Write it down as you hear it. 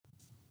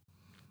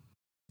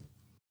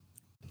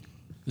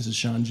This is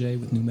Sean J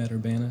with New Met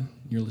Urbana.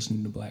 You're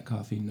listening to Black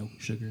Coffee, No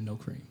Sugar, No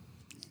Cream.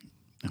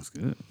 That's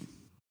good.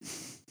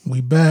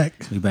 We back.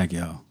 We back,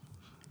 y'all.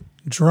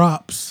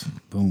 Drops.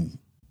 Boom.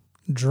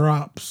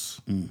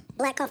 Drops.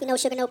 Black Coffee, No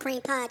Sugar, No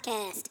Cream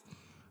podcast.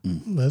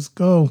 Let's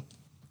go.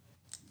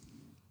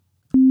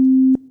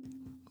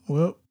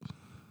 Well,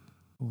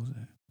 What was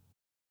that?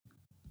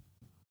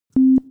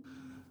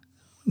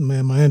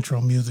 man, my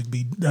intro music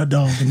be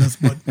dogging us,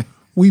 but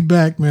we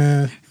back,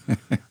 man.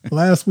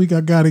 Last week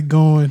I got it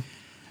going.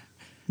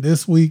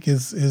 This week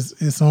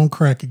it's on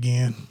crack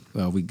again.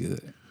 Well, we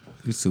good.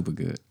 We super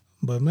good.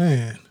 But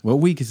man, What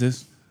week is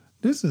this?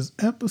 this is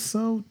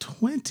episode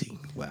 20.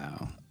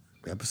 Wow.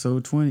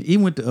 Episode 20.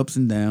 Even with the ups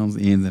and downs,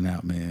 ins and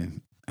out,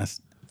 man.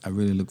 I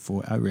really look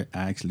forward. I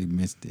actually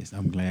missed this.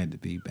 I'm glad to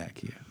be back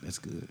here. That's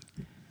good.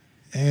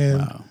 And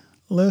Wow.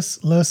 let's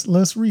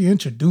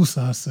reintroduce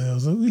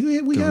ourselves.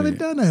 We Go haven't ahead.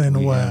 done that in a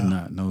We while. have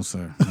not. No,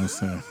 sir. No,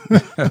 sir.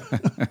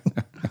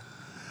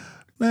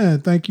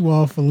 Man, thank you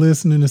all for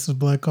listening. This is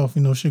Black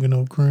Coffee, No Sugar,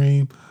 No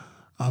Cream.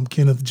 I'm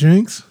Kenneth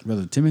Jinks,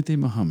 Brother Timothy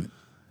Muhammad.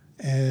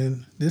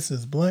 and this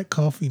is Black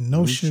Coffee,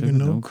 No Sugar,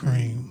 No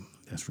Cream.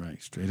 That's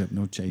right. Straight up,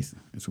 no chasing.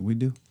 That's what we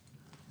do.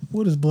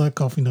 What is Black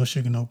Coffee, No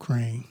Sugar, No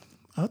Cream?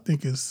 I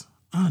think it's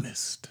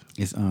honest.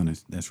 It's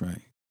honest. That's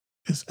right.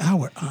 It's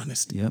our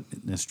honesty. Yep.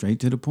 That's straight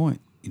to the point.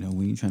 You know,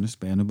 we ain't trying to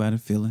spare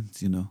nobody's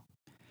feelings, you know.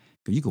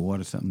 Because you can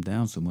water something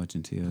down so much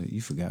until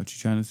you forgot what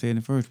you're trying to say in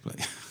the first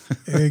place.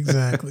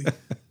 Exactly.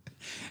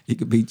 You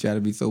could be trying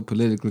to be so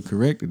politically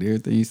correct that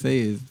everything you say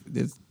is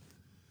just,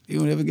 you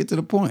don't ever get to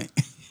the point.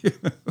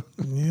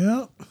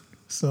 Yep.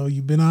 So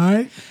you been all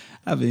right?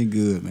 I've been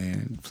good,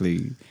 man.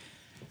 Please.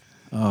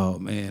 Oh,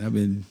 man. I've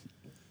been,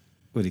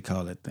 what do you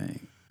call that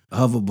thing?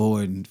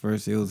 Hoverboarding.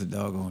 First it was a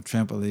doggone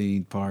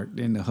trampoline park.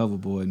 Then the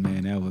hoverboard,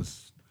 man, that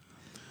was,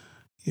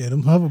 Yeah,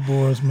 them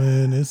hoverboards,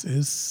 man.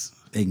 It's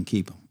they can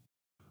keep them.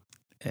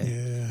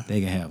 yeah.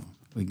 They can have them.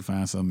 We can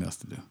find something else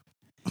to do.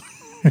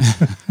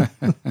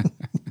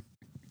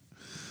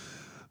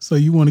 So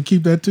you want to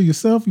keep that to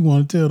yourself? You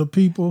want to tell the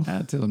people?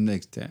 I'll tell them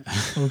next time.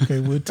 Okay,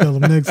 we'll tell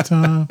them next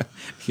time.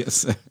 Yes,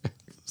 sir.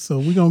 So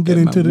we're gonna get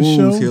Let into my the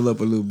wounds show. heal up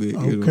a little bit.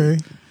 You know. Okay.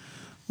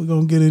 We're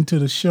gonna get into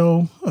the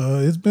show.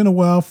 It's been a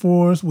while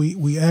for us.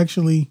 We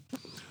actually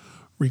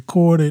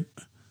recorded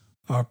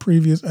our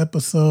previous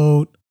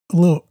episode a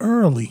little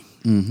early,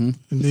 and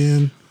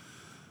then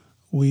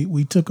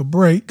we took a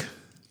break.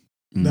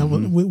 That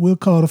was we'll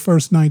call the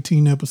first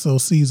 19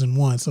 episodes season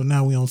 1. So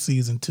now we on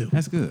season 2.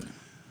 That's good.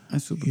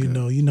 That's super You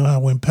good. know how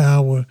when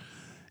Power,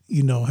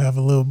 have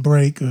a little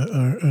break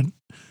or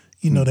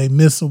they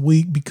miss a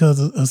week because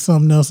of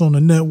something else on the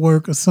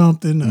network or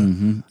something.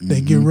 Or they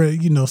get ready,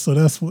 So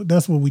that's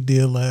what we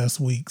did last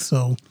week.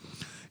 So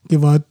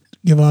give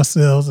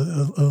ourselves a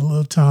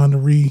little time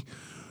to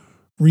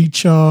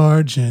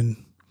recharge and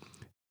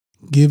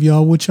give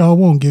y'all what y'all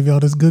want. Give y'all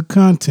this good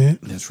content.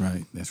 That's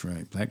right. That's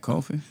right. Black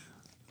coffee.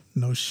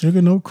 No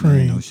sugar, no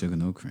cream. No sugar,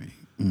 no cream.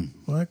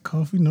 Black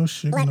coffee, no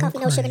sugar, Black no Coffee,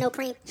 cream. No Sugar, No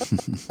Cream.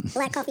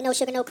 Black Coffee, No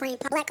Sugar, No Cream.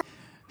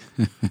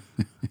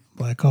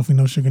 Black coffee,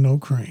 no sugar, no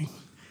cream.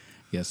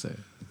 Yes, sir.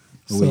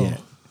 Where we at?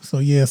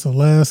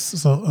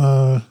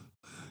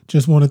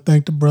 Just want to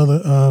thank the brother,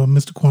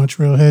 Mr.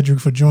 Quantrell Hedrick,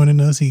 for joining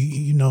us.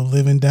 He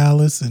live in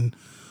Dallas and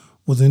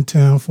was in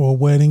town for a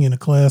wedding and a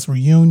class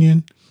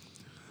reunion.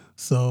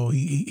 So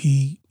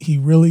he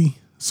really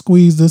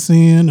squeezed us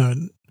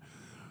in,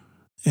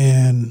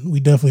 and we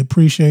definitely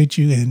appreciate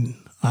you. And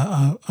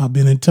I've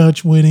been in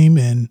touch with him,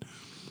 and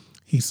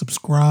he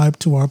subscribed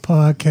to our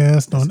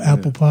podcast on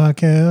Apple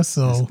Podcasts.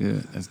 So That's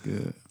good. That's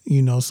good.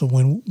 so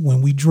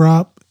when we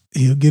drop,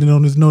 he'll get it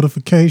on his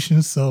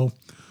notifications. So,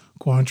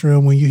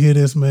 Quantrell, when you hear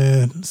this,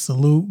 man,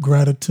 salute,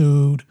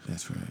 gratitude.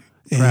 That's right.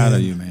 Proud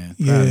of you, man.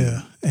 Proud of you.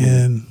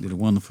 And Did a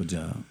wonderful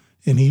job.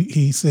 and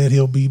he said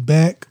he'll be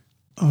back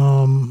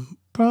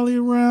probably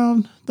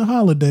around the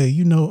holiday.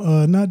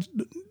 Not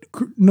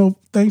no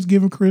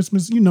Thanksgiving,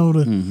 Christmas.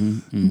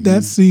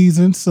 That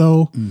season.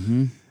 So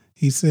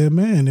he said,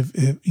 man, if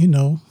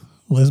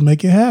let's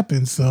make it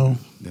happen. So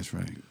That's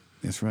right.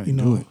 That's right. You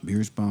Do know, it. Be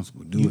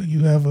responsible. Do it.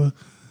 you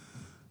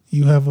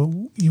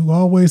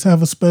always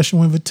have a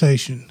special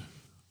invitation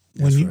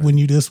when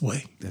you this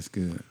way. That's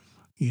good.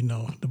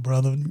 The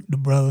brother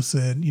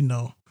said,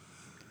 you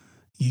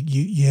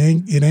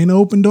it ain't an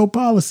open door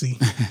policy,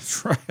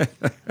 That's right.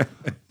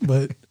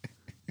 but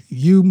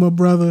you, my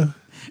brother,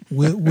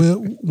 we'll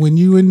when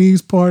you in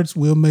these parts,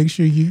 we'll make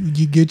sure you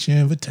get your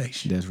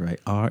invitation. That's right.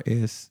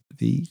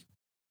 RSVP.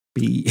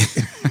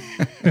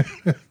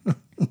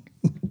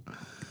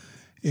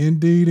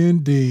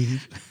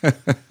 Indeed.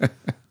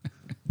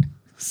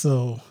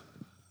 So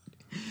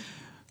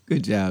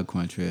Good job,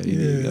 Quantrell.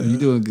 Yeah. You're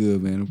doing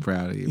good, man. I'm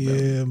proud of you,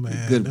 brother. yeah,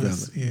 man, Good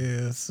that's- brother.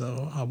 Yeah,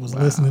 so I was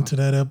Wow. listening to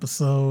that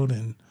episode,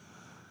 and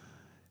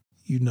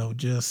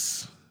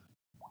just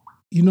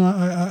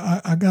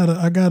I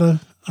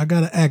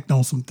gotta act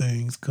on some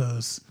things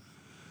because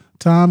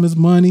time is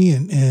money,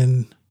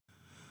 and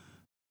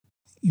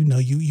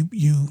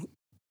you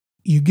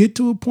get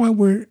to a point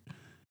where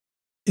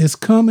it's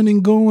coming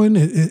and going.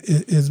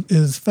 It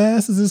as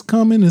fast as it's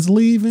coming, it's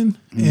leaving,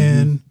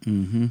 and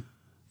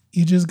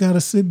you just got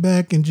to sit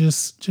back and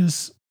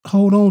just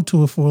hold on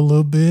to it for a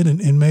little bit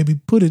and maybe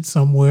put it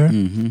somewhere.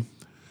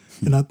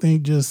 And I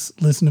think just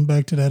listening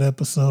back to that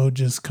episode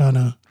just kind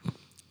of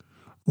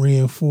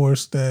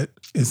reinforced that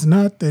it's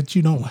not that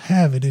you don't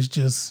have it. It's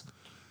just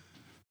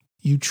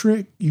you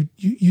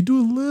do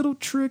a little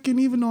trick, and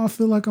even though I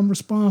feel like I'm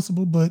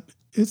responsible, but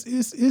it's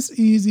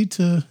easy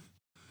to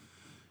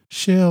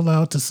shell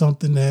out to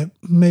something that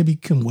maybe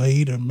can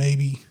wait or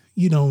maybe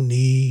you don't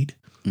need.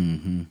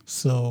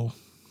 So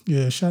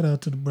yeah, shout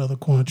out to the brother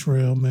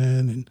Quantrell,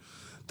 man, and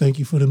thank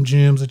you for them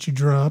gems that you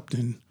dropped.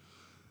 And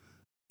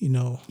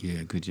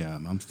Yeah, good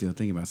job. I'm still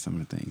thinking about some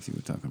of the things you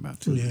were talking about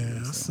too.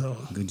 Yeah, so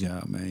good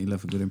job, man. You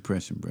left a good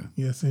impression, bro.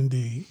 Yes,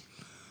 indeed.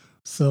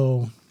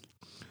 So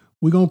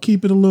we're gonna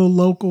keep it a little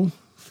local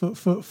for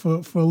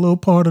a little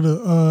part of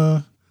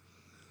the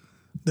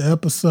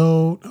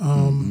episode.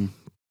 A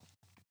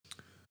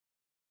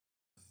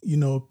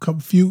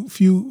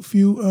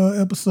few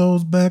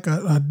episodes back,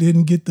 I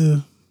didn't get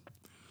the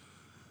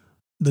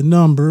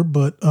number,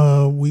 but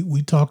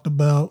we talked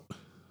about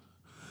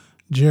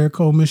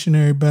Jericho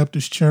Missionary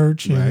Baptist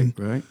Church, and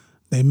Right.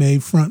 they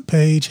made front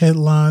page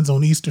headlines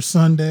on Easter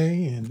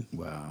Sunday, and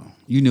Wow,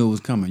 you knew it was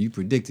coming. You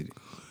predicted it.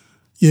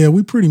 yeah,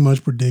 we pretty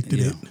much predicted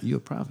it. You're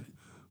a prophet.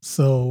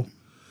 So,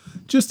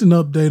 just an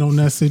update on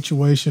that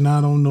situation. I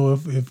don't know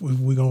if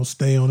we're gonna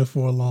stay on it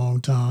for a long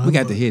time. We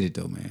got to hit it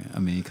though, man. I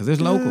mean, because it's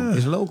local. Yeah,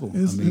 It's local.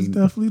 It's I mean,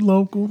 definitely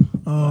local.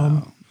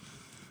 wow.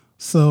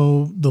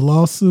 So the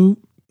lawsuit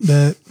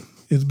that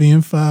is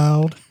being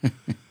filed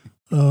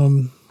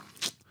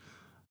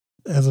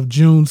as of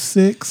June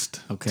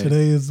 6th. Okay.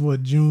 Today is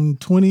June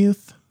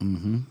 20th.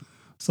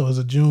 So as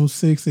of June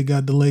 6th, it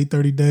got delayed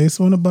 30 days.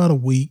 So in about a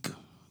week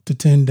to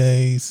 10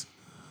 days,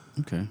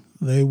 Okay.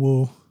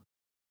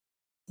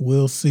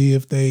 we'll see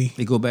if they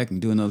go back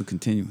and do another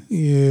continuing.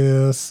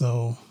 Yeah,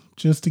 so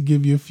just to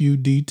give you a few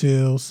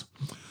details,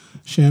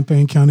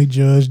 Champaign County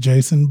Judge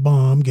Jason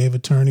Baum gave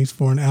attorneys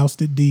for an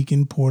ousted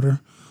deacon,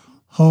 Porter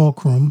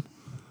Holcomb,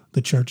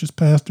 the church's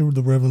pastor,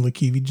 the Reverend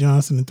Lakevi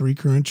Johnson, and 3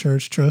 current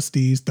church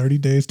trustees 30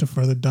 days to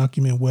further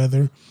document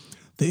whether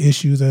the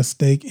issues at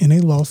stake in a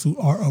lawsuit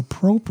are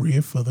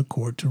appropriate for the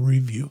court to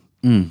review.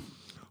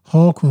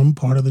 Holcomb,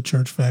 part of the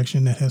church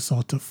faction that has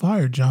sought to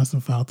fire Johnson,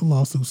 filed the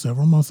lawsuit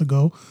several months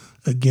ago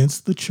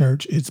against the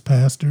church, its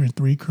pastor, and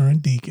 3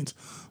 current deacons.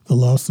 The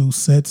lawsuit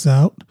sets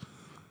out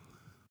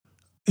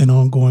an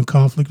ongoing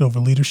conflict over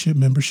leadership,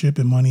 membership,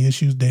 and money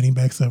issues dating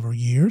back several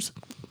years.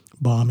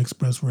 Baum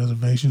expressed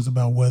reservations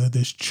about whether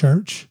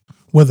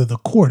the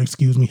court,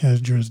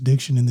 has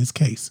jurisdiction in this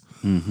case.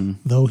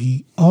 Though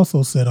he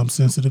also said, "I'm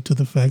sensitive to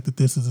the fact that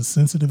this is a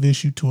sensitive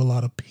issue to a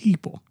lot of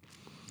people."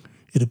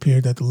 It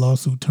appeared that the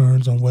lawsuit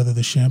turns on whether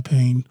the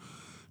Champaign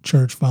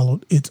church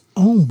followed its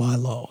own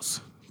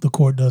bylaws. The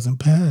court doesn't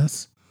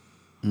pass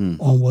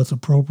on what's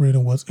appropriate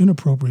and what's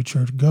inappropriate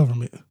church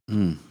government.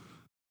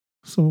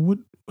 So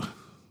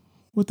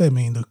what that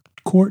mean? The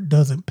court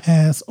doesn't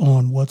pass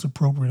on what's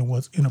appropriate and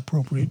what's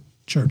inappropriate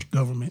church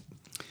government.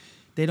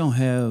 They don't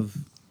have.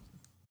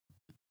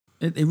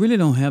 They really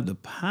don't have the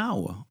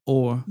power,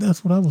 or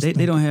That's what I was thinking.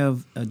 they don't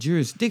have a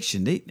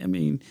jurisdiction.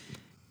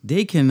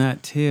 They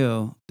cannot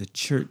tell the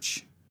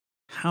church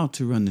how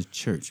to run the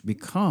church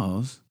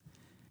because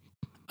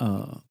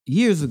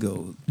years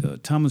ago,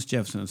 Thomas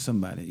Jefferson or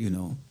somebody,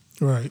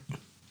 Right.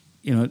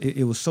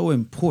 it was so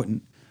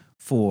important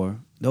for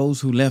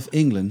those who left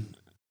England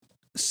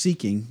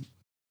seeking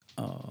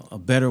a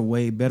better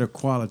way, better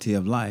quality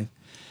of life.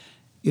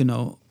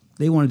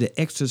 They wanted to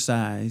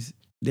exercise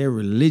their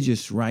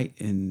religious right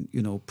and,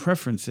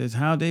 preferences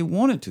how they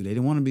wanted to. They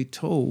didn't want to be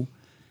told,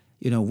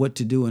 what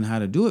to do and how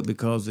to do it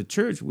because the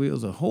church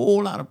wields a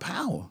whole lot of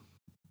power,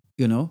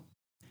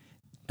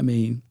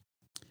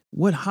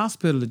 what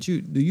hospital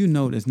do you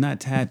know that's not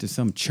tied to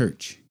some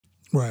church?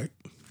 Right.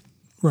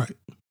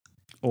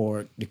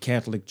 Or the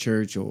Catholic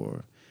Church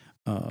or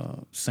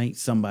Saint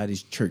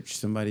somebody's church,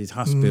 somebody's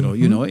hospital.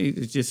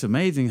 It's just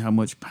amazing how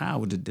much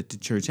power that the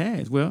church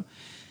has. Well,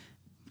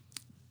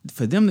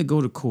 for them to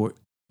go to court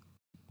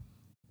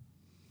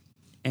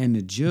and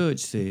the judge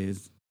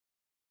says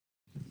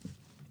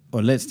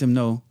or lets them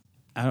know,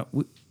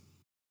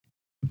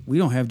 we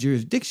don't have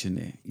jurisdiction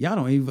there. Y'all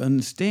don't even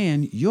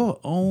understand your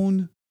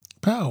own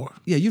Power.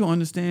 Yeah, you don't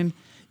understand,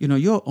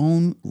 your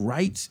own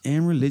rights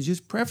and religious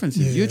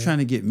preferences. Yeah. You're trying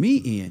to get me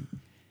in.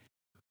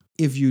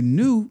 If you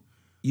knew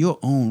your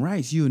own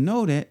rights, you would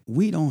know that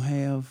we don't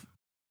have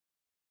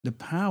the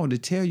power to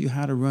tell you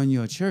how to run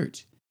your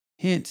church.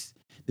 Hence,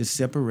 the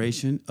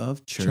separation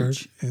of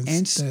church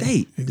and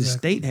state. Exactly. The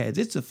state has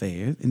its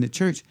affairs, and the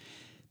church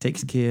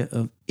takes care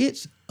of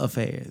its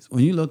affairs.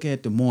 When you look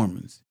at the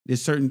Mormons,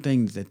 there's certain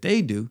things that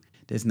they do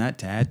that's not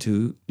tied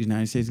to the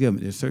United States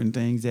government. There's certain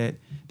things that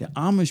the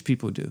Amish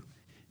people do.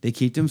 They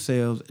keep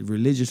themselves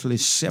religiously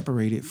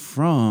separated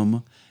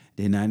from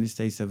the United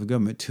States of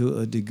government to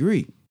a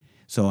degree.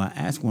 So I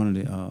asked one of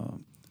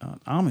the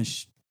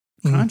Amish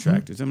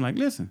contractors, I'm like,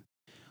 listen,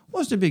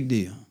 what's the big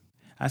deal?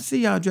 I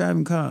see y'all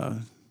driving cars.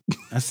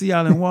 I see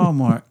y'all in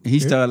Walmart. And he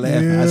started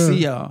laughing. I see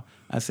y'all.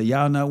 I said,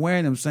 y'all not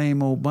wearing them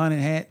same old bonnet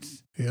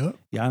hats. Yep.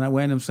 Y'all not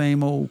wearing them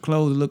same old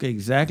clothes that look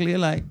exactly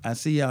alike. I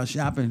see y'all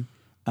shopping.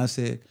 I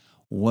said,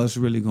 what's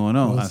really going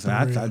on? What's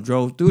I said, the I real?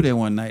 drove through there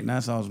one night and I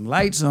saw some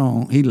lights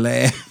on. He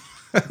laughed.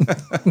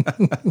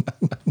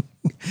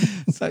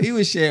 So he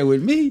was sharing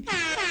with me.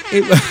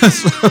 It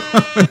was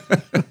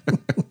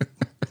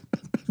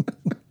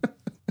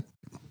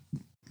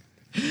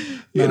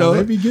you know,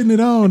 they be getting it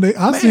on.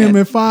 I see them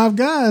at Five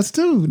Guys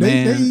too.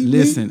 They eat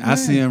listen, meat, I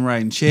see him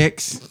writing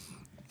checks.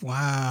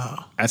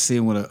 Wow. I see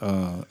him with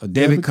a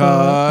debit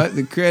card,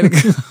 the credit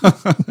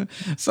card.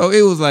 So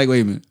it was like,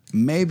 wait a minute,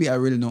 maybe I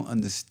really don't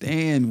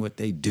understand what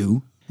they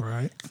do.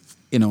 Right.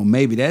 You know,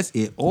 maybe that's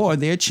it, or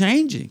they're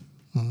changing.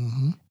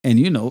 And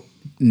you know,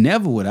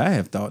 never would I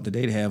have thought that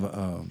they'd have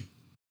a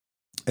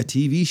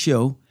TV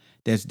show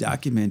that's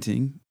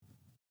documenting,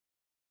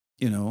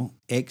 you know,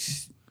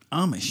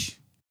 ex-Amish.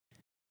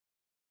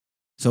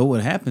 So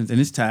what happens, and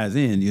this ties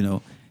in, you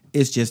know,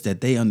 it's just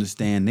that they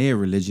understand their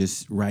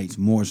religious rights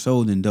more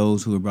so than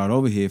those who were brought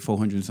over here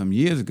 400 and some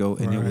years ago,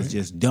 and it was Right.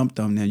 just dumped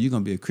on them. You're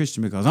going to be a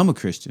Christian because I'm a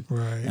Christian.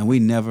 Right. And we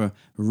never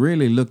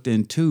really looked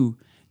into,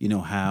 you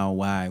know, how,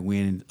 why,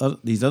 when, and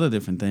these other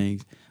different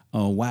things,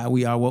 why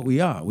we are what we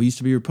are. We used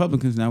to be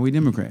Republicans, now we're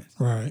Democrats.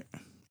 Right.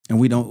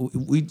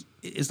 And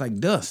it's like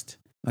dust.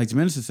 Like the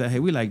minister said, hey,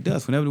 we like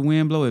dust. Whenever the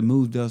wind blows, it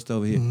moves dust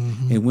over here.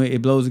 And when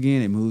it blows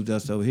again, it moves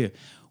dust over here.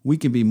 We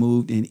can be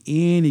moved in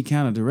any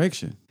kind of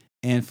direction.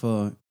 And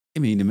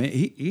the man,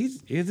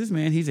 he's this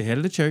man, he's the head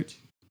of the church.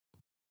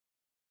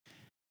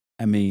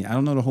 I mean, I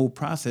don't know the whole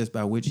process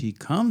by which he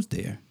comes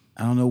there.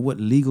 I don't know what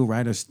legal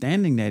right or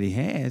standing that he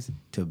has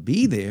to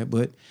be there,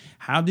 but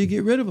how do you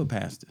get rid of a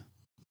pastor?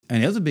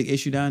 And there's a big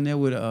issue down there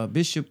with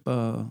Bishop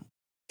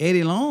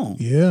Eddie Long.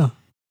 Yeah.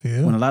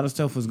 Yeah. When a lot of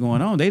stuff was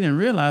going on, they didn't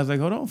realize, like,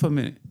 hold on for a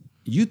minute.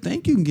 You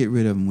think you can get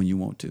rid of him when you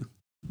want to.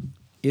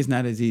 It's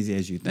not as easy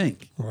as you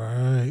think.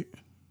 Right.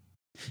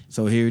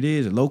 So here it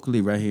is, locally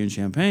right here in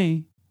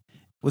Champaign.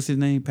 What's his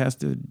name?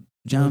 Pastor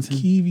Johnson?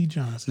 Lakeevy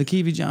Johnson.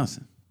 Lakeevy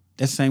Johnson.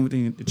 That's the same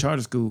with the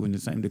charter school and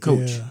the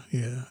coach. Yeah.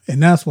 Yeah.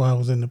 And that's why I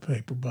was in the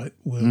paper, but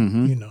we'll,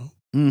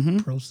 Mm-hmm.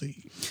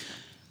 proceed.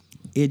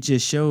 It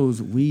just shows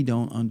we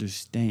don't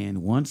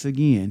understand, once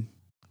again,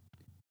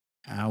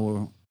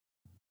 our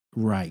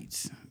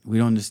rights. We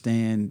don't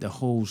understand the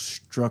whole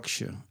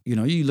structure. You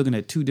know, you're looking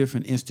at two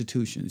different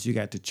institutions. You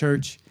got the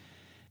church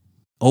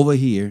over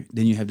here,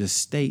 then you have the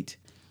state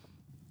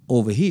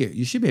over here.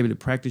 You should be able to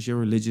practice your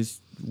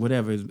religious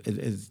whatever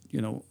as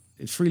you know,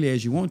 as freely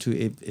as you want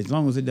to, as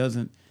long as it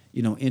doesn't,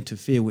 you know,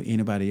 interfere with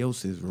anybody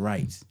else's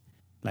rights.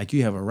 Like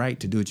you have a right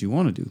to do what you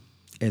want to do,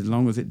 as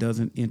long as it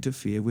doesn't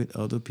interfere with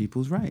other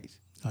people's rights.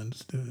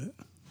 Understood.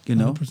 You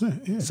know?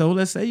 100%, yeah. So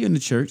let's say you're in the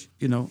church,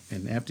 you know,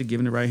 and after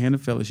giving the right hand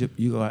of fellowship,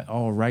 you got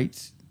all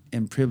rights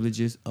and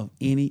privileges of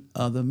any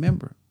other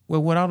member.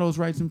 Well, what are those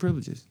rights and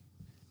privileges?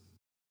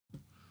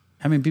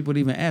 How many people would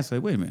even ask,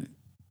 like, wait a minute,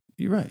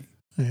 you're right.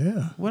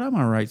 Yeah. What are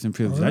my rights and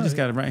privileges? All I just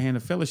right. got a right hand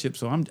of fellowship,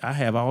 so I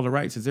have all the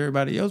rights as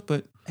everybody else.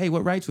 But hey,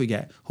 what rights we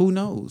got? Who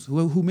knows?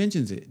 Who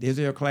mentions it? Is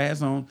there a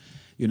class on,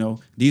 you know,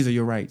 these are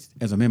your rights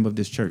as a member of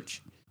this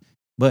church.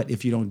 But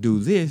if you don't do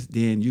this,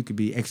 then you could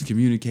be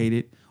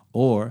excommunicated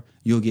or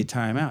you'll get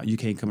time out. You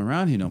can't come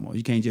around here no more.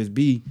 You can't just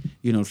be,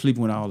 you know,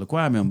 sleeping with all the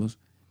choir members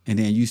and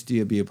then you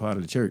still be a part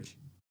of the church.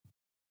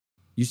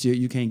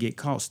 You can't get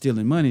caught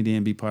stealing money,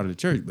 then be part of the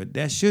church. But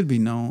that should be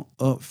known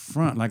up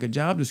front, like a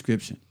job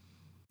description.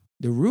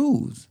 The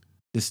rules,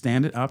 the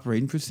standard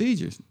operating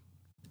procedures.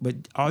 But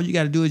all you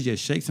got to do is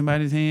just shake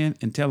somebody's hand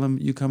and tell them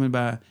you're coming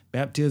by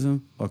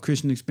baptism or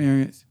Christian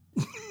experience.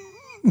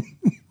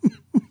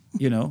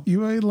 You know,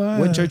 You ain't lying.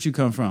 what church you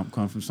come from?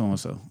 Come from so and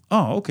so.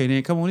 Oh, okay,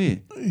 then come on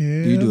in.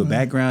 Yeah. Do you do a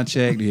background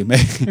check? Do you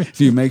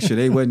make sure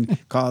they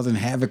wasn't causing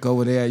havoc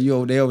over there?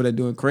 They over there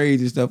doing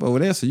crazy stuff over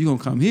there. So you gonna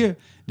come here?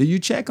 Do you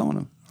check on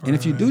them? And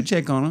if you do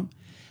check on them,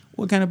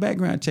 what kind of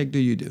background check do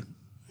you do?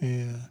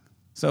 Yeah.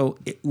 So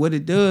what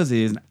it does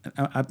is,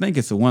 I think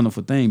it's a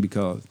wonderful thing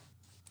because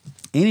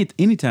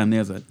anytime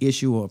there's an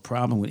issue or a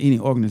problem with any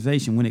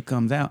organization, when it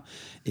comes out,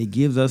 it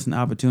gives us an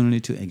opportunity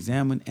to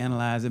examine,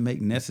 analyze, and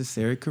make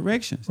necessary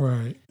corrections.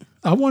 Right.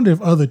 I wonder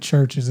if other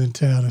churches in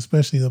town,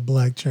 especially the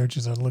black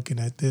churches, are looking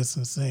at this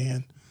and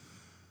saying,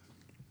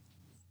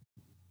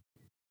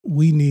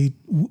 we need,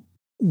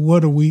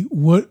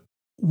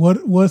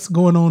 what's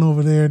going on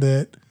over there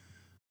that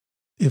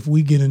if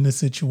we get in this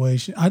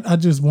situation, I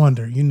just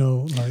wonder, you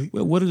know, like.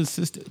 Well, what are the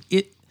system?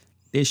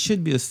 There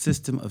should be a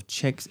system of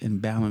checks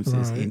and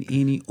balances Right. in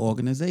any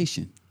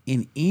organization.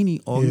 In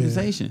any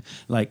organization.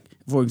 Like,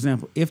 for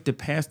example, if the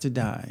pastor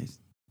dies,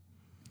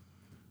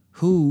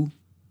 who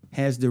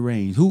has the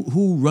reins?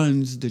 Who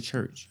runs the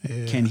church?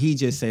 Yeah. Can he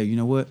just say, you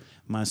know what,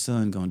 my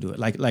son gonna do it?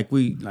 Like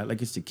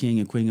it's the king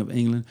and queen of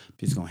England,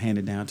 just gonna hand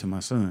it down to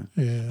my son.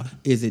 Yeah.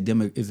 Is it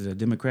a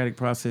democratic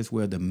process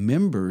where the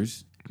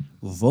members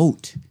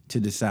vote to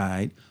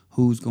decide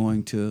who's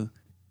going to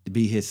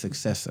be his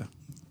successor?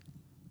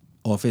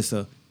 Or if it's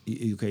a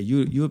okay,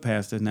 you're a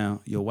pastor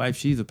now. Your wife,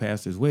 she's a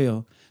pastor as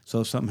well.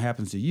 So if something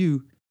happens to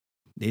you,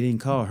 they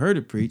didn't call her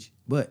to preach,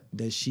 but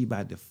does she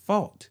by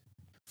default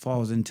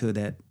falls into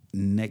that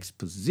next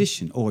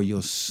position, or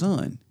your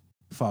son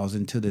falls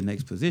into the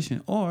next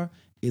position, or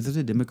is it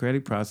a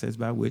democratic process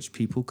by which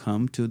people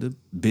come to the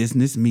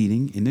business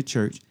meeting in the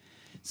church,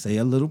 say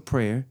a little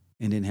prayer,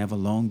 and then have a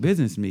long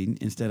business meeting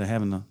instead of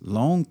having a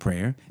long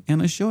prayer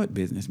and a short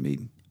business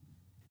meeting?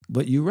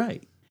 But you're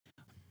right.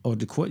 Or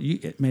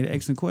you made an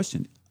excellent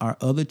question. Are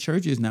other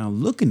churches now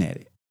looking at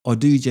it? Or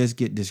do you just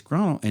get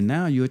disgruntled and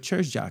now you're a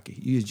church jockey?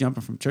 You're just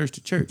jumping from church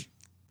to church.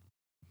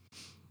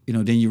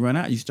 Then you run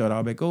out, you start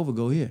all back over,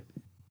 go here.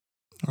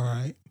 All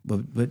right.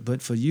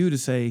 But for you to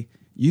say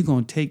you're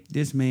gonna take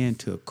this man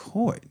to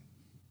court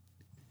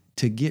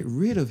to get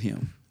rid of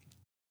him,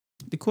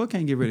 the court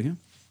can't get rid of him.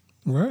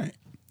 Right.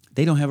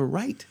 They don't have a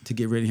right to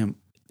get rid of him.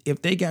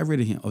 If they got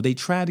rid of him or they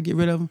tried to get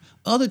rid of him,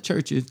 other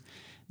churches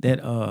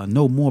that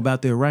know more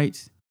about their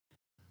rights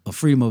of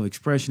freedom of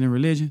expression and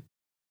religion,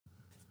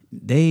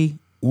 they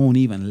won't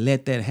even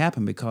let that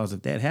happen, because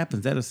if that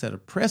happens, that'll set a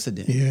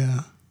precedent.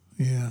 Yeah.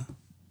 Yeah.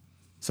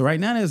 So right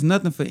now, there's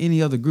nothing for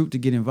any other group to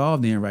get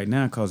involved in right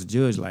now, because the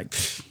judge like,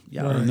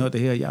 y'all don't know what the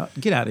hell, y'all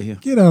get out of here.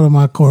 Get out of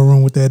my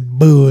courtroom with that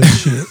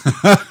bullshit.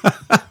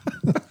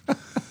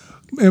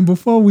 And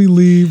before we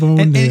leave on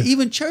And this,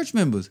 even church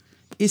members,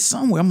 it's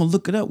somewhere, I'm going to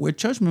look it up, where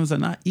church members are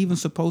not even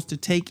supposed to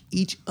take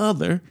each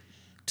other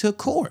to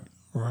court.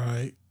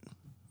 right.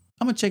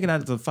 I'm going to check it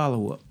out as a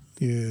follow-up.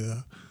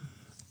 Yeah.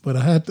 But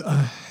I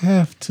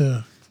have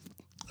to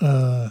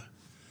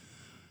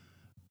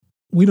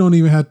we don't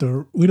even have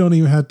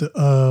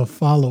to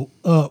follow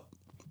up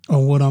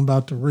on what I'm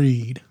about to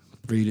read.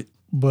 Read it.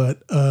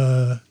 But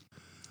I'm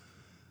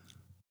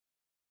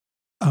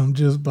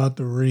just about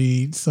to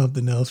read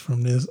something else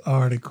from this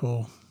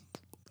article.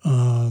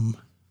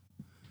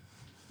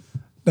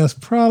 That's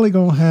probably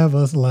gonna have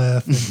us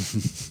laughing.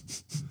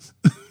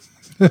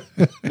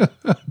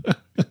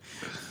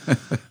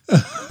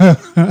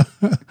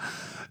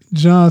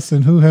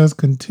 Johnson, who has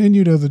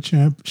continued as a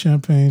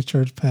Champaign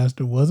church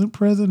pastor, wasn't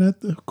present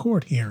at the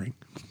court hearing,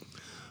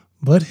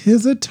 but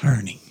his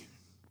attorney,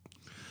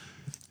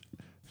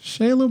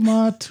 Shayla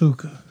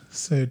Matuka,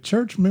 said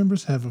church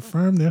members have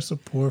affirmed their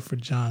support for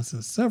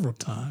Johnson several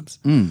times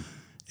and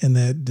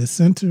that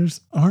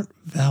dissenters aren't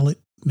valid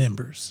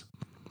members.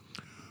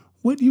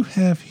 What you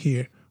have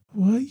here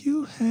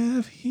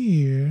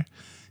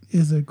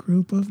is a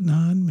group of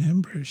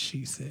non-members,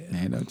 she said.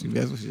 Man, don't you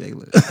mess with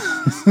Shayla.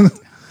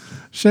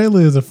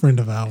 Shayla is a friend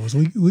of ours.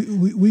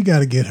 We got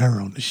to get her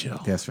on the show.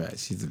 That's right.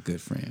 She's a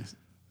good friend.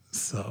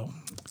 So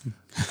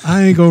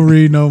I ain't gonna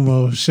read no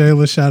more.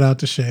 Shayla, shout out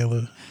to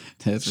Shayla.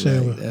 That's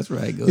Shayla. right. That's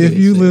right. Go If ahead,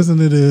 you Shayla. listen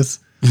to this,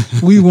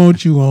 we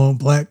want you on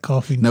Black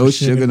Coffee, No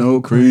sugar, no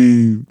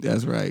cream.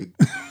 That's right.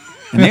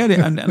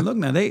 And look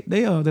now, they're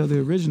the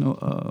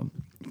original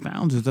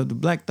founders of the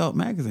Black Thought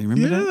magazine.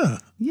 Remember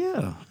that?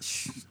 Yeah.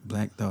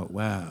 Black Thought.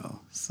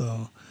 Wow.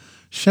 So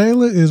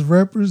Shayla is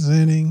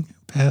representing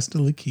Pastor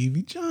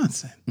LaKeevy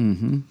Johnson.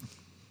 Mm-hmm.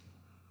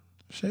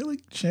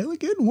 Shayla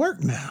getting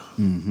work now.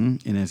 Mm-hmm.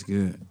 And that's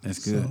good.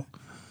 That's good. So,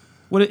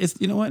 Well, it's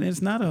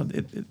it's not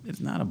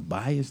a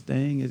biased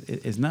thing.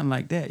 It's nothing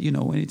like that.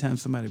 Anytime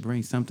somebody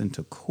brings something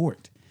to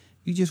court,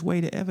 you just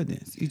weigh the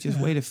evidence. You just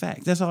weigh the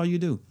facts. That's all you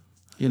do.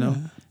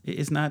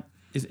 It's not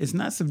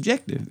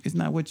subjective. It's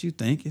not what you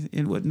think.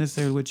 It wasn't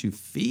necessarily what you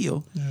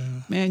feel.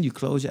 Yeah. Man, you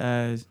close your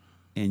eyes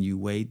and you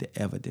weigh the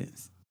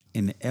evidence.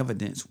 And the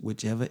evidence,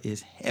 whichever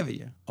is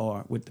heavier,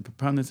 or with the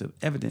preponderance of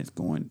evidence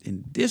going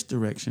in this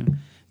direction,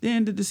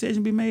 then the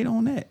decision be made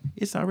on that.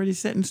 It's already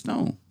set in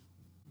stone.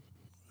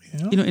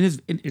 yeah. And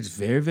it's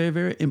very, very,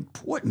 very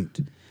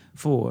important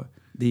for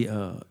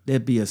there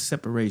be a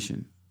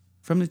separation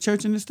from the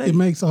church and the state. It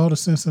makes all the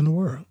sense in the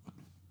world.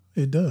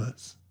 It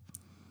does.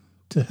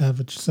 To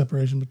have a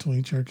separation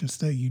between church and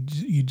state. You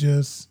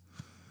just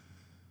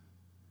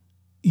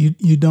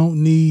you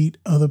don't need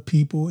other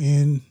people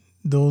in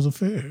those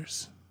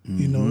affairs.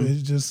 Mm-hmm.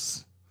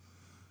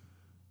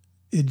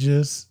 It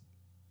just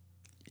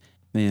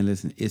Man,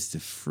 listen, it's the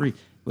free.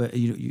 Well,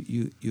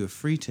 you're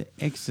free to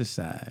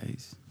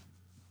exercise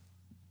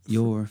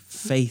your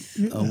faith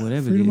or whatever it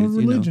is. freedom of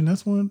religion.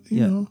 That's one, you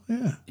Yeah. know,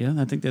 yeah. Yeah,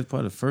 I think that's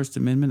part of the First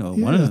Amendment or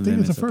Yeah, one of the I think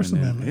amendments. it's the up First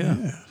in there. Amendment.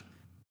 Yeah. Yeah.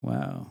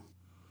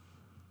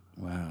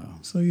 Wow.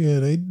 So yeah,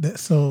 He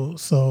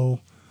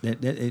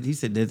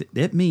said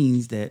that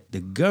means that the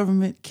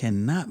government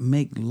cannot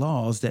make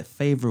laws that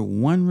favor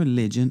one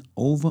religion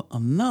over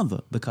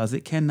another, because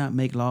it cannot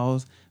make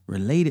laws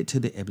related to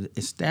the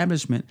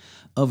establishment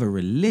of a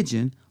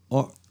religion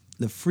or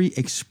the free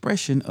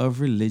expression of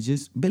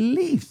religious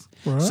beliefs.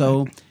 Right.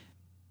 So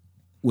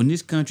when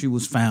this country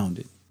was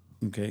founded,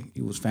 okay,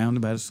 it was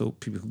founded by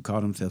people who call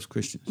themselves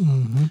Christians.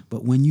 Mm-hmm.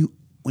 But when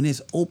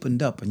it's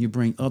opened up and you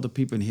bring other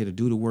people in here to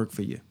do the work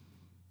for you,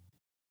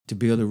 to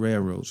build the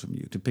railroads from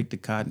you, to pick the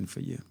cotton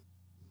for you,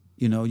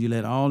 you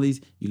let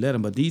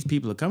them, but these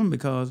people are coming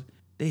because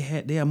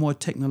they are more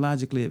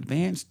technologically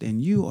advanced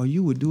than you, or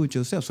you would do it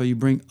yourself. So you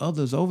bring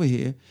others over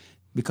here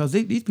because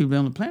these people been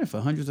on the planet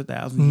for hundreds of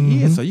thousands of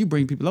years. So you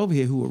bring people over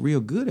here who are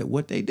real good at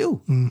what they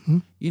do.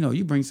 You know,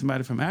 you bring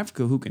somebody from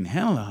Africa who can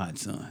handle a hot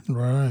sun.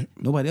 Right.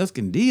 Nobody else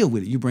can deal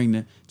with it. You bring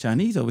the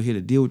Chinese over here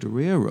to deal with the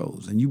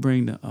railroads, and you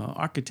bring the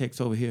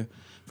architects over here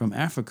from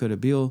Africa to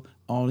build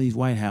all these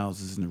White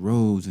Houses and the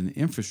roads and the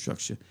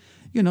infrastructure.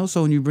 You know,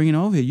 so when you bring it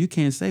over here, you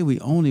can't say we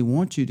only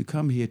want you to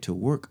come here to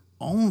work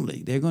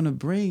only. They're going to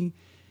bring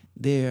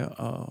their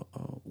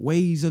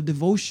ways of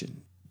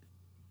devotion.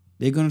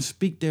 They're going to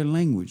speak their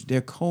language,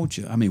 their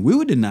culture. I mean, we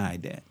were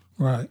denied that.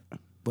 Right.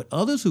 But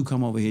others who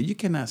come over here, you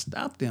cannot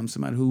stop them.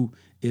 Somebody who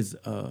is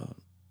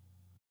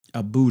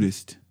a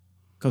Buddhist.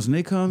 Because when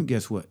they come,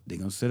 guess what? They're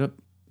going to set up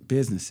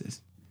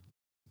businesses.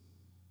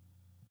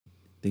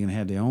 They're going to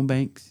have their own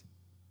banks,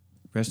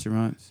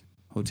 restaurants,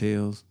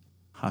 hotels,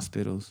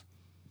 hospitals,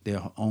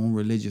 their own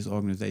religious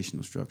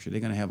organizational structure. They're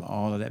going to have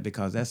all of that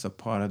because that's a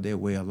part of their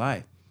way of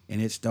life.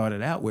 And it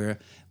started out where,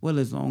 well,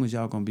 as long as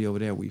y'all going to be over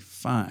there, we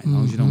fine. As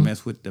long as you don't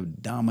mess with the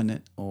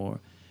dominant or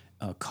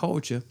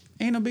culture,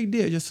 ain't no big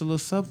deal, just a little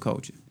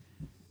subculture.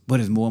 But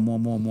as more and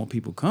more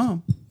people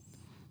come,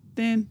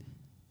 then,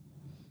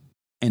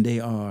 and they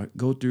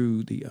go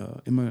through the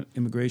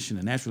immigration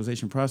and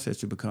naturalization process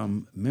to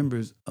become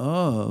members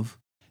of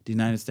the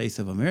United States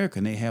of America,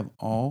 and they have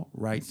all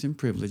rights and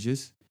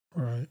privileges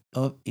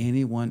of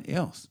anyone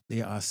else.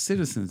 They are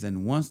citizens,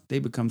 and once they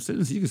become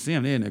citizens, you can see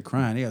them there and they're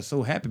crying. They are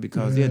so happy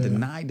because they're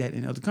denied that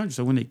in other countries.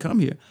 So when they come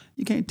here,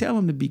 you can't tell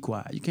them to be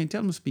quiet. You can't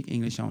tell them to speak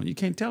English only. You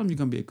can't tell them you're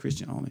going to be a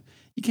Christian only.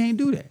 You can't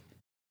do that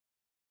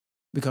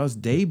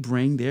because they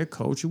bring their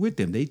culture with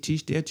them. They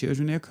teach their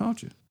children their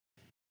culture.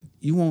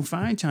 You won't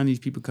find Chinese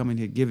people coming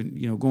here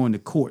going to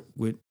court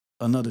with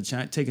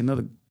take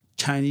another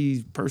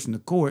Chinese person to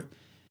court,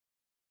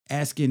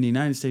 asking the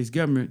United States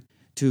government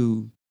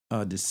to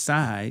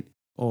decide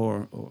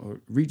or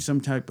reach some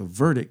type of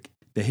verdict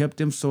to help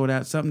them sort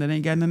out something that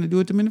ain't got nothing to do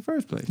with them in the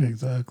first place.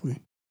 Exactly.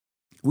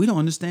 We don't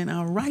understand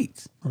our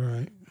rights.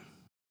 Right.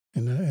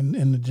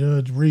 And the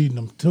judge reading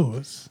them to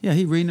us. Yeah,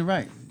 he reading it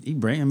right.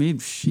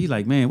 She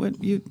like, man,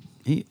 what you?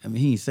 He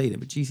didn't say that,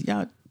 but she said,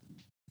 y'all,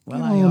 well,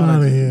 Get on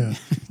out of here.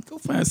 Go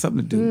find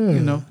something to do.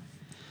 You know.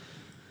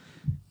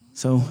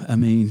 So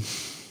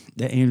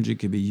that energy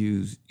could be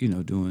used,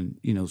 doing,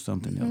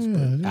 something else.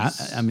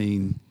 But I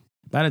mean,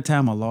 by the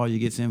time a lawyer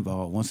gets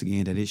involved, once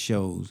again, that it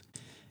shows,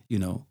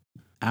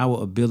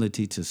 our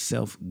ability to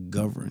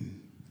self-govern.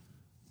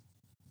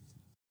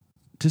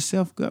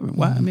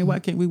 Why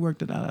can't we work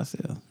that out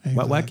ourselves?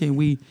 Exactly. Why can't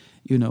we,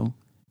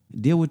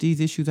 deal with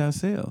these issues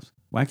ourselves?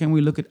 Why can't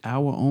we look at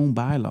our own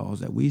bylaws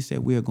that we said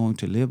we are going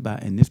to live by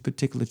in this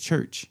particular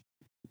church?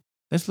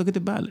 Let's look at the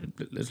Bible.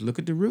 Let's look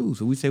at the rules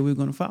that we say we're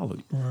going to follow.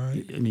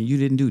 Right. You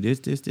didn't do this,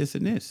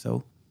 and this.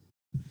 So,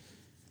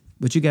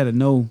 but you got to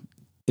know,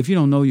 if you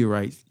don't know your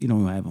rights, you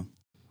don't have them.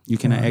 You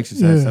cannot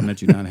exercise something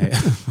that you don't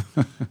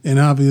have. And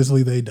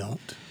obviously they don't.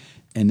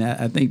 And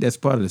I think that's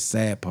part of the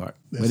sad part.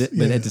 But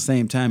at the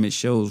same time, it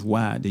shows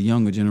why the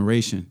younger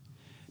generation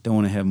don't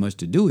want to have much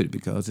to do with it,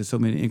 because there's so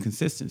many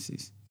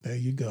inconsistencies. There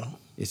you go.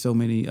 There's so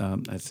many,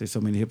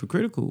 so many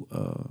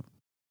hypocritical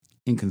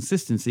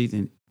inconsistencies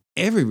in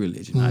every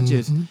religion, not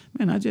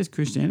just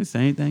Christianity.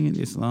 Same thing in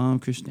Islam,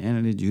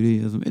 Christianity,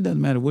 Judaism. It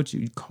doesn't matter what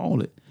you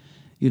call it.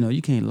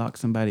 You can't lock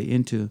somebody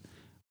into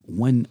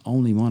one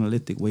only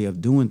monolithic way of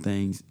doing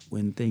things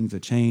when things are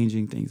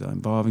changing, things are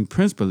evolving.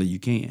 Principally, you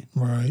can.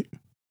 Right.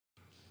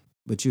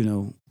 But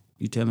you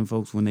telling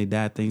folks when they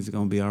die things are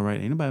gonna be all right.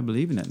 Ain't nobody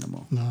believing that no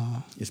more.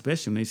 No.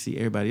 Especially when they see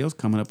everybody else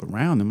coming up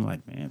around them.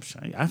 Like, man,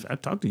 I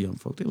talk to young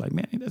folks. They're like,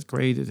 man, that's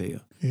crazy as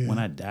hell. Yeah. When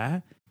I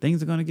die,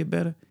 things are gonna get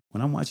better.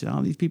 When I'm watching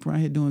all these people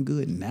around here doing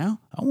good now,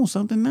 I want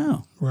something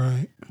now.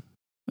 Right.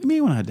 What do you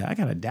mean when I die? I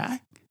gotta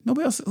die?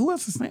 Nobody else. Who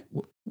else is saying?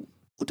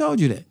 Who told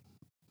you that?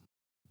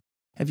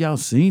 Have y'all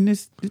seen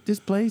this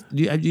place?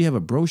 Do you have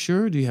a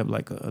brochure? Do you have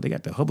they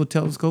got the Hubble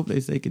telescope? They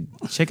say they could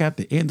check out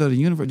the end of the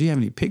universe. Do you have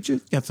any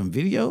pictures? Got some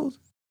videos?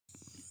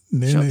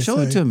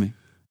 Show it to me.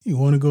 You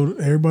want to go?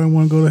 Everybody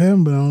want to go to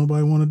heaven, but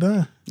nobody want to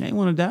die. I ain't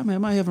want to die, man.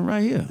 My heaven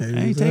right here. Exactly.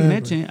 I ain't taking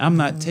that chance. I'm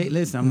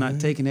not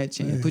taking that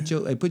chance.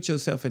 Put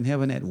yourself in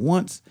heaven at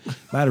once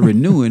by the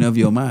renewing of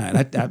your mind.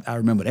 I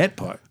remember that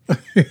part.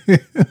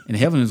 And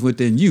heaven is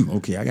within you.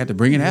 Okay, I got to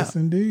bring it out. Yes,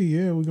 indeed.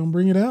 Yeah, we're gonna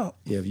bring it out.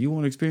 Yeah, if you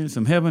want to experience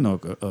some heaven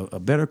or a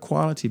better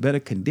quality, better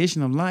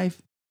condition of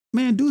life,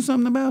 man, do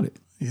something about it.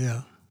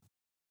 Yeah.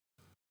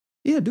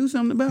 Yeah, do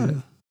something about it.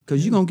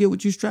 Because you're going to get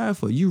what you strive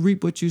for. You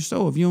reap what you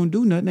sow. If you don't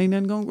do nothing, ain't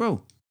nothing going to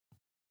grow.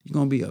 You're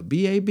going to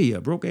be a BAB,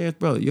 a broke-ass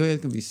brother. Your ass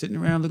going to be sitting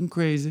around looking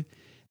crazy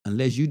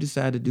unless you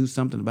decide to do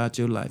something about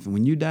your life. And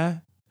when you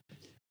die,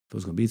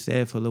 folks going to be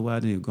sad for a little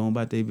while, then you're going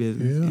about their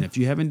business. Yeah. And if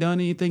you haven't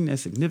done anything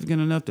that's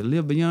significant enough to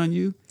live beyond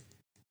you,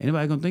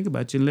 anybody going to think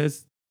about you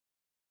unless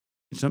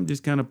something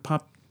just kind of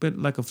popped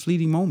like a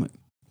fleeting moment.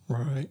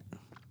 Right.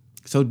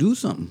 So do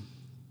something,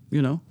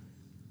 Yep.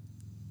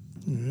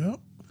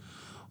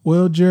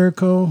 Well,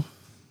 Jericho,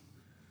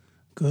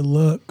 good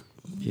luck.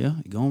 Yeah,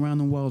 go around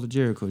the walls of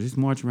Jericho. Just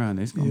march around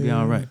there. It's going to be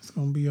all right. It's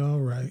going to be all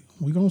right.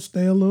 We're going to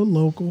stay a little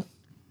local.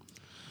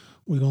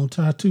 We're going to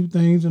tie two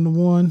things into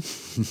one.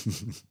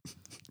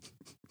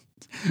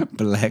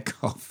 Black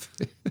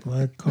coffee.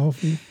 Black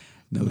coffee.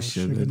 No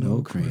sugar,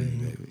 no cream,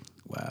 baby.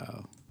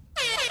 Wow.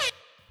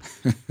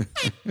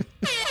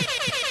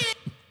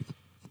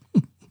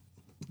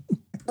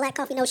 Black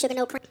coffee, no sugar,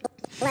 no cream.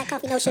 Black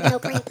coffee, no sugar, no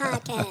cream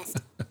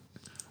podcast.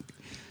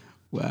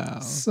 Wow.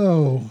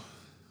 So,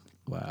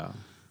 Wow.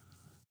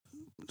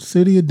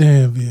 city of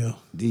Danville.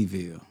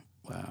 Deville.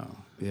 Wow.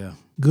 Yeah.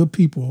 Good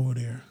people over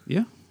there.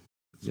 Yeah.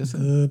 Yes, sir.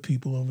 Good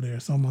people over there.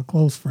 Some of my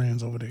close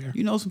friends over there.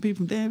 You know some people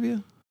from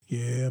Danville?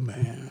 Yeah,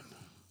 man.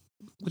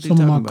 What they Some of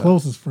my talking about?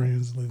 closest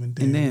friends live in In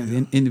Danville.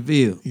 Danville, in the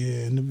Ville.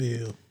 Yeah, in the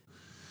Ville.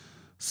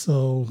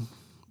 So,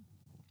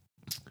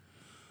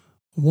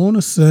 I want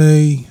to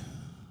say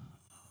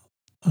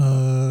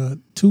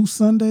 2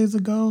 Sundays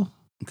ago,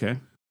 Okay.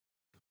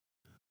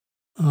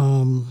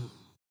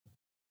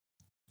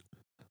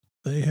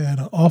 they had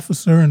an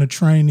officer and a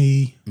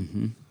trainee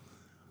Mm-hmm.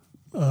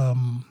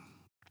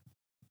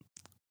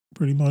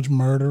 pretty much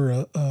murder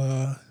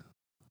a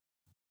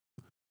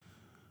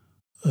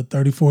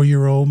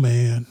 34-year-old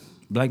man.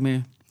 Black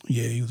man?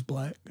 Yeah, he was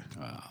black.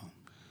 Wow.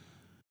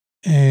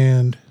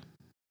 And,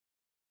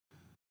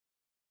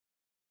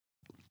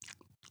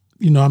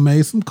 I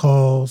made some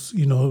calls.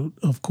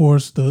 Of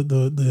course,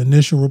 the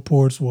initial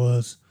reports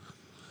was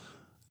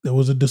there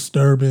was a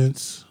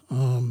disturbance.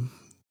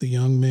 The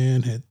young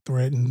man had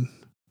threatened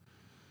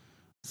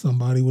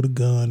somebody with a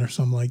gun or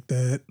something like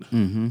that.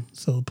 Mm-hmm.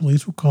 So the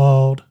police were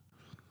called.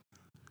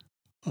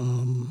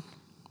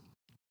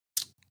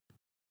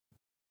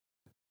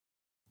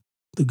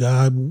 The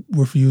guy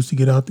refused to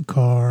get out the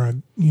car.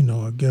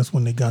 I guess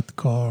when they got the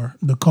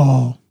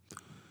call,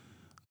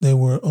 they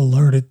were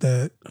alerted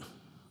that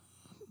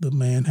the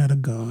man had a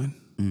gun.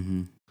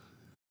 Mm-hmm.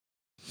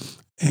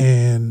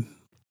 And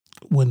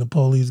when the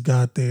police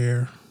got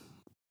there,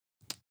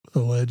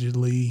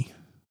 allegedly,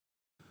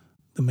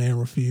 the man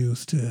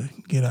refused to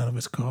get out of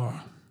his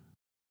car.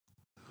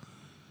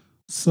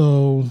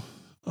 So,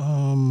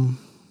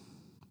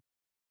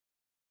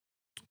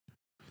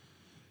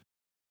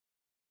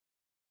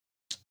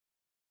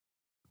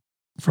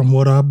 from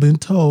what I've been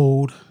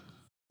told,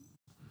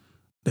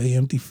 they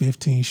emptied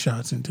 15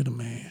 shots into the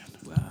man.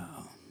 Wow.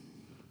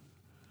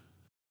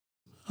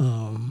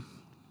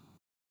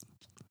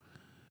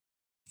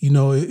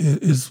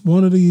 It's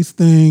one of these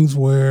things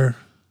where,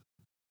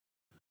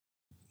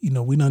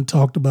 we done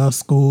talked about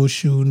school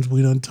shootings.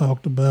 We done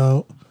talked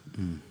about,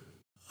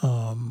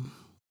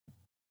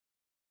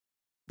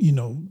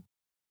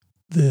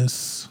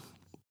 this.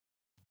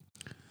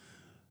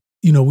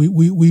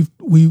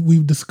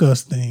 We've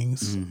discussed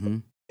things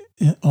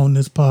on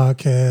this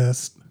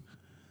podcast,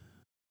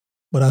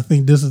 but I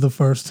think this is the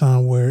first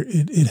time where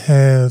it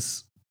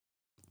has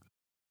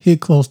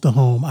hit close to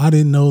home. I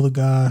didn't know the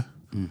guy.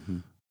 Mm-hmm.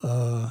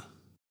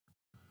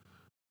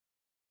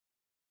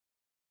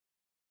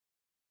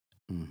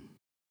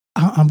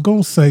 I'm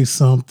gonna say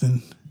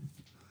something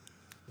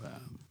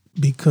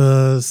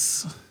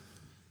because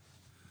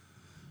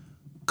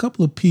a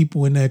couple of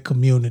people in that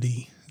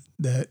community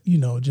that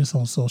just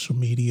on social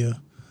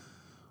media,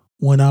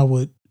 when I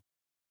would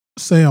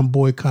say I'm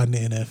boycotting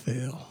the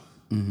NFL,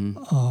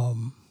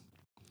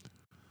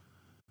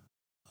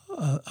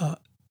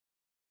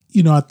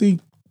 I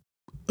think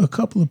a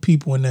couple of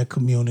people in that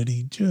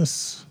community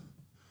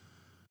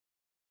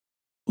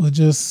were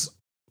just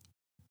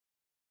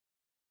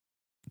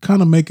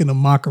kind of making a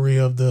mockery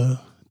of the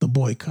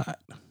boycott,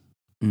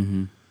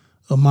 a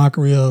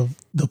mockery of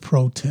the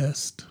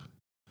protest.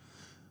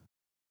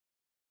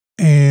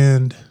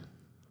 And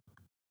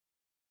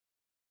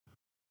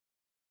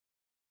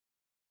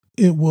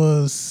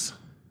it's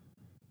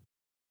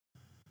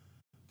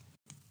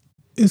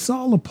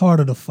all a part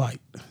of the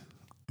fight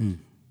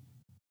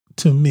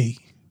to me.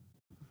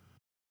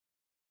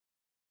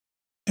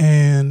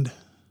 And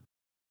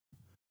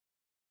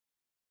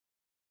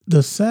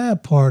the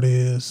sad part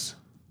is,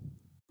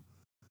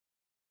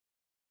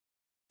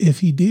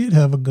 if he did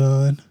have a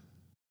gun,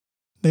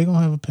 they're going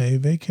to have a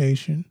paid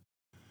vacation.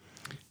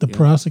 The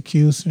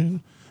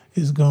prosecution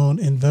is going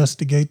to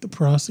investigate the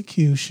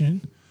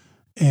prosecution,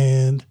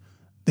 and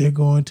they're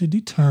going to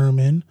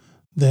determine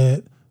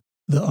that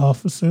the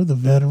officer, the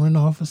veteran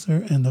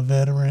officer, and the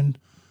veteran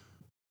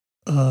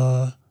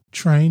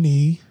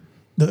trainee,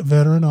 the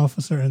veteran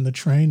officer and the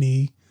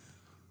trainee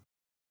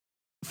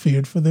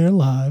feared for their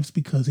lives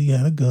because he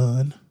had a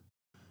gun,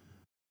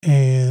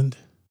 and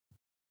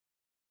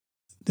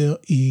they'll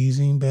ease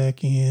him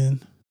back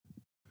into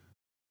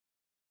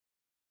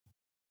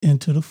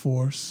the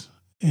force,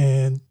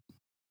 and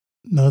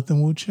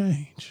nothing will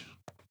change.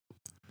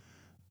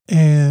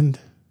 And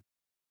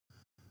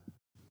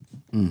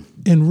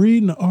in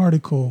reading the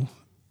article,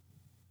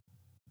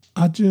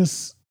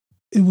 it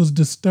was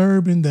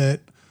disturbing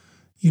that,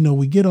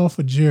 we get off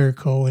of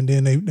Jericho, and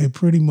then they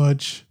pretty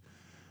much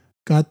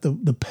got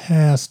the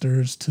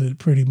pastors to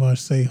pretty much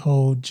say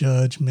hold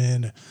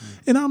judgment.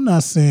 And I'm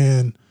not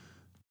saying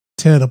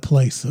tear the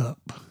place up.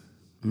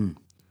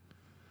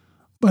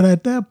 But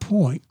at that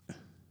point,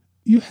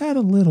 you had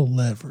a little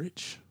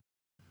leverage.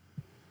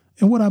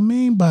 And what I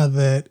mean by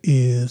that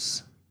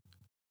is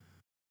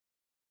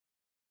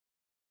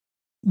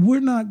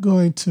we're not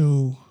going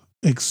to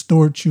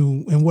extort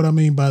you. And what I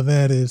mean by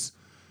that is,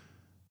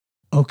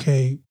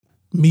 okay,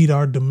 meet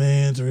our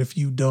demands, or if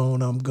you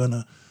don't, I'm going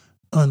to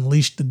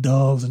unleash the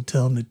dogs and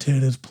tell them to tear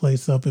this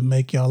place up and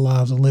make y'all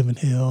lives a living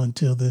hell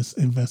until this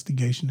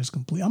investigation is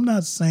complete. I'm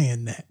not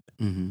saying that.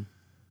 Mm-hmm.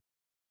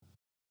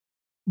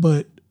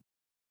 But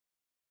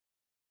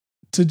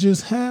to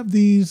just have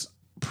these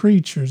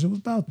preachers, it was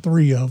about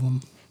 3 of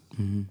them,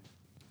 Mm-hmm.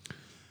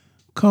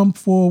 come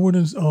forward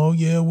and say, oh,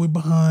 yeah, we're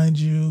behind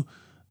you.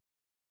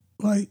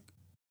 Like,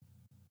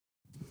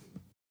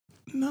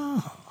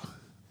 no.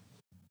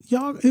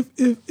 Y'all,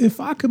 if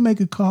I could make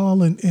a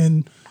call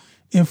and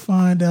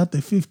find out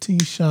that 15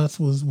 shots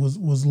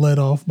was let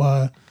off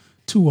by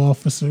 2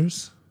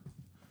 officers,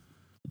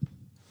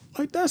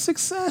 like, that's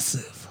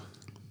excessive.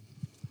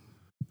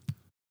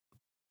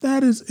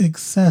 That is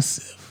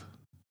excessive.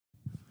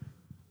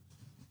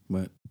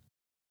 But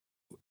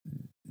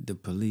the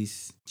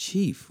police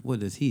chief, what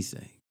does he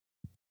say?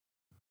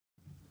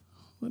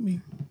 Let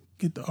me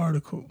get the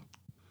article.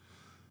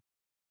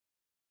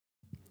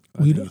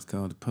 I think it's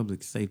called the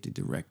Public Safety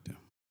Director.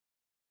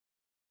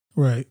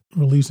 Right.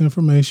 Release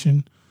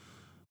information,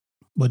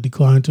 but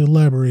declined to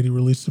elaborate. He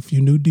released a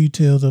few new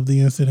details of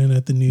the incident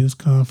at the news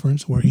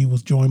conference where he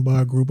was joined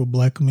by a group of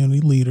black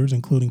community leaders,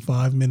 including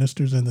 5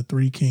 ministers and the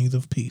 3 Kings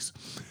of Peace.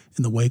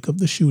 In the wake of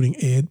the shooting,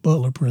 Ed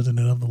Butler,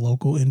 president of the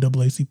local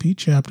NAACP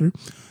chapter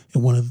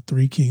and one of the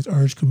 3 Kings,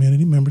 urged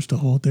community members to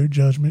hold their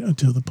judgment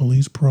until the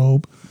police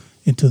probe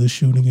into the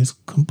shooting is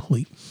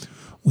complete.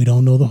 We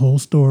don't know the whole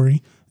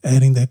story,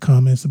 adding that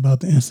comments about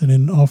the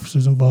incident and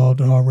officers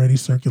involved are already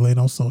circulating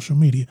on social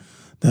media.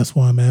 That's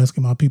why I'm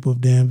asking my people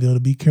of Danville to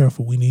be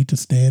careful. We need to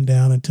stand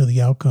down until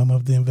the outcome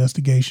of the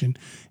investigation.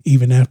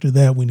 Even after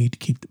that, we need to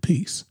keep the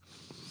peace.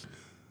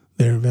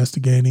 They're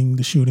investigating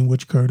the shooting,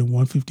 which occurred at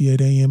 1:58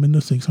 a.m. in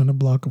the 600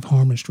 block of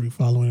Harmon Street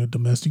following a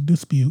domestic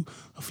dispute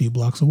a few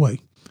blocks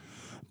away.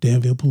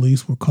 Danville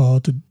police were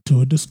called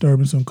to a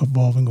disturbance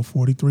involving a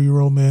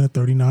 43-year-old man, a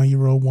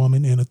 39-year-old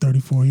woman, and a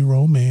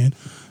 34-year-old man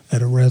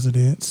at a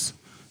residence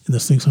in the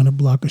 600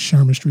 block of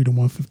Sherman Street at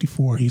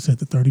 154. He said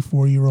the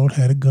 34-year-old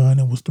had a gun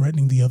and was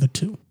threatening the other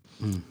 2.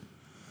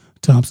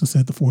 Thompson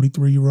said the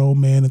 43-year-old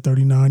man and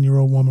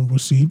 39-year-old woman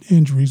received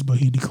injuries, but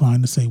he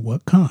declined to say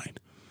what kind.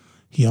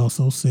 He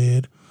also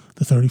said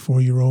the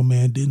 34-year-old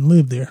man didn't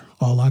live there.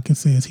 All I can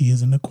say is he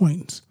is an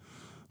acquaintance.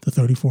 The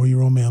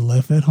 34-year-old man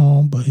left at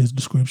home, but his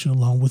description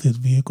along with his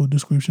vehicle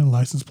description and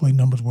license plate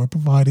numbers were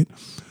provided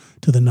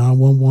to the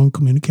 911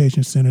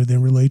 communication center,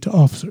 then relayed to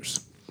officers.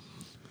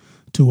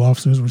 2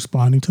 officers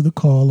responding to the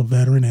call, a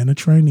veteran and a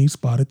trainee,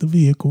 spotted the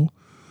vehicle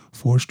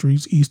 4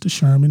 streets east of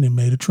Sherman and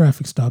made a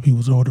traffic stop. He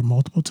was ordered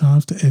multiple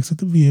times to exit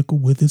the vehicle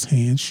with his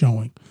hands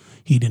showing.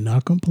 He did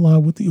not comply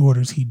with the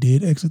orders. He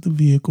did exit the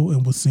vehicle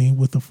and was seen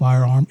with a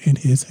firearm in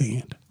his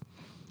hand.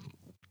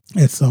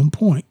 At some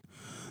point,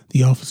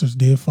 the officers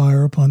did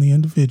fire upon the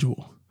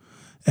individual,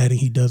 adding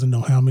he doesn't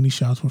know how many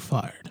shots were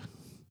fired.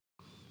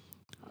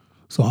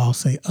 So I'll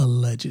say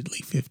allegedly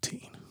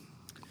 15.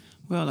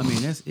 Well, I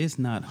mean, it's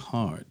not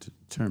hard to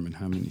determine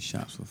how many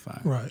shots were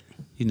fired. Right.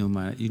 You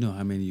know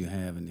how many you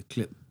have in the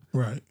clip.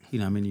 Right. You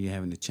know how many you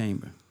have in the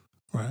chamber.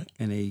 Right.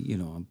 And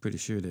I'm pretty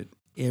sure that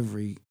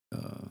every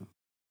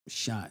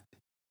shot,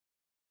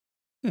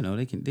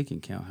 they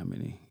can count how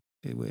many.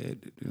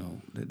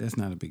 That's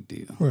not a big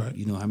deal. Right.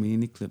 You know how many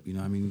in the clip. You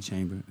know how many in the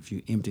chamber. If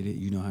you emptied it,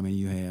 you know how many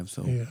you have.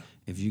 So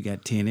if you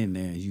got 10 in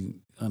there, you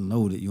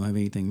unload it, you don't have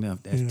anything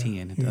left. That's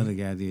 10. If the other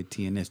guy did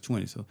 10, that's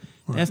 20. So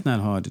that's not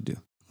hard to do.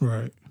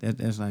 Right.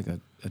 That's like a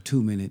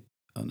 2-minute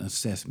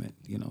assessment,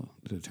 to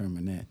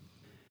determine that.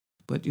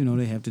 But,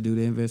 they have to do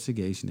their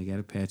investigation. They got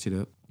to patch it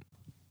up.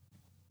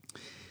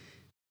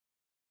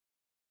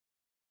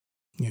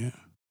 Yeah.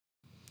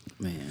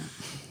 Man.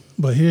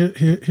 But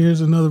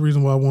here's another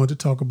reason why I wanted to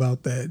talk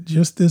about that.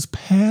 Just this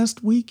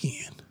past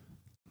weekend,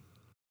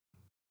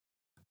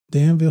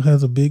 Danville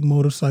has a big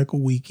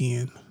motorcycle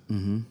weekend.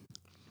 Mm-hmm.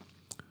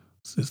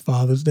 It's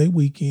Father's Day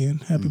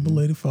weekend. Happy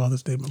belated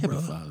Father's Day, my brother.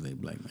 Happy Father's Day,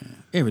 black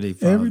man. Every day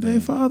Father's Day. Every day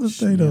Father's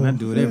Day, though. Man, I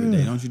do it every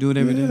day. Don't you do it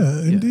every day?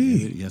 Yeah,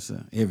 indeed. Yes,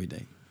 sir. Every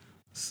day.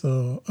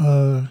 So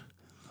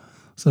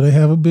they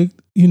have a big,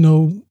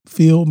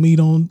 field meet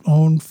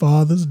on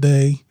Father's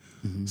Day.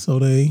 Mm-hmm. So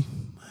they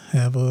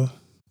have a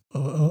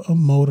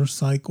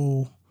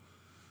motorcycle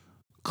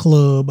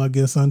club, I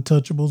guess,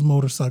 Untouchables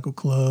Motorcycle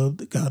Club.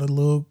 They got a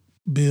little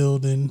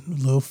building, a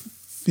little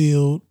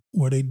field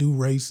where they do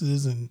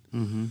races and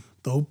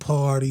throw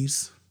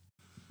parties.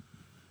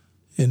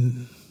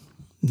 And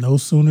no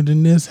sooner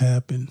than this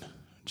happened,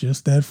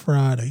 just that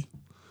Friday,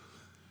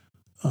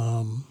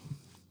 an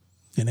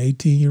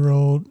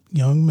 18-year-old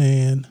young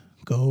man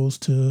goes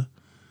to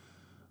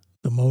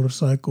the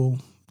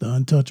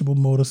Untouchable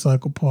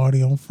Motorcycle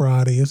Party on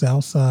Friday. It's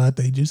outside.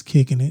 They just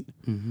kicking it.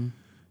 Mm-hmm.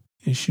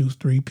 And shoots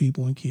 3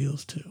 people and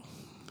kills 2.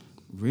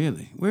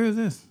 Really? Where is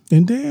this?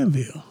 In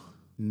Danville.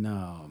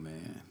 No,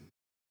 man.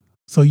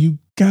 So you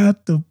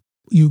got the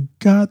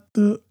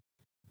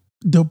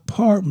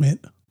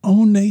department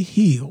on their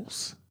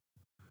heels.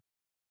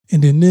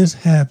 And then this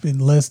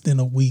happened less than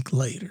a week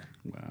later.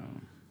 Wow.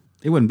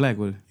 It wasn't black,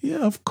 was it?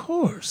 Yeah, of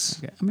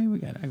course. I mean, I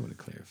got to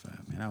clarify,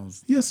 man.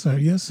 Yes, sir.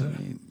 Yes, sir.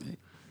 I mean,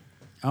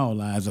 all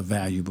lives are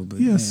valuable, but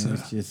Yes, man,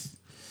 sir.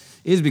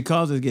 it's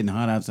because it's getting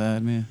hot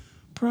outside, man.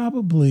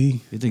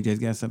 Probably. You think that's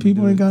got something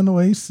People to do ain't with got no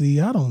AC.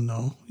 I don't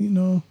know.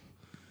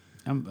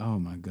 oh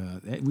my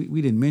God.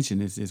 We didn't mention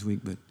this week,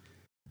 but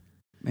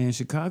man,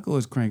 Chicago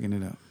is cranking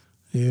it up.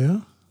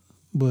 Yeah.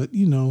 But,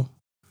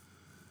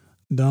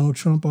 Donald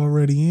Trump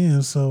already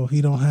in, so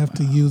he don't have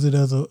to use it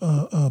as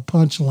a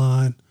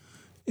punchline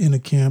in a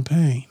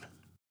campaign.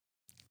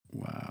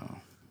 Wow.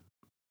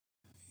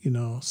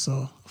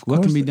 So of What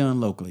can course be done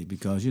locally?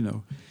 Because,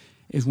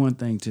 it's one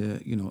thing to,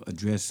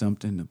 address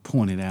something, to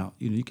point it out.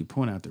 You can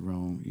point out the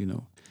wrong,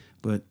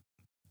 but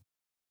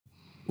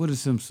what are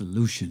some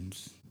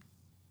solutions?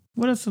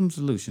 What are some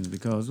solutions?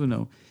 Because,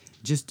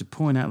 just to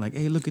point out like,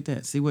 hey, look at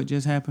that. See what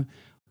just happened?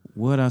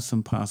 What are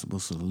some possible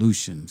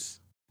solutions?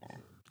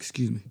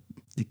 Excuse me.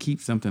 To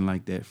keep something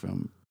like that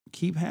from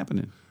keep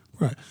happening.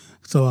 Right.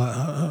 So,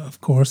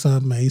 of course, I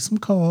made some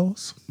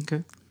calls.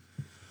 Okay.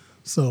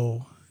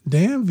 So,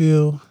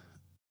 Danville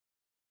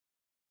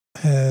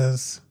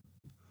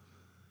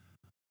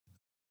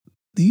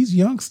these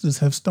youngsters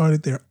have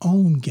started their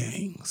own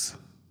gangs.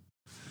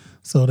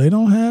 So, they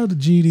don't have the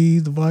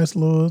GDs, the Vice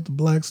Lords, the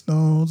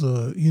Blackstones,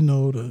 or,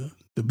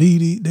 the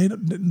BD. They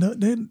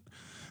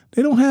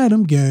don't have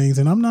them gangs.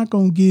 And I'm not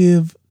going to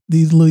give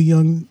these little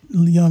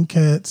young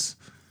cats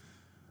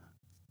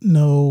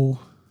no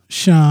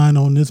shine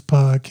on this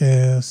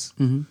podcast.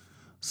 Mm-hmm.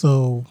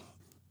 So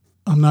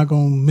I'm not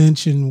going to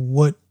mention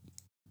what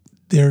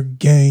their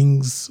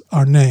gangs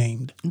are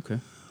named. Okay.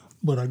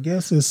 But I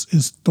guess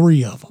it's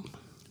 3 of them.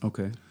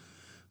 Okay.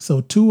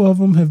 So 2 of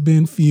them have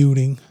been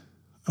feuding.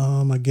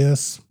 I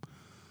guess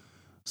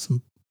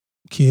some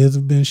kids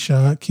have been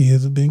shot,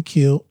 kids have been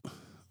killed.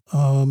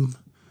 And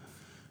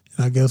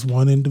I guess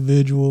one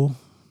individual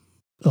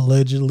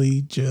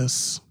allegedly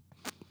just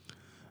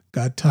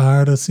got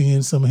tired of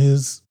seeing some of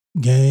his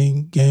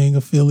gang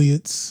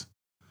affiliates,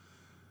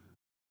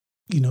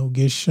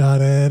 get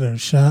shot at or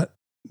shot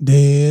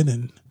dead,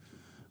 and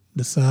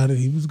decided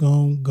he was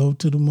going to go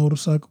to the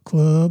motorcycle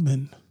club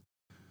and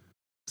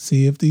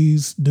see if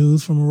these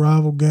dudes from a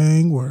rival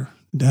gang were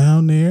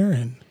down there.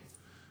 And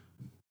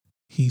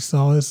he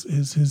saw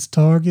his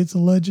targets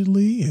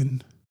allegedly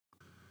and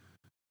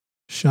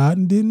shot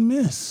and didn't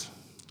miss.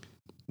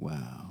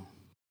 Wow.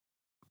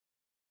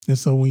 And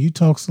so when you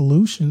talk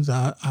solutions,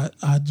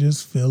 I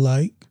just feel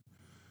like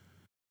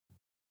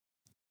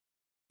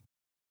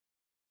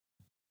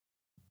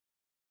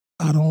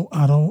I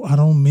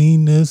don't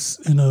mean this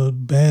in a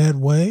bad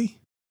way,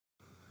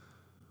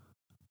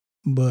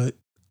 but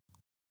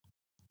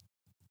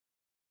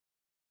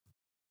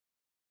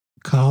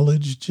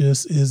college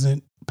just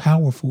isn't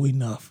powerful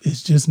enough.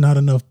 It's just not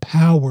enough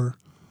power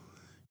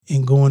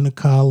in going to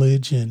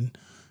college and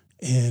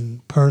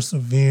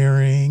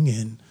persevering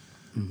and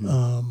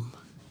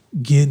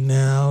getting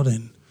out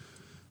and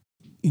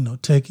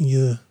taking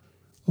your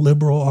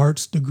liberal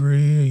arts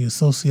degree or your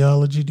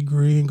sociology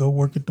degree and go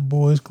work at the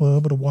boys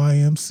club or the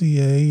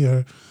YMCA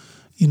or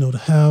the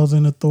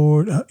housing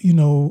authority,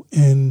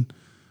 and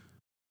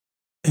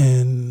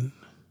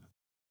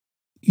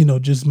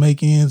just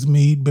make ends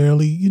meet,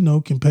 barely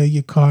can pay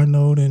your car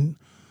note. And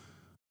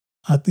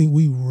I think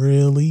we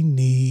really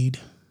need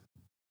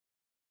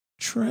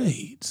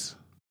trades.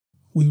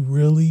 We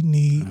really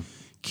need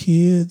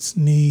kids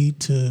need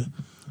to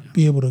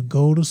be able to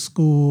go to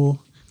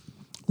school,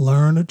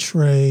 learn a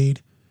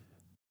trade,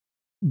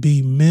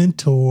 be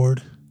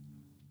mentored,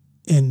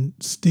 and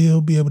still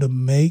be able to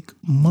make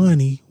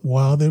money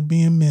while they're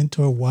being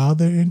mentored, while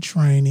they're in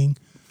training.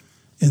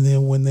 And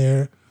then when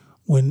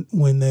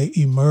they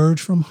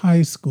emerge from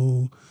high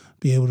school,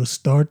 be able to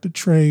start the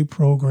trade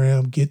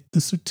program, get the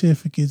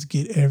certificates,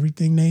 get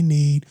everything they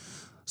need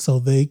so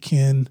they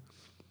can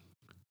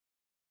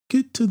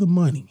get to the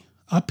money.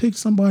 I picked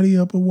somebody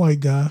up, a white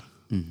guy.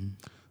 Mm-hmm.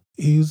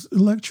 He was an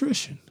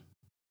electrician.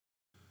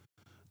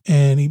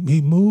 And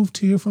he moved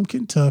here from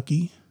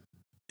Kentucky.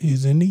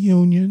 He's in the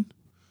union.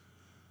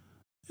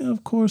 And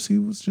of course, he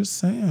was just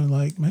saying,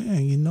 like,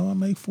 man, I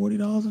make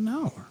 $40 an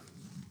hour.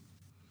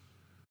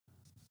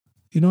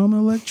 I'm an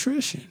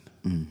electrician.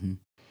 Mm-hmm.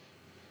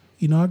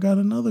 I got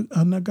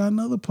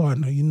another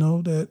partner,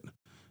 that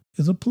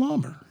is a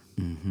plumber.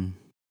 Mm-hmm.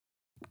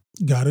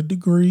 Got a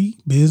degree,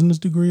 business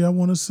degree, I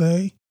want to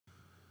say.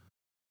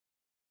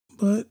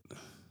 But,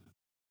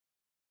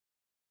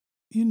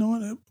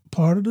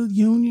 part of the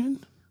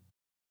union,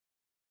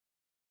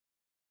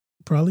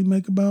 probably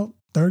make about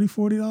 $30,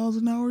 $40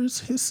 an hour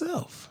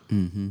himself.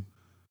 Mm-hmm.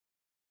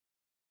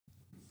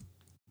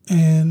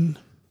 And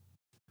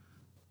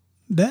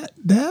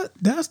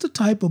that's the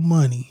type of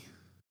money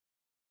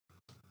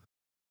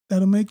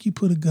that'll make you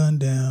put a gun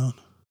down,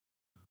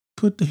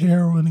 put the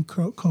heroin and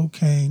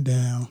cocaine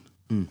down,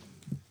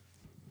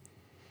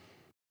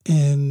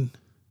 and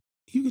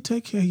you can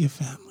take care of your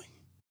family.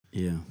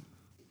 Yeah.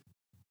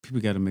 people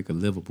got to make a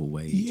livable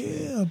wage.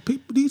 Yeah,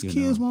 people. These You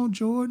kids know. want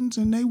Jordans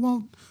and they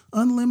want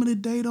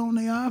unlimited data on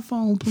their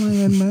iPhone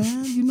plan,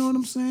 man. You know what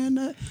I'm saying?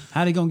 That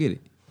How they gonna get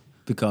it?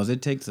 Because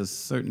it takes a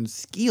certain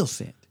skill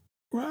set,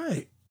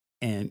 right.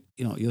 and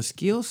your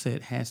skill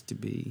set has to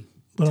be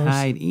But our-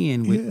 tied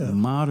in with yeah.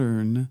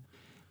 modern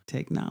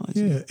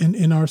technology. Yeah,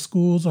 and our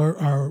schools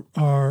are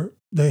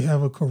they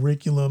have a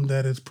curriculum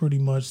that is pretty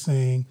much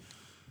saying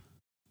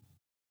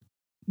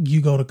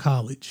you go to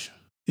college.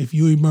 If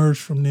you emerge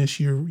from this,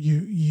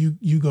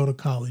 you go to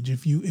college.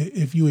 If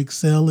you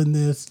excel in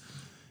this,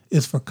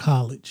 it's for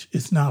college.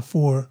 It's not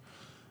for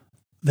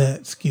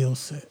that skill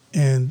set.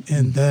 And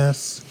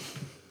that's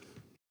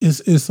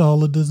it's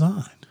all a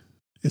design.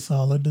 It's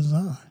all a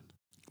design.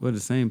 Well, the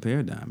same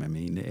paradigm. I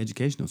mean, the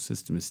educational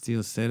system is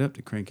still set up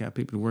to crank out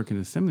people to work in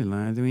assembly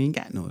lines, and we ain't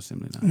got no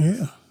assembly lines.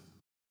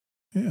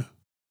 Yeah. Yeah.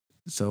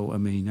 So, I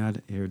mean, I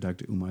heard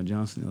Dr. Umar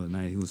Johnson the other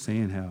night. He was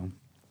saying how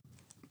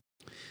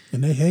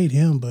And they hate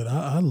him, but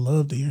I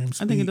love to hear him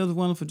speak. I think he does a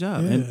wonderful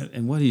job. Yeah.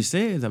 And what he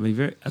says, I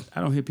mean,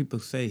 I don't hear people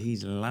say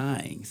he's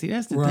lying. See,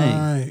 that's the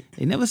Right. thing.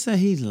 They never say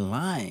he's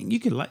lying. You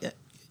could like,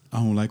 I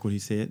don't like what he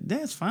said.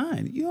 That's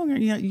fine. You don't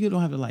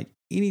have to like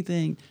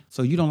anything.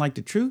 So you don't like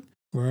the truth?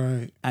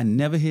 Right. I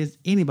never hear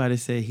anybody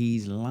say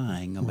he's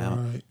lying about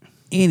Right.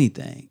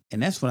 anything.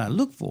 And that's what I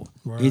look for.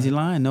 Right. Is he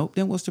lying? Nope.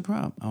 Then what's the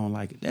problem? I don't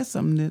like it. That's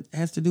something that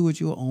has to do with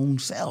your own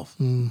self.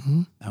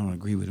 Mm-hmm. I don't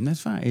agree with him.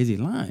 That's fine. Is he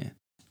lying?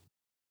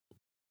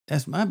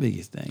 That's my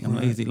biggest thing. I'm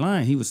like, Right. is he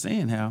lying? He was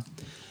saying how,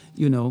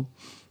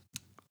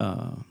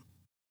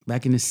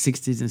 back in the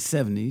 60s and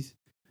 70s,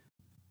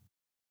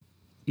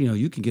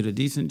 you can get a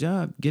decent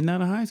job getting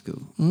out of high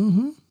school.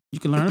 Mm-hmm. You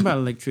can learn about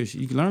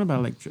electrician. You can learn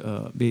about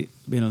being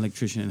an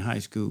electrician in high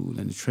school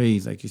and the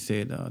trades, like you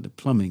said, the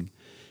plumbing,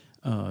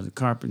 the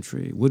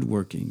carpentry,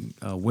 woodworking,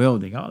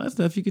 welding, all that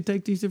stuff. You could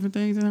take these different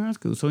things in high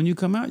school. So when you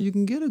come out, you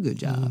can get a good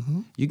job.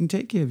 Mm-hmm. You can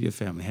take care of your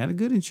family. Had a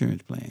good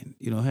insurance plan.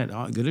 Had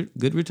a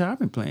good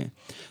retirement plan.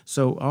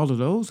 So all of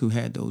those who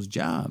had those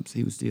jobs,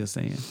 he was still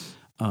saying,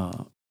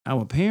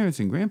 our parents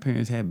and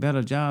grandparents had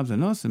better jobs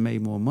than us and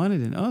made more money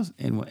than us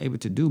and were able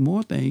to do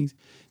more things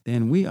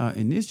than we are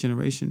in this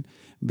generation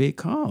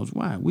because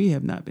why? We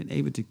have not been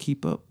able to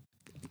keep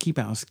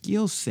our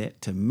skill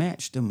set to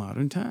match the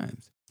modern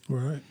times.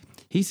 Right.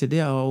 He said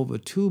there are over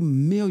 2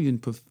 million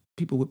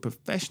people with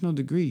professional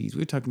degrees.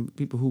 We're talking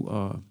people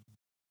who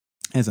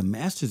has a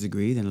master's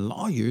degree and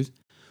lawyers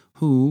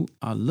who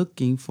are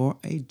looking for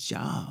a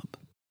job.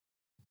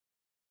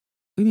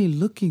 We mean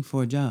looking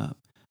for a job.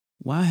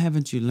 Why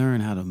haven't you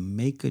learned how to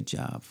make a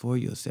job for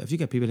yourself? You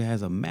got people that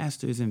has a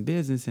master's in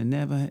business and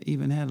never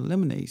even had a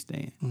lemonade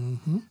stand.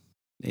 Mm-hmm.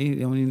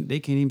 They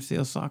can't even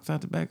sell socks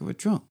out the back of a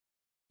trunk.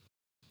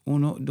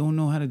 Don't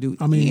know how to do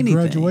I mean,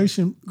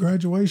 anything.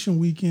 graduation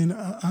weekend,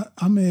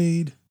 I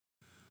made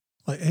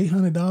like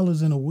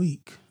 $800 in a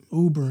week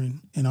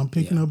Ubering, and I'm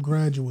picking Yeah. up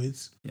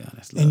graduates. Yeah,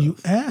 that's love. And you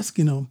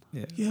asking them,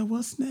 Yeah.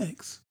 what's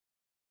next?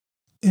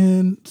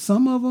 And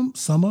some of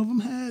them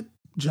had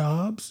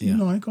jobs.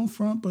 Yeah. I ain't gonna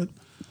front, but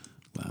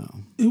Wow.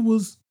 it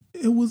was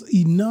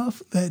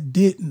enough that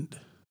didn't.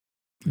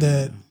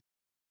 That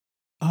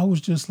I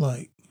was just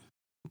like,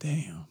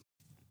 damn.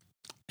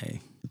 Hey.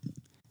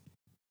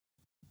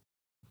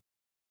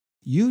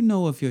 You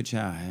know if your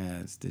child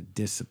has the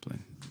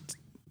discipline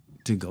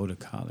to go to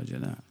college or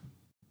not.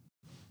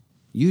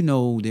 You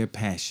know their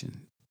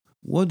passion.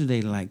 What do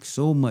they like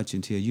so much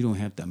until you don't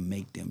have to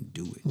make them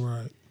do it?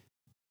 Right.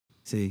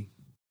 See,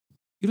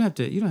 you don't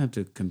have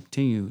to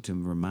continue to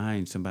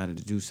remind somebody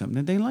to do something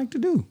that they like to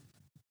do.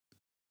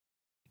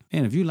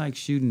 And if you like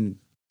shooting,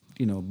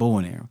 bow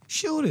and arrow,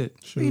 shoot it.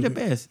 Be the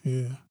best.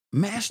 Yeah.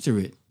 Master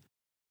it.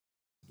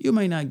 You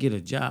may not get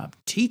a job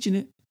teaching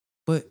it,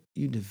 but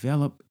you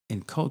develop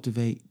and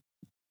cultivate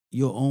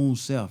your own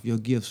self, your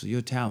gifts,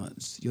 your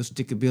talents, your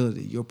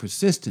stickability, your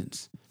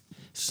persistence.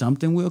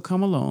 Something will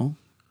come along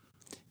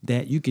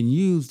that you can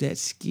use that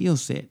skill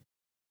set,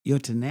 your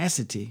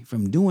tenacity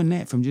from doing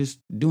that, from just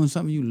doing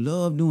something you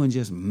love doing,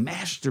 just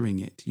mastering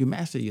it. You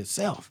master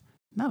yourself,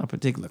 not a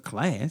particular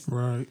class.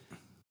 Right.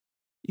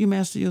 You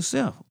master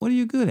yourself. What are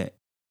you good at?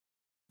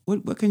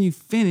 What can you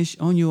finish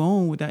on your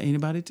own without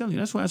anybody telling you?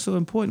 That's why it's so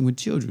important with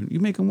children. You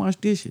make them wash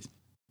dishes.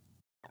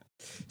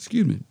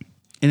 Excuse me.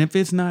 And if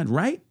it's not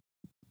right,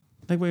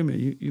 like, wait a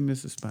minute, you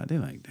miss a spot. They're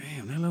like,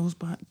 damn, that little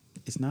spot.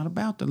 It's not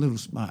about the little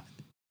spot.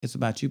 It's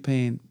about you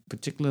paying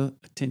particular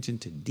attention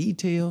to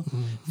detail,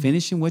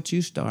 finishing what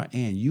you start.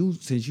 And you,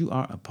 since you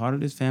are a part of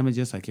this family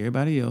just like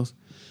everybody else,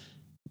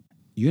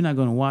 you're not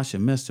going to wash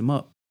and mess them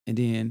up. And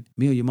then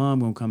me or your mom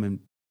going to come and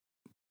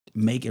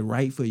make it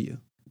right for you.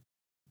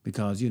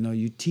 Because,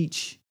 you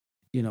teach,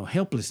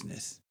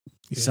 helplessness.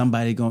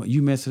 Yeah.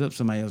 You mess it up,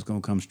 somebody else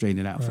going to come straighten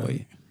it out for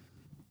you.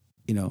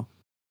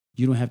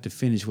 You don't have to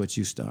finish what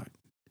you start.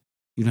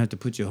 You don't have to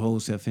put your whole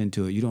self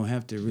into it. You don't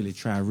have to really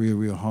try real,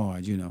 real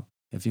hard,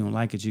 If you don't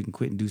like it, you can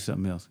quit and do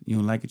something else. You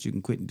don't like it, you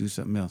can quit and do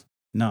something else.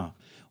 No,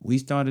 we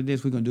started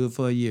this, we're going to do it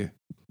for a year.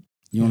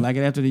 You don't like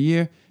it after the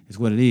year, it's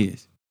what it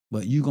is.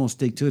 but you gonna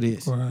stick to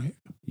this. Right.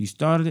 You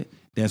started it.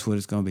 That's what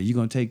it's gonna be. You're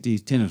gonna take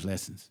these tennis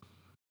lessons.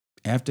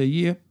 After a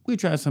year, we'll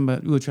try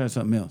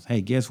something else.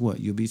 Hey, guess what?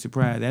 You'll be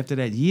surprised. After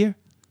that year,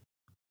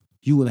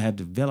 you will have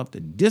developed the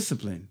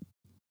discipline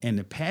and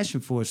the passion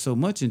for it so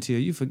much until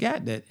you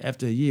forgot that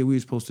after a year we were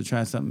supposed to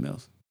try something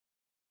else.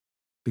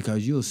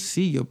 Because you'll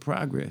see your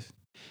progress.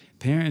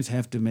 Parents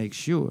have to make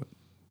sure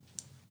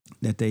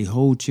that they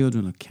hold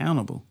children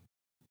accountable.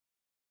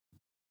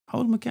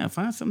 Hold them accountable.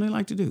 Find something they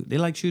like to do. They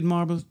like shooting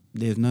marbles.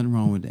 There's nothing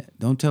wrong with that.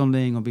 Don't tell them they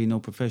ain't going to be no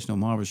professional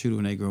marble shooter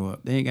when they grow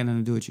up. They ain't got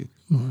nothing to do with you.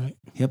 Right.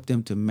 Help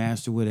them to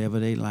master whatever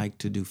they like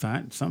to do.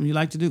 Find something you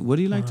like to do. What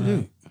do you like to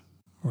do?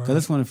 Because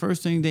that's one of the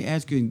first things they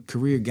ask you in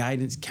career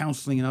guidance,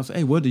 counseling, and also,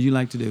 hey, what do you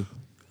like to do?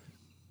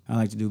 I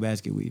like to do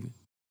basket weaving.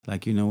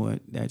 Like, you know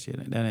what? That shit,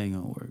 that ain't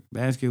going to work.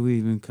 Basket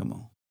weaving,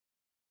 come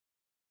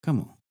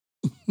on.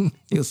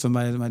 It was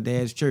somebody at my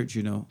dad's church,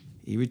 you know.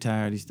 He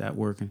retired. He stopped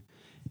working.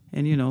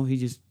 And, you know, he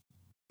just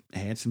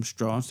had some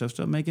straw and stuff,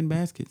 started making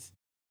baskets.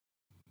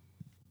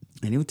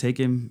 And it would take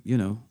him, you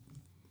know,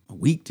 a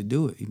week to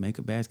do it. He'd make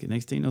a basket.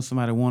 Next thing you know,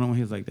 somebody wanted one.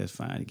 He was like, that's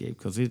fine. He gave,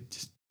 because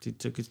it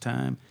took his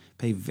time,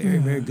 paid very,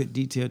 very good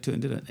detail to it,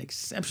 and did an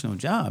exceptional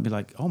job. Be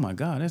like, oh my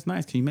God, that's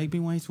nice. Can you make me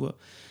one? He said, well,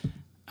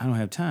 I don't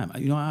have time.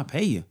 You know, I'll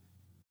pay you.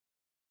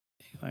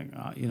 Like,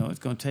 you know, it's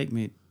going to take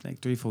me like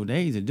 3-4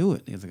 days to do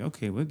it. He's like,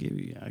 okay, I'll give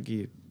you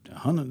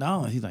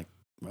 $100. He's like,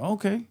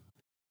 okay.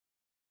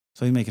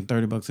 So he's making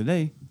 $30 a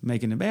day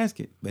making the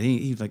basket. But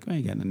he was like, I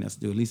ain't got nothing else to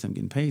do. At least I'm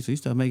getting paid. So he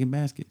started making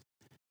baskets.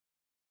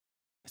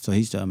 So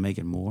he started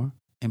making more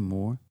and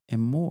more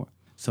and more.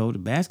 So the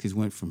baskets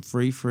went from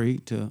free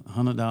to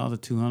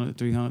 $100 to $200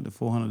 to $300 to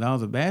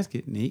 $400 a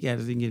basket. And he can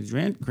get his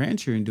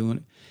grandchildren doing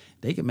it.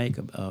 They could make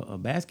a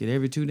basket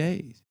every 2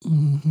 days.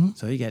 Mm-hmm.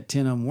 So he got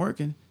 10 of them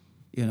working.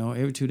 You know,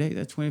 every 2 days,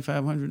 that's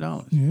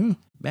 $2,500. Yeah.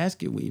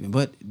 Basket weaving,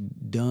 but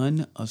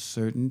done a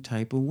certain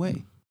type of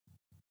way.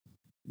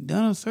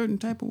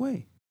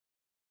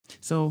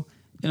 So,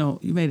 you know,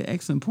 you made an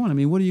excellent point. I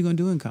mean, what are you going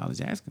to do in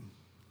college? Ask them.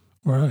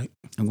 Right.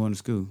 I'm going to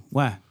school.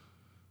 Why?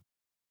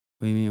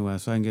 What do you mean why?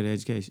 So I can get an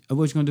education. Oh,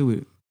 what you going to do with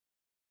it?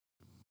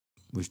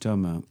 What you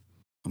talking about?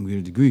 I'm going to get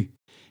a degree.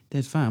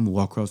 That's fine. I'm going to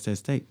walk across that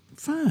state.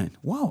 Fine.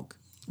 Walk.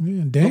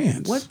 Yeah,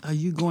 dance. What are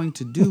you going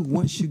to do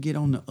once you get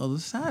on the other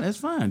side? That's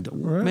fine.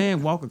 Right.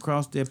 Man, walk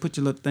across there, put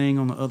your little thing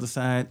on the other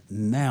side.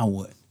 Now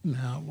what?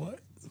 Now what?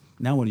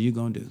 Now what are you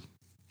going to do?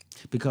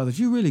 Because if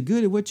you're really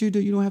good at what you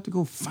do, you don't have to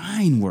go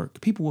find work.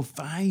 People will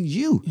find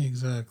you.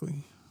 Exactly.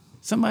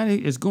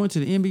 Somebody is going to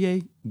the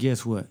NBA,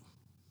 guess what?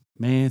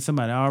 Man,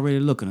 somebody already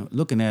looking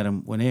at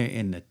them when they're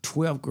in the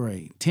 12th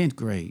grade, 10th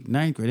grade,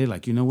 9th grade. They're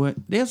like, you know what?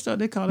 That's why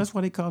they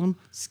call them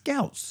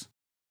scouts.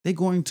 They're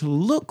going to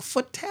look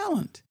for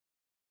talent.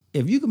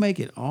 If you can make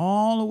it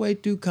all the way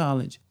through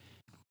college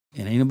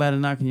and ain't nobody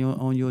knocking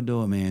on your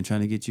door, man,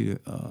 trying to get you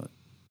to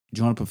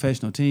join a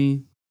professional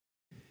team,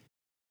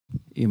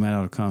 you might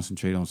ought to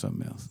concentrate on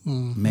something else.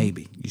 Mm-hmm.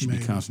 Maybe you should be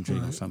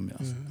concentrating on something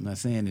else. Yeah. I'm not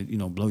saying that, you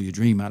know, blow your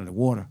dream out of the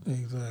water.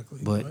 Exactly.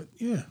 But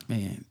yeah,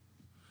 man,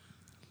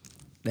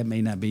 that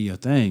may not be your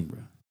thing, bro.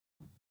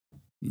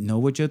 You know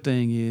what your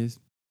thing is,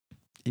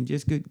 and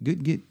just get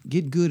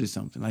good at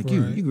something. Like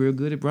you're real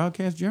good at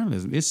broadcast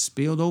journalism. It's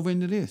spilled over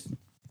into this.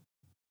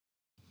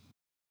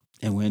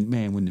 And when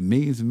the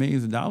millions and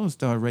millions of dollars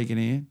start raking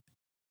in,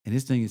 and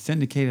this thing is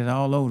syndicated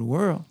all over the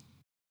world,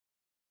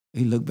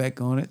 he look back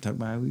on it, talk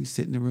about we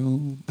sit in the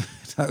room,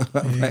 talk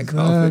about black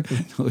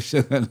coffee, no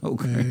sugar, no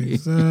cream.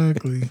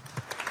 Exactly.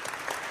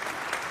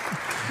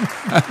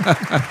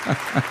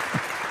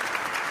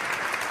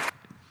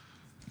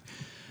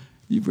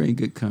 You bring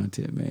good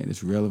content, man.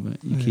 It's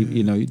relevant. You keep,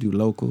 you know, you do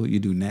local, you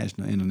do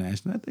national,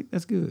 international. I think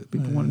that's good.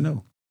 People want to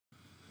know.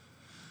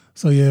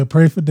 So yeah,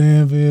 pray for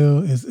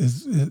Danville.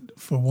 It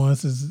for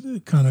once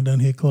it's kind of done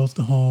hit close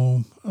to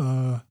home,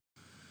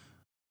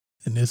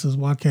 and this is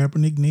why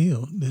Kaepernick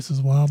kneeled. This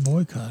is why I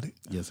boycotted.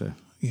 Yes, sir.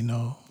 You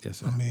know. Yes,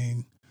 sir. I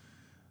mean,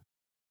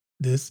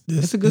 it's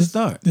a good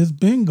start. It's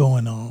been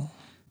going on.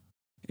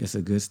 It's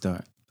a good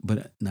start,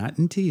 but not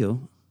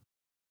until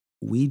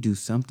we do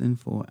something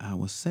for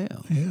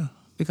ourselves. Yeah.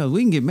 Because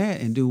we can get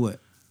mad and do what?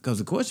 Because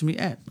the question we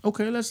ask,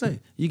 okay, let's say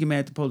you get mad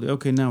at the police.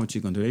 Okay, now what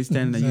you gonna do? They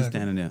standing there, you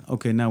standing there.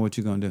 Okay, now what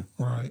you gonna do?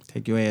 Right.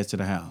 Take your ass to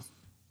the house.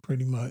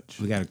 Pretty much.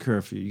 We got a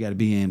curfew. You got to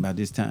be in by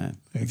this time.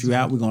 Exactly. If you're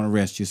out, we're gonna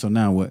arrest you. So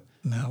now what?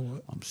 Now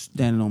what? I'm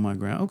standing on my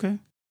ground. Okay,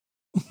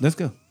 let's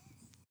go.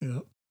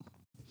 Yep.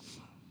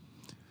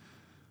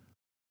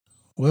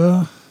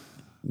 Well,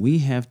 we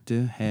have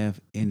to have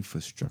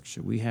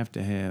infrastructure. We have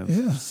to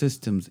have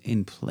systems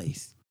in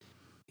place.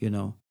 You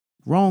know,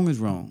 wrong is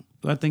wrong.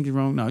 Do I think it's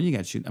wrong? No, you got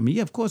to shoot. I mean,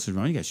 yeah, of course it's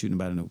wrong. You got to shoot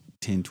about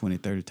 10, 20,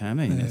 30 times.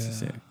 That ain't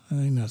necessary.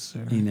 Ain't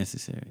necessary. Ain't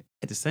necessary.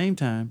 At the same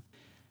time,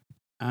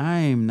 I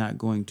am not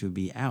going to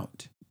be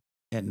out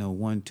at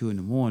 1, 2 in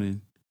the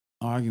morning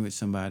arguing with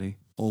somebody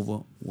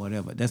over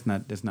whatever. That's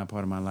not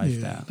part of my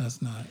lifestyle. Yeah,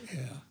 that's not,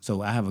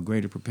 So I have a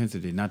greater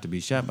propensity not to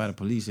be shot by the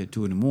police at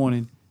 2 in the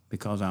morning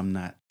because I'm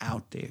not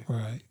out there.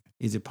 Right.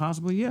 Is it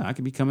possible? Yeah, I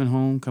could be coming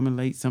home, coming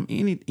late.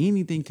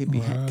 Anything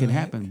could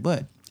happen.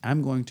 But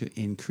I'm going to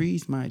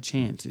increase my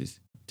chances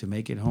to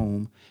make it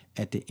home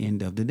at the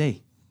end of the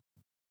day.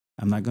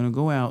 I'm not going to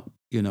go out,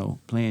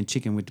 playing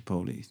chicken with the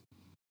police.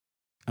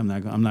 I'm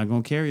not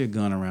going to carry a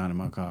gun around in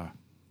my car.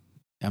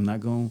 I'm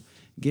not going to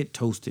get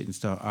toasted and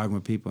start arguing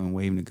with people and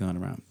waving the gun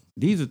around.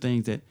 These are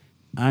things that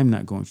I'm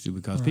not going to do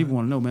because people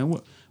want to know,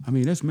 man,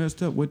 that's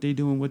messed up, what they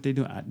doing.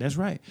 That's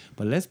right.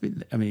 But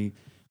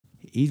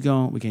he's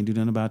gone. We can't do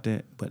nothing about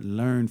that. But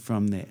learn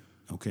from that.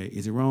 Okay.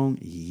 Is it wrong?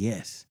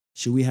 Yes.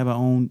 Should we have our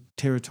own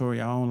territory,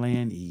 our own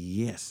land?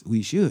 Yes,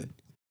 we should. In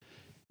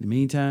the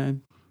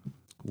meantime,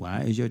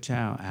 why is your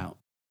child out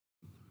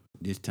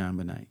this time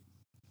of night?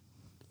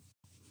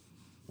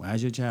 Why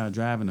is your child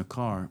driving a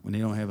car when they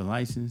don't have a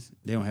license,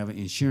 they don't have an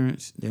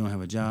insurance, they don't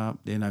have a job,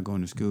 they're not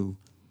going to school?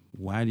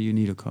 Why do you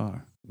need a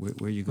car? Where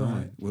are you going?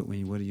 Right.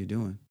 What are you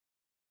doing?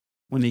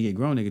 When they get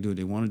grown, they can do what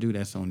they want to do.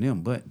 That's on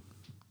them. But,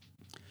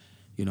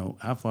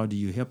 how far do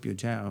you help your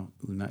child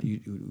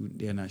who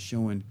they're not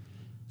showing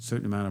a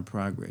certain amount of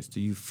progress? Do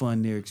you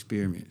fund their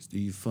experiments? Do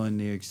you fund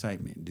their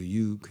excitement? Do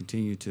you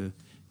continue to,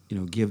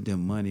 give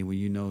them money when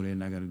you know they're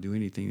not going to do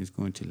anything that's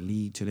going to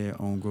lead to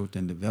their own growth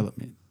and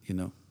development,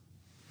 And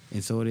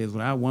so it is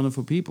with our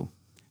wonderful people.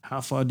 How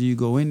far do you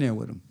go in there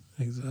with them?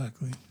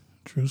 Exactly.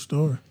 True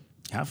story.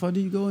 How far do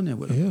you go in there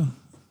with them? Yeah.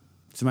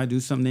 Somebody do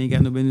something they ain't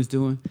got no business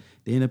doing,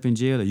 they end up in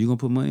jail. Are you going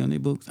to put money on their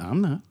books?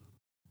 I'm not.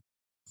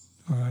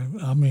 All right.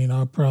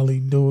 I'll probably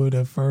do it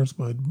at first,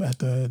 but at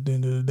the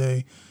end of the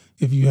day,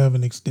 if you have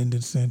an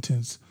extended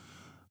sentence,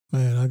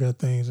 man, I got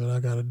things that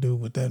I got to do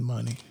with that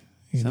money.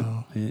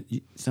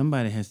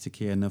 Somebody has to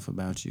care enough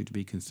about you to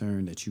be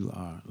concerned that you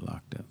are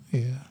locked up.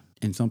 Yeah.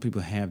 And some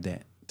people have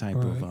that type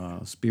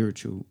of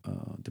spiritual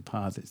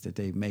deposits that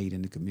they've made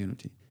in the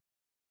community.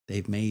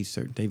 They've made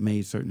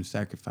certain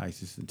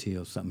sacrifices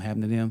until something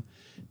happened to them.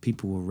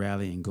 People will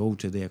rally and go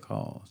to their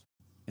cause.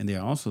 And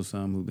there are also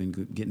some who've been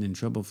getting in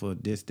trouble for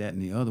this, that,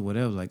 and the other,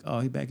 whatever. Like,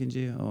 he back in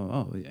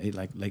jail.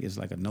 It's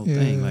like a no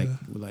thing.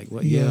 Like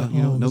what? Yeah,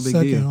 no big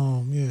deal.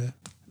 Home, yeah.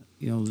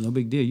 No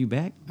big deal. You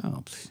back?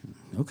 Oh,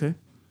 okay. You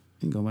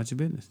can go about your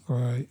business.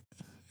 Right.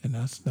 And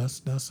that's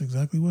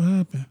exactly what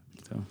happened.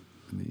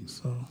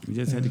 So, we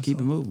just had to keep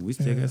it moving. We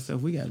still got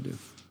stuff we got to do.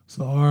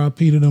 So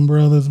R.I.P. to them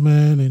brothers,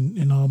 man,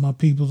 and all my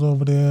peoples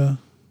over there.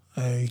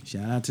 Hey,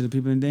 shout out to the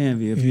people in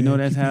Danville. If you know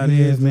that's how it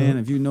is, man.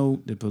 If you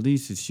know the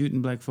police is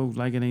shooting black folks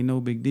like it ain't no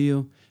big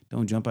deal,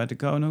 don't jump out the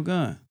car with no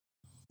gun.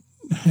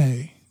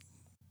 Hey,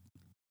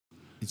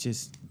 it's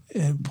just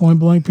point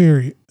blank.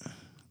 Period.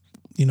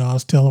 I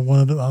was telling one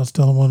of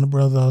the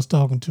brothers I was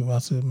talking to. I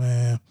said,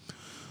 man,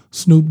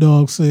 Snoop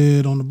Dogg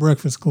said on the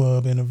Breakfast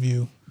Club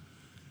interview.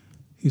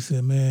 He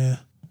said, man,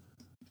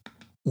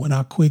 when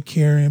I quit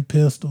carrying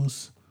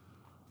pistols,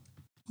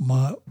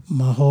 my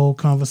whole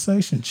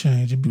conversation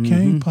changed. It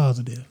became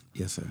positive.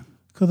 Yes, sir.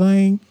 Cause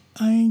I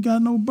ain't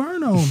got no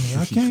burn on me.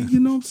 I can't,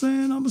 you know what I'm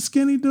saying? I'm a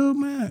skinny dude,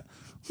 man.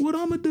 What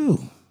I'm gonna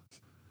do?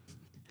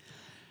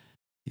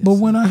 Yes, but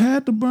when I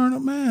had to burn it,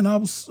 man, I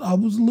was a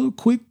little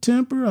quick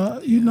temper.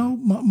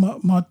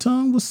 My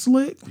tongue was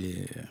slick.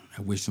 Yeah,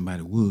 I wish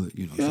somebody would.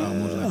 So I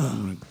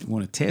almost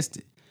want to test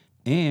it.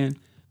 And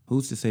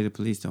who's to say the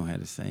police don't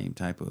have the same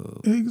type of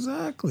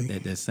exactly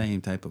that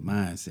same type of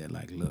mindset?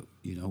 Like, look,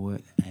 you know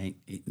what?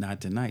 Not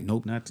tonight.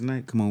 Nope, not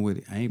tonight. Come on with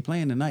it. I ain't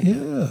playing tonight.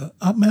 Yeah,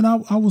 I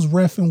was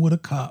reffing with a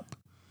cop.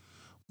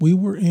 We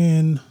were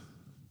in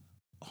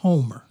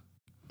Homer,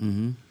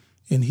 and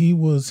he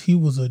was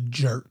a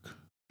jerk.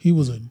 He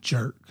was a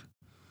jerk.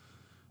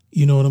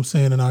 You know what I'm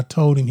saying? And I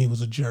told him he was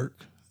a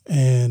jerk,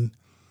 and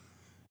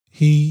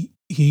he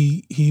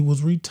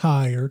was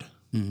retired.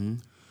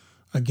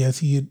 I guess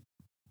he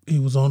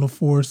was on the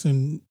force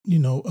in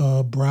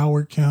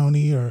Broward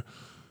County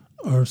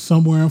or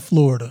somewhere in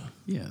Florida.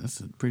 Yeah, that's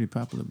a pretty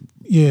popular.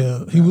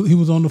 Yeah, he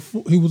was on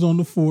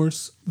the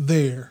force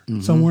there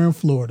somewhere in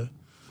Florida,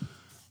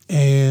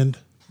 and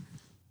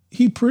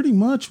he pretty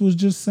much was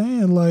just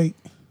saying like,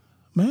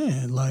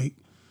 man, like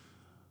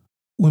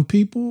when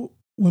people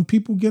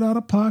get out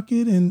of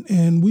pocket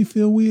and we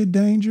feel we're in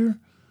danger,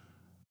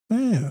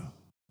 man,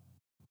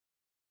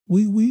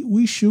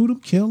 we shoot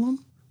them, kill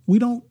them. We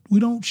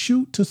don't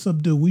shoot to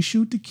subdue. We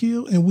shoot to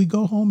kill, and we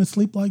go home and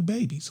sleep like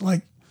babies.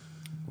 Like,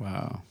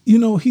 wow.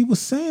 He was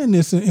saying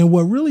this, and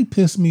what really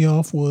pissed me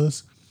off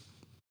was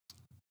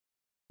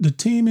the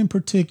team in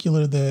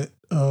particular that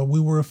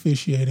we were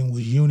officiating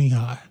was Uni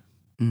High.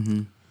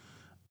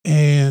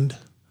 And,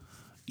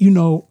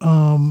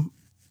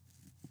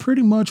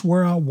 pretty much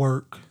where I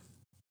work,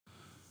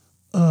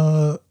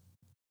 I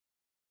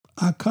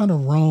kind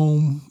of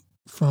roam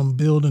from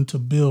building to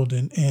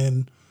building,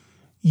 and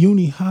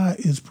Uni High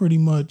is pretty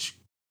much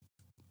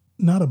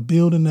not a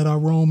building that I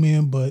roam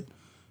in, but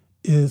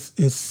it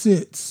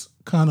sits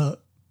kind of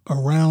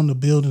around the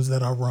buildings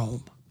that I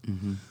roam.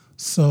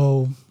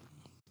 So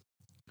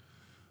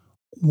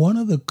one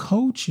of the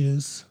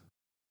coaches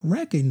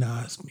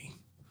recognized me.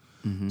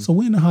 So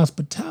we're in the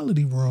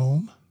hospitality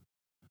room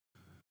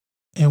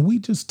and we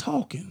just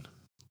talking.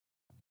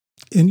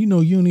 And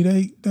Uni,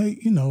 they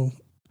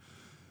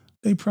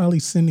they probably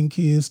sending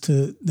kids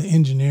to the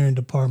engineering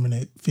department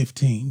at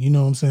 15. You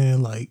know what I'm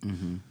saying? Like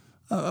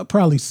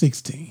probably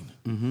 16.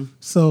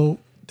 So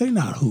they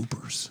not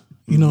hoopers.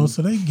 You know,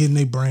 so they getting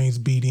their brains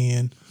beat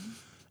in.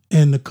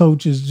 And the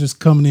coaches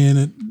just coming in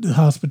at the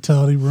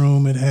hospitality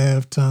room at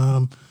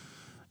halftime,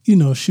 you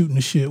know, shooting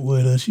the shit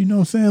with us. You know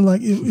what I'm saying?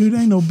 Like, it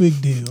ain't no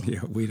big deal.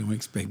 Yeah, we don't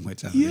expect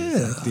much out of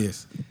this like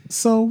this.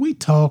 So we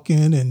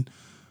talking and,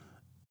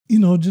 you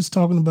know, just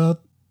talking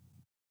about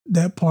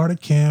that part of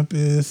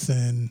campus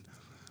and,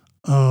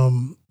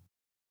 you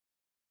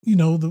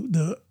know,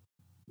 the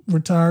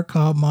retired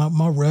cop,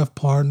 my ref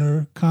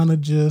partner, kind of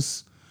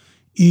just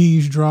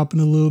eavesdropping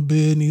a little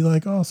bit. And he's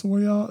like, oh, so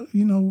where y'all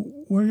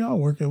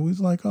work at? We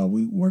was like, oh,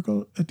 we work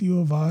at the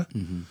U of I.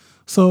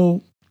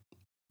 So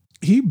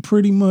he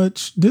pretty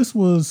much, this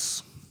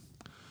was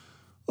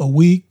a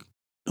week,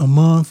 a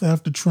month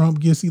after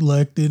Trump gets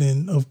elected.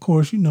 And of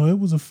course, you know, it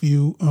was a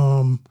few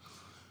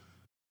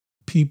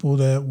people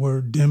that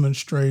were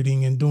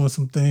demonstrating and doing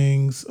some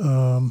things,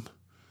 you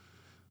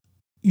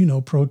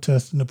know,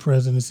 protesting the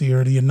presidency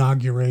or the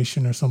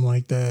inauguration or something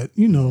like that,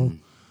 you know.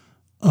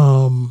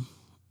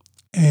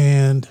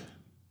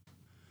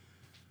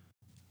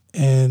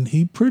 And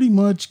he pretty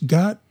much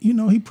got, you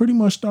know, he pretty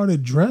much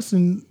started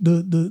dressing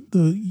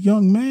the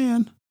young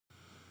man.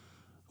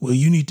 Well,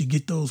 you need to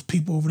get those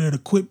people over there to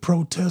quit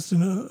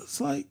protesting. It's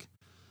like,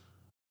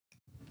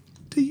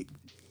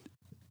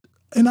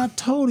 and I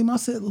told him, I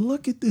said,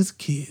 look at this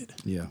kid.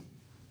 Yeah.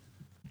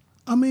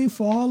 I mean,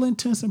 for all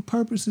intents and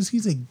purposes,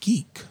 he's a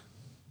geek.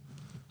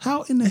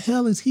 How in the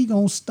hell is he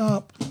going to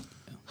stop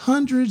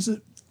hundreds,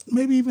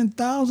 maybe even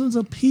thousands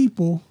of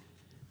people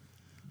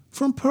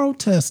from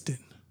protesting?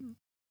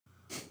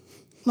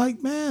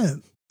 Like,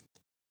 man,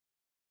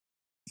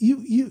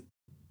 you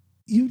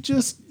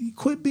just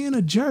quit being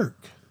a jerk.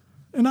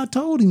 And I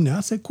told him that. I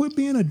said, quit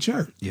being a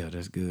jerk. Yeah,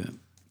 that's good.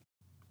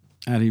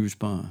 How did he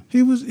respond?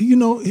 He was, you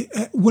know,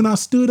 when I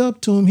stood up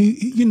to him,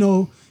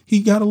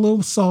 he got a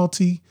little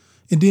salty.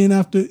 And then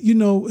after, you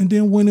know, and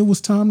then when it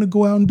was time to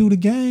go out and do the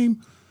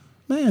game,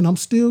 man, I'm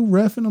still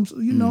reffing.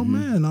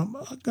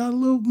 I got a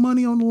little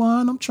money on the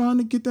line. I'm trying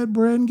to get that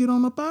bread and get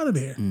on up out of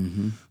there.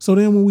 So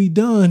then when we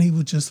done, he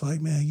was just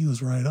like, man, you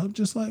was right. I'm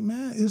just like,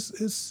 man,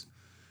 it's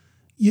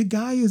your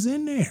guy is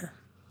in there.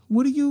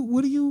 What are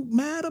you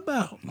mad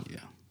about? Yeah.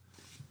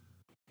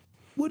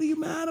 What are you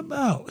mad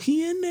about?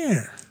 He in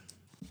there.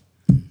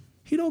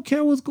 He don't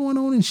care what's going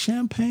on in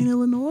Champaign,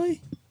 Illinois.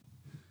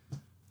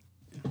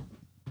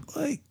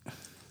 Like,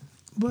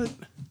 but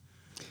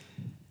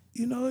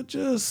you know, it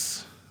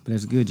just. But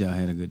that's good. Y'all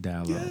had a good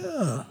dialogue.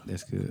 Yeah.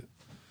 That's good.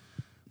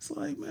 It's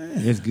like, man.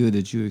 It's good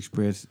that you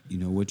expressed, you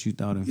know, what you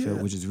thought and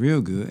felt, which is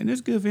real good. And it's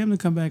good for him to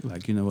come back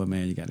like, you know what,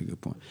 man, you got a good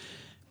point.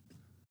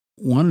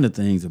 One of the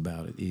things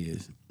about it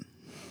is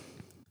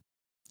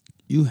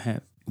you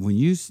got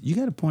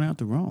to point out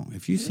the wrong.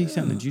 If you see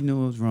something that you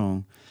know is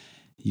wrong,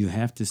 you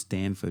have to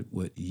stand for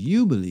what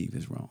you believe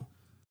is wrong.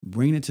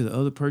 Bring it to the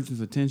other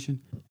person's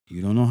attention.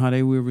 You don't know how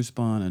they will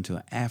respond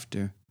until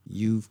after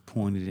you've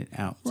pointed it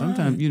out. Right.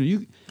 Sometimes,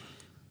 you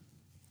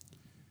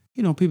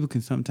know, people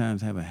can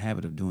sometimes have a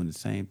habit of doing the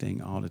same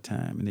thing all the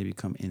time and they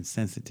become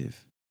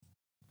insensitive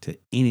to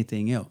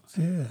anything else.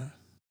 Yeah.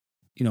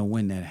 You know,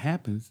 when that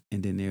happens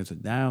and then there's a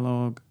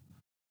dialogue,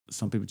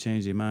 some people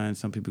change their mind,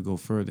 some people go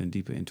further and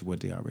deeper into what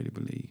they already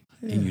believe.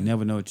 Yeah. And you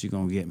never know what you're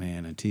going to get,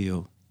 man,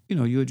 until, you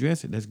know, you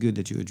address it. That's good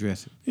that you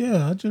address it.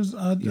 Yeah, I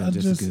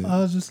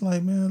was just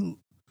like, man,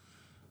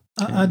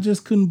 I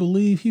just couldn't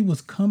believe he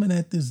was coming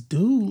at this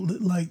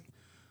dude. Like,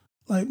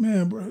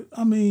 man, bro,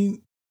 I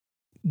mean,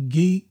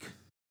 geek,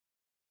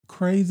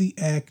 crazy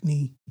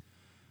acne,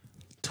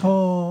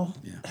 tall,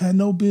 had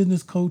no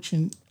business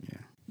coaching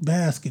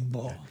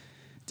basketball.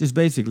 Just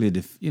basically,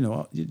 the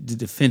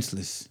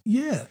defenseless.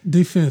 Yeah,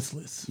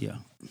 defenseless. Yeah.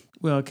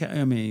 Well,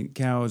 I mean,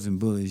 cowards and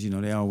bullies, you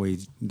know, they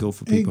always go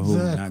for people who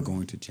are not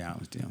going to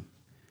challenge them.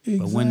 Exactly.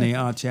 But when they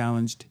are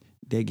challenged,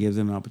 that gives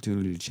them an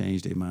opportunity to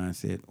change their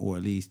mindset or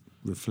at least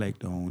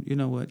reflect on, you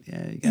know what?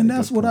 Yeah, and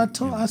that's what I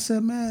told. I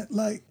said, man,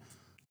 like,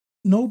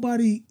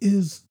 nobody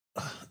is,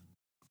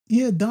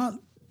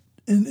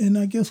 and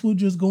I guess we'll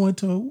just go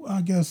into,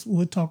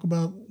 we'll talk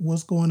about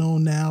what's going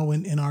on now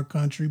in our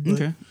country. But,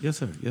 okay. Yes,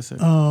 sir.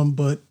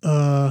 But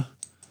I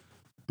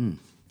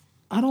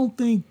don't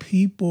think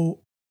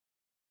people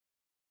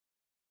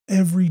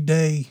every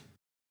day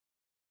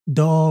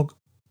dog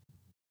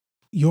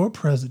your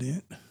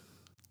president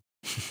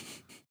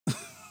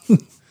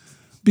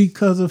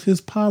because of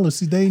his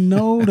policy. They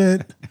know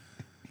that,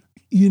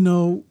 you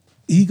know,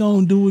 he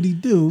gonna do what he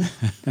do.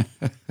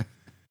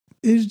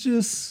 It's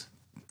just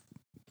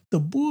the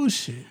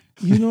bullshit.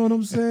 You know what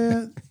I'm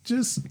saying?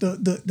 Just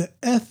the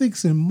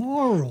ethics and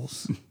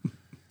morals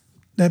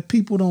that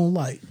people don't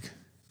like.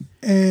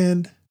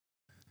 And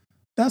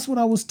that's what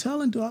I was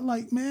telling to. I'm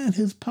like, man,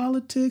 his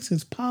politics,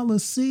 his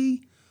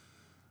policy,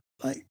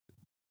 like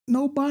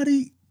not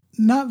very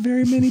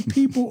many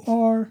people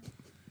are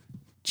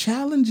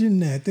challenging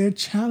that. They're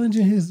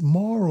challenging his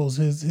morals,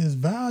 his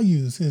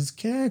values, his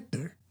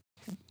character.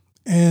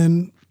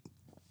 And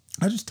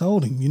I just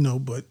told him,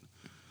 but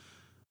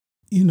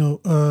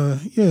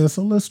yeah.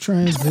 So let's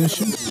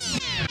transition.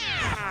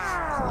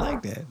 I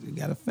like that. You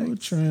got a We'll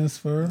fix.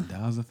 transfer.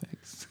 Dawes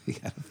effects. You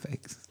got a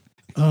fix.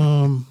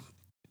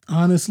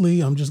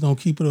 Honestly, I'm just gonna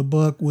keep it a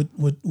buck with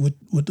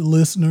the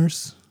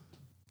listeners.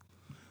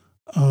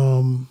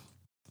 I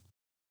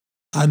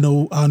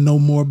know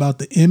more about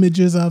the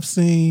images I've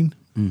seen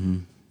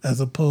as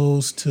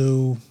opposed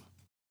to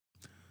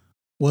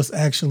what's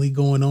actually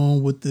going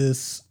on with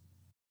this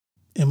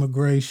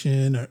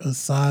immigration or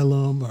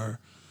asylum, or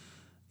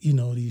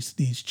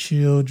these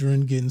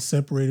children getting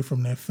separated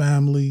from their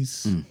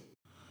families.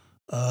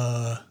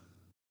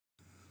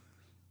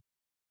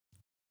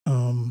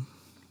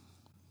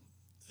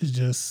 It's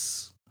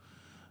just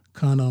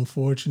kind of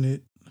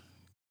unfortunate,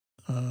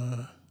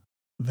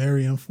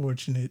 very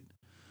unfortunate,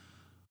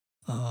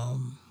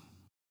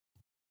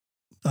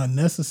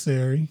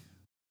 unnecessary,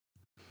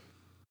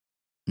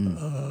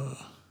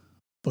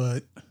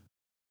 but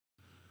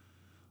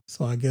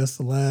so I guess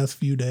the last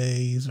few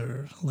days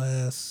I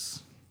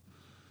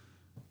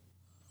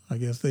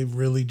guess they've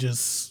really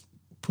just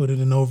put it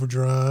in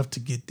overdrive to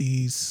get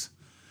these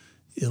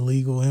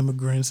illegal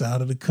immigrants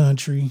out of the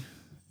country,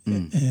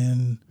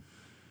 and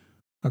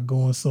are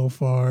going so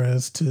far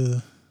as to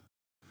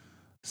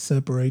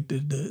separate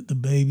the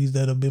babies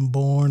that have been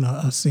born.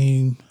 I've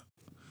seen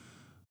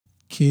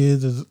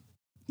kids as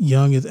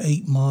young as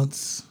 8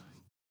 months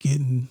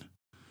getting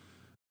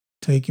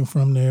taken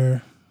from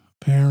their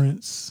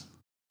parents.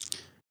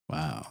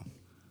 Wow.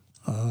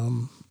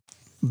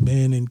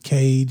 Been in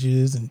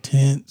cages and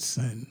tents.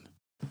 And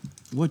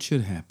What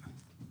should happen?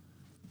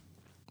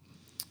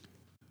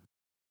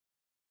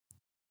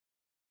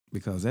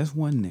 Because that's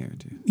one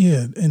narrative.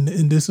 yeah, and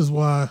this is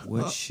why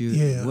What should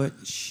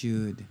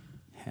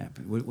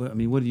happen?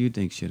 What do you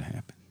think should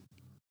happen?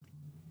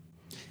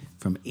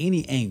 From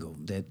any angle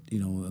that,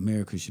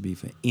 America should be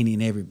for any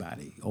and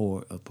everybody,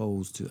 or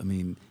opposed to,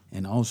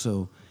 and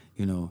also,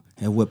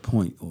 at what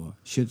point, or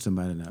should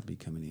somebody not be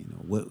coming in,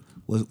 or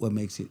what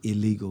makes it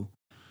illegal?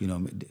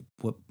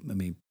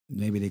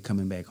 Maybe they're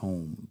coming back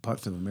home.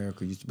 Parts of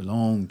America used to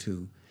belong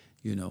to,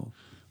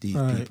 these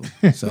Right.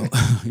 people. So,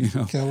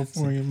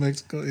 California,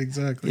 Mexico,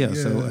 exactly. yeah.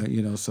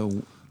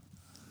 So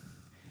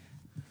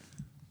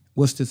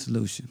what's the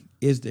solution?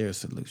 Is there a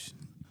solution?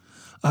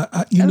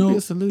 I Gotta be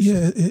a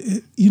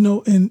solution. Yeah,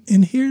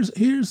 and here's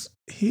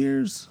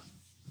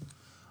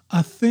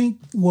I think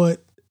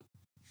what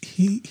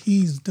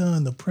he's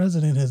done, the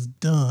president has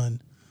done,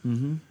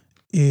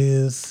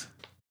 is,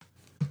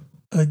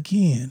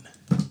 again,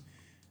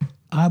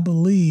 I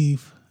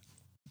believe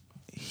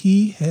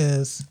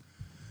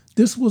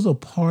this was a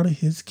part of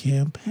his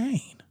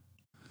campaign.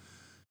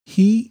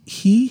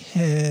 He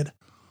had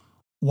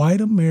white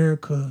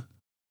America,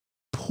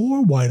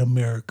 poor white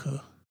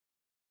America,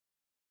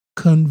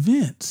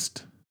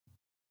 convinced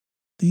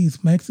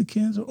these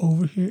Mexicans are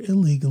over here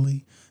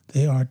illegally.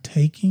 They are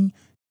taking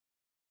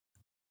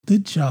the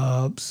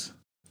jobs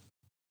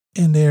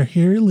and they're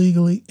here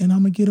illegally, and I'm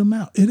gonna get them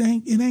out. It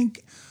ain't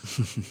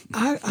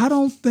I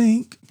don't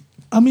think,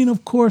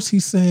 of course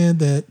he's saying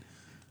that,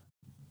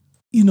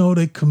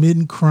 they're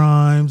committing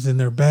crimes and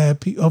they're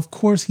bad people. Of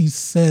course he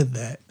said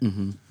that.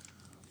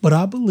 But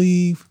I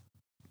believe,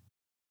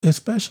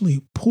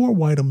 especially poor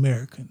white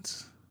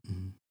Americans,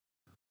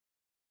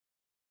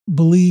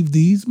 believe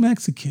these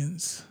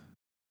Mexicans,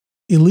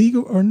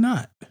 illegal or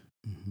not,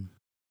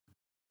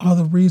 are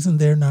the reason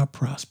they're not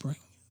prospering.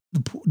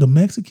 The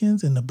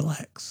Mexicans and the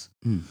blacks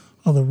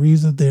are the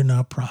reason they're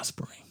not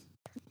prospering.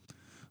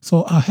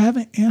 So I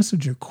haven't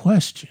answered your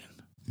question.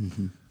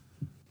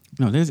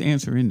 No, there's an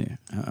answer in there.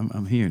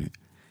 I'm hearing it.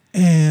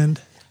 And,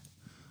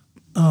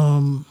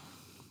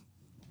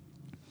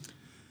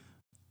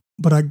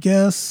 but I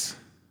guess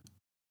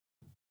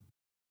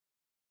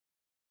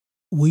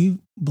we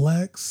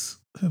blacks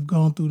have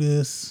gone through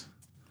this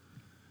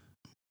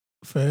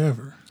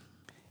forever.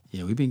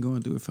 Yeah, we've been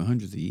going through it for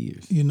hundreds of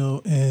years.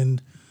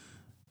 And,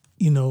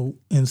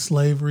 in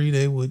slavery,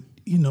 they would,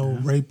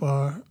 rape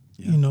our,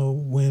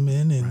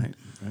 women and,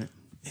 Right.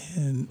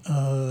 and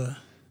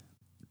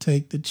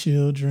take the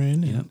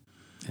children. And,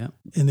 Yep.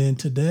 and then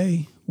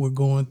today we're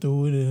going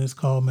through it, and it's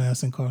called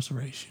mass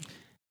incarceration.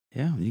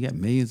 Yeah, you got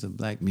millions of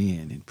black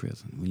men in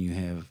prison when you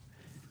have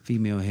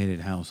female-headed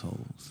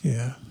households.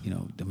 Yeah.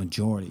 The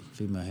majority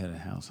female-headed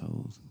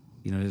households.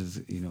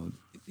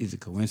 Is it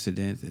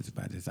coincidence? It's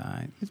by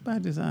design. It's by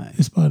design.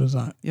 It's by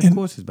design. Yeah, of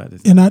course, it's by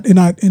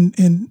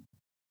design.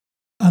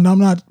 And I'm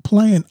not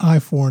playing eye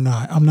for an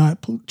eye. I'm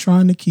not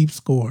trying to keep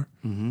score.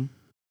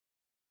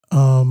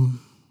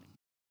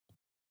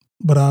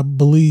 But I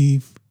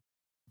believe,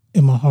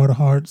 in my heart of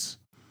hearts,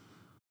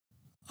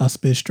 I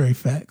spit straight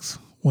facts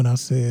when I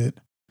said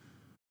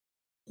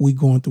we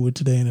going through it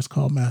today, and it's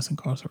called mass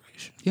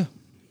incarceration. Yeah.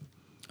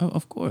 Oh,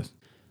 of course.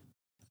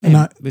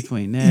 And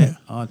between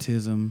that,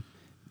 autism,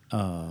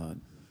 what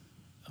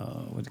do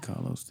you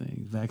call those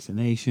things?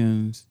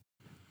 Vaccinations,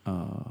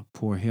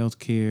 poor health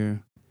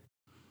care,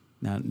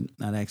 not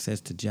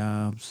access to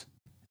jobs.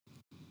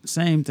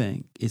 Same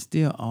thing. It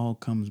still all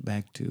comes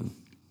back to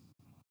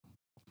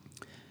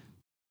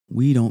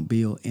we don't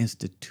build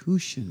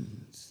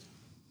institutions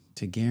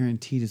to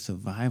guarantee the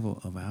survival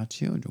of our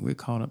children. We're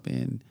caught up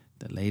in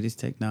the latest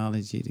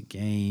technology, the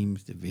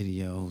games, the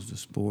videos, the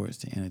sports,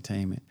 the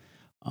entertainment,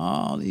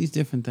 all these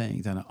different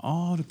things, and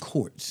all the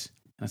courts.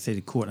 And I say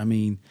the court, I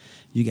mean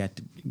you got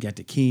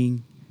the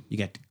king, you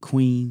got the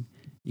queen,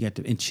 you got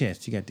in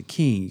chess, you got the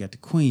king, you got the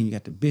queen, you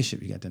got the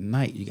bishop, you got the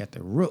knight, you got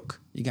the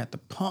rook, you got the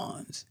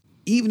pawns.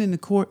 Even in the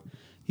court,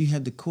 you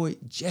have the court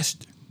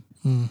jester.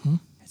 Mm-hmm.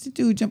 That's the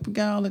dude jumping,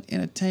 got all that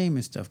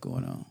entertainment stuff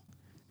going on.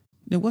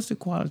 Then what's the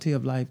quality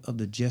of life of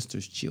the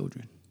jester's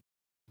children?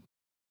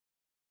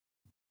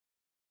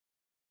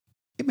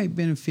 It may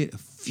benefit a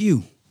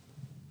few,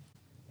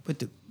 but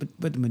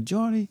the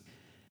majority.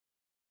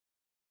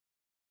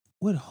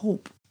 What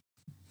hope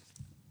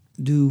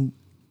do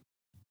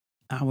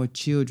our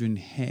children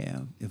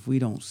have if we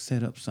don't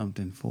set up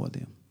something for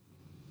them?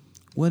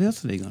 What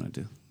else are they going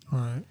to do? All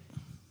right.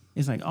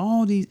 It's like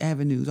all these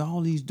avenues,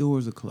 all these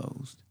doors are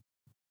closed.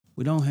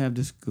 We don't have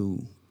the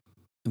school.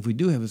 If we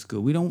do have a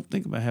school, we don't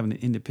think about having an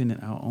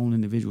independent, our own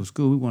individual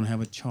school. We want to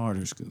have a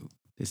charter school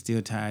that's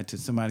still tied to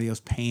somebody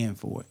else paying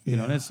for it. You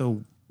know, that's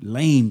so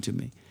lame to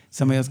me.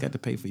 Somebody else got to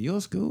pay for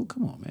your school?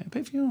 Come on, man.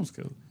 Pay for your own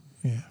school.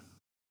 Yeah.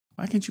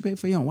 Why can't you pay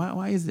for your own?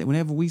 Why is it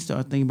whenever we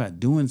start thinking about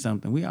doing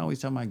something, we always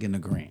talk about getting a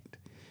grant.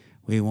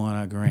 We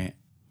want a grant.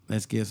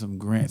 Let's get some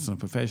grants, some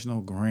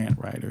professional grant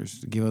writers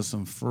to give us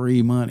some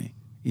free money,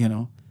 you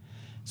know?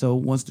 So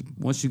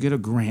once you get a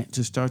grant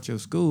to start your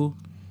school,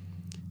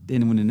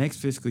 then when the next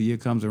fiscal year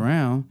comes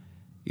around,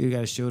 you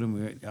got to show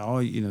them,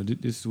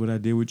 this is what I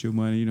did with your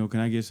money. Can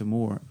I get some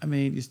more? I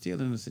mean, you're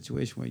still in a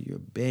situation where you're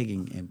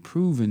begging and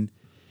proving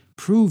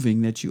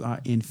that you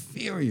are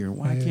inferior.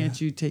 Why can't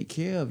you take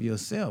care of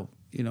yourself?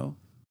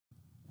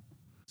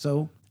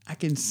 So I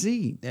can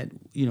see that,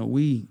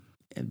 we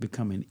have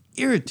become an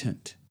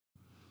irritant.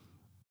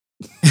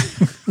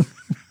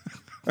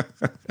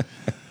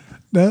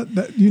 I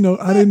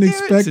didn't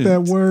expect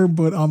that word,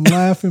 but I'm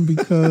laughing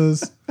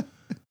because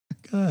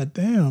God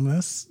damn,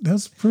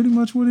 that's pretty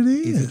much what it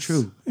is. Is it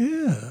true?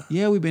 Yeah.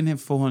 Yeah, we've been here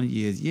 400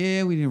 years.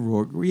 Yeah, we didn't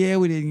work. Yeah,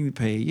 we didn't get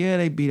paid. Yeah,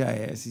 they beat our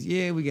asses.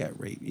 Yeah, we got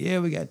raped. Yeah,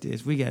 we got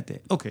this. We got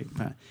that. Okay,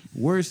 fine.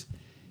 Worst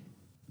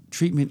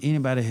treatment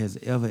anybody has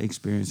ever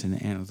experienced in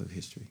the annals of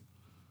history.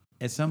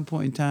 At some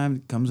point in time,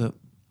 it comes up,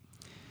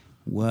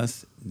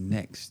 what's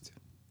next?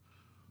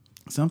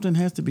 Something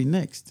has to be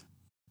next.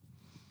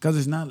 Because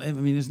it's not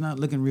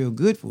looking real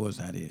good for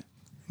us out here.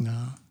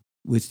 No.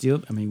 We're still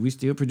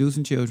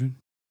producing children.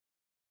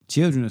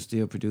 Children are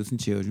still producing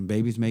children.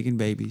 Babies making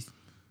babies.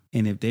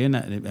 And if they're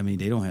not,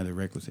 they don't have the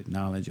requisite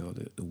knowledge or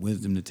the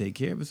wisdom to take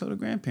care of it, so the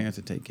grandparents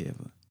will take care of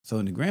it. So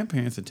when the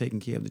grandparents are taking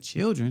care of the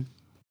children,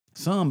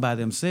 some by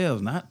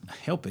themselves, not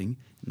helping,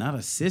 not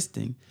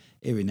assisting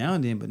every now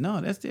and then, but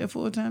no, that's their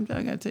full-time job.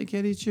 I got to take care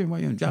of these children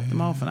while you drop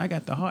them off. And I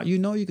got the heart. You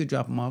could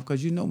drop them off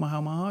because you know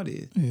how my heart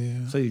is.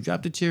 Yeah. So you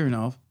drop the children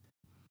off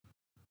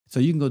so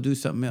you can go do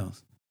something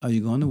else. Are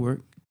you going to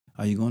work?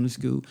 Are you going to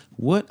school?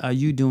 What are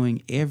you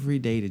doing every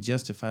day to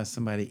justify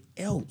somebody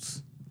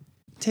else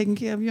taking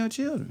care of your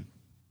children?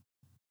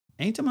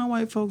 Ain't talking about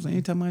white folks,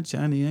 ain't talking about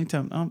Chinese, ain't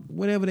talking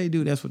whatever they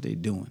do, that's what they're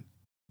doing.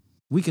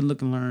 We can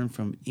look and learn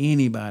from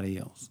anybody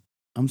else.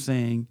 I'm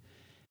saying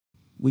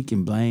we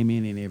can blame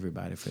any and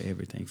everybody for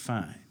everything,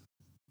 fine.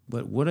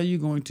 But what are you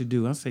going to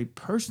do? I say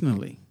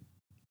personally,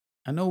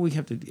 I know we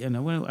have to, I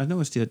know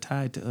it's still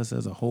tied to us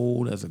as a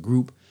whole, as a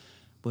group,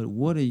 but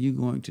what are you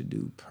going to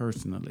do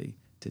personally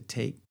to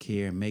take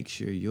care, make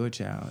sure your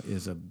child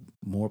is a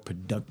more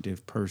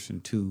productive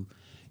person to,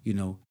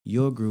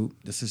 your group,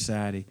 the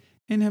society,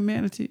 and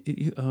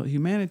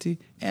humanity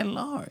at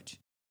large?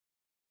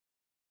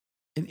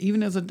 And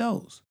even as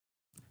adults,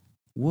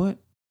 what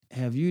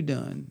have you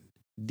done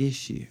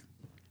this year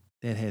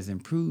that has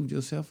improved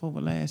yourself over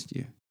last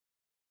year,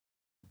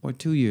 or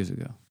 2 years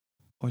ago,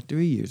 or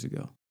 3 years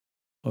ago?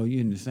 Or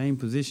you're in the same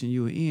position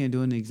you were in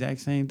doing the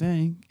exact same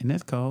thing, and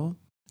that's called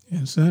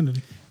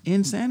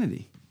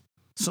insanity.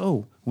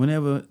 So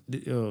whenever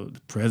the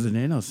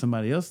president or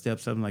somebody else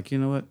steps up and like, you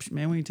know what,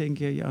 man, we ain't taking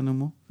care of y'all no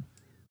more.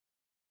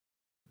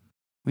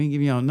 We ain't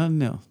giving y'all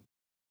nothing else.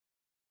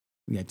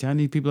 We got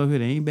Chinese people over here,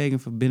 they ain't begging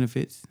for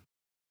benefits.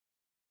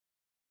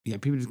 You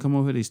got people that come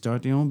over here, they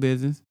start their own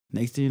business.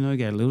 Next thing you know, you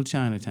got a little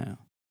Chinatown,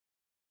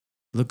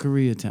 little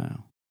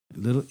Koreatown,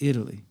 little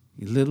Italy,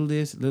 little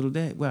this, little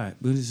that. Why?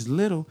 But it's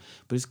little,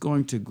 but it's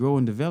going to grow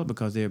and develop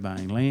because they're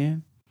buying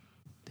land.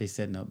 They're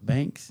setting up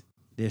banks.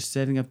 They're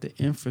setting up the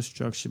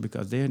infrastructure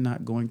because they're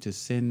not going to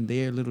send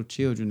their little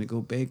children to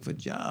go beg for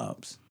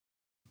jobs.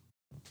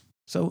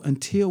 So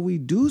until we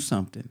do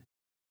something,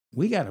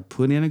 we got to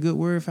put in a good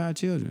word for our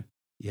children.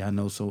 Yeah, I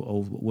know. So,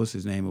 what's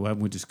his name? I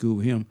went to school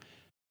with him.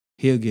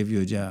 He'll give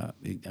you a job.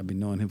 I've been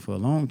knowing him for a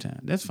long time.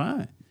 That's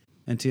fine.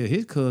 Until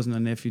his cousin or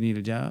nephew need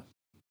a job.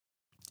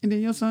 And then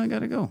your son got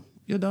to go.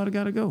 Your daughter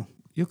got to go.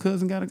 Your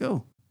cousin got to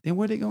go. Then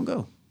where they going to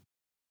go?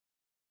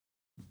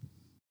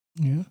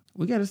 Yeah.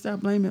 We got to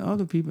stop blaming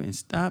other people and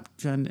stop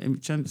trying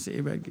to say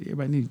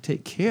everybody need to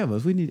take care of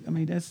us. We need. I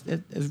mean, that's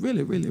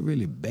really, really,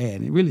 really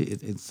bad. And really,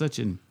 it's such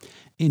an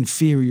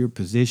inferior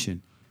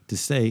position to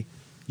say,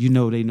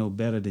 they know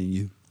better than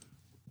you.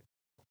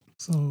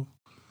 So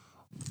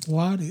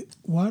why is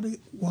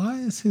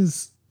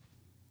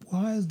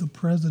the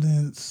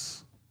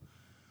president's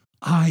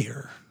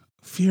ire,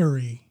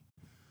 fury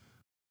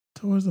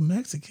towards the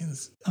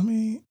Mexicans? I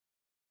mean,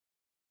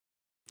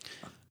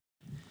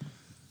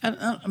 I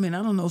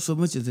don't know so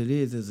much as it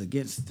is as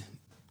against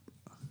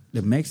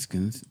the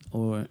Mexicans,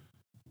 or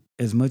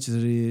as much as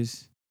it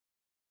is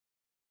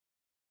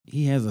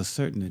he has a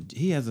certain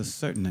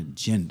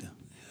agenda.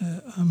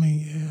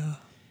 yeah.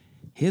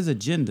 His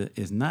agenda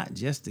is not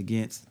just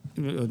against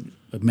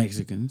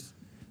Mexicans,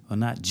 or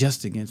not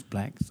just against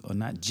blacks, or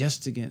not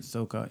just against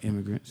so-called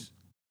immigrants.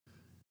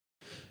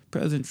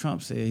 President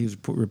Trump said, he was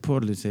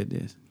reportedly said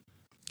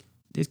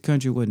this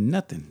country was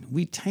nothing.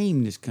 We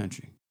tamed this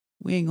country.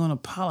 We ain't gonna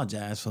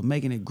apologize for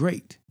making it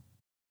great.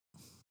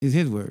 Is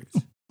his words.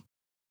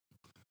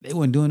 They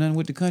wasn't doing nothing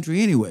with the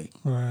country anyway.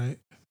 Right.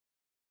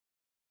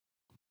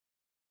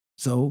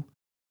 So,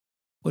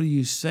 what do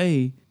you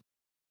say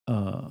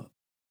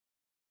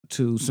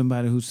to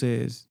somebody who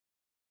says,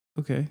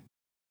 "Okay,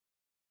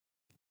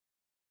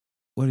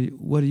 what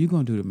are you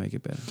gonna do to make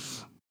it better?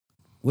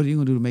 What are you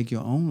gonna do to make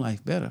your own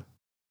life better?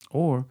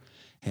 Or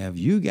have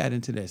you got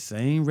into that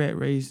same rat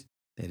race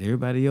that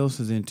everybody else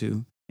is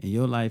into?" And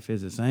your life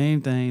is the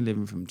same thing,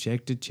 living from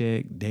check to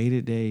check, day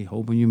to day,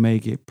 hoping you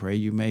make it, pray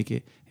you make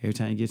it. Every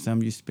time you get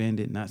something, you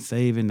spend it, not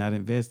saving, not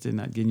investing,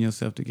 not getting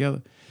yourself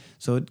together.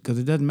 So, because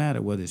it doesn't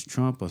matter whether it's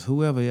Trump or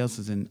whoever else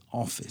is in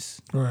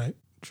office. Right.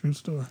 True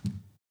story.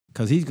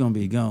 Because he's going to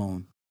be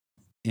gone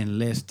in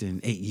less than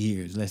 8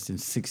 years, less than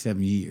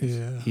 6-7 years.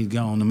 Yeah. He's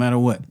gone no matter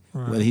what,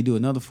 Right. whether he do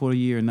another 40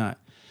 year or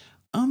not.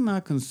 I'm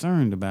not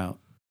concerned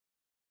about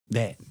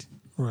that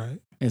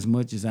Right. as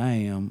much as I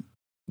am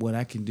what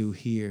I can do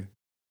here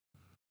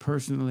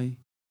personally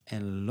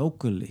and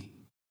locally.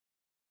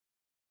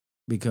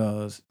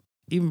 Because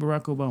even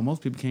Barack Obama,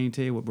 most people can't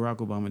tell you what Barack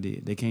Obama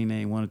did. They can't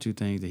name one or two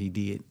things that he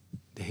did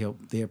to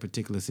help their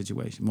particular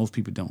situation. Most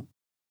people don't.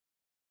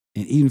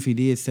 And even if he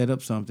did set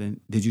up something,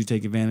 did you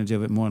take advantage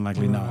of it? More than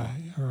likely, no.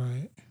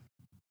 Right.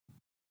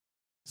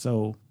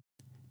 So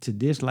to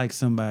dislike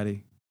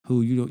somebody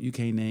who you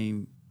can't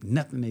name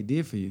nothing they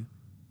did for you.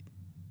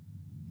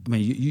 I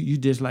mean, you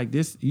dislike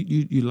this.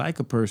 You like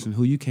a person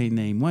who you can't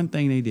name one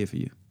thing they did for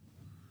you.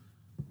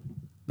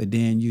 But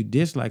then you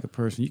dislike a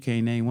person, you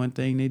can't name one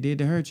thing they did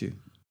to hurt you.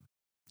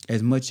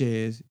 As much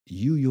as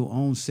you, your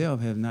own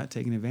self, have not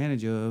taken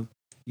advantage of,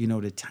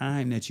 the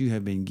time that you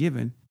have been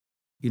given,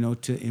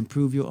 to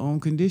improve your own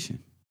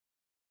condition.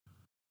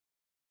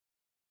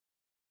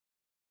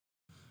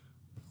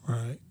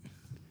 Right.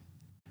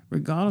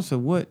 Regardless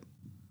of what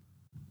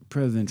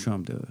President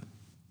Trump does.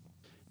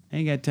 I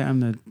ain't got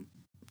time to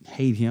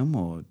hate him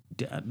or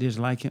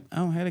dislike him. I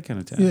don't have that kind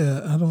of time.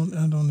 Yeah, I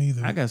don't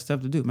either. I got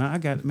stuff to do. I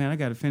got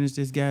to finish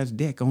this guy's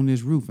deck on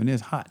this roof, and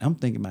it's hot. I'm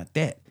thinking about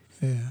that.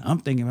 Yeah. I'm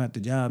thinking about the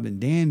job in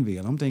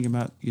Danville. I'm thinking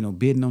about,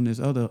 bidding on this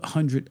other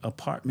 100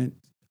 apartment,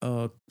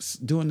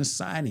 doing the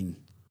siding,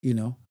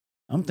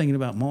 I'm thinking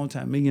about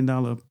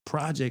multi-million-dollar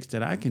projects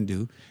that I can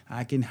do.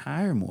 I can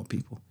hire more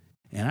people.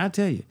 And I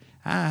tell you,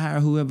 I hire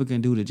whoever can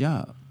do the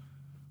job.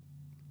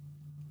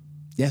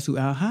 That's who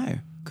I'll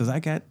hire, because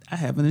I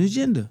have an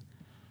agenda.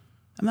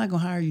 I'm not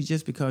going to hire you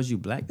just because you're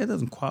black. That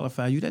doesn't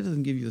qualify you. That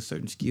doesn't give you a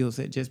certain skill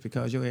set just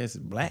because your ass is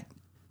black.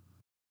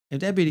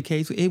 If that be the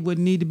case, it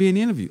wouldn't need to be an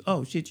interview.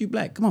 Oh, shit, you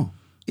black. Come on.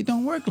 It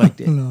don't work like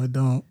that. No, it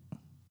don't.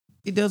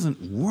 It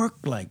doesn't work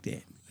like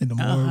that. And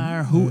the I'll more-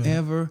 hire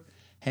whoever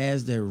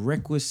has the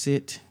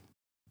requisite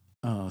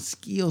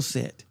skill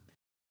set,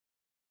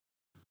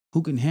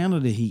 who can handle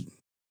the heat,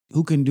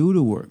 who can do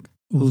the work,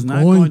 who's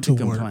not going to work.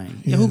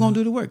 complain. Yeah. Who's going to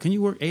do the work? Can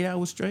you work 8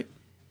 hours straight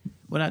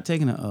without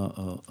taking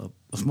a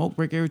smoke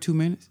break every 2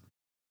 minutes?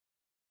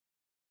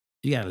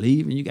 You got to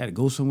leave and you got to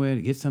go somewhere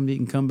to get something to eat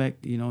and come back.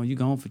 You're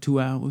gone for 2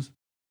 hours.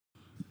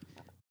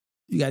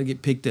 You got to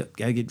get picked up,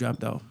 got to get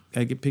dropped off.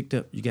 Got to get picked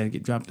up, you got to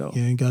get dropped off.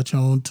 You ain't got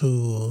your own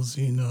tools,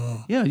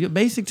 Yeah, your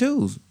basic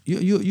tools.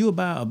 You'll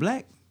buy a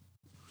black,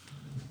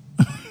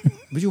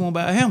 but you won't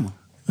buy a hammer.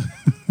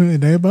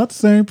 They about the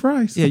same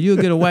price. Yeah, you'll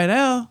get a white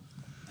owl.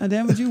 And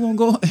damn it, you won't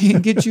go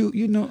and get you,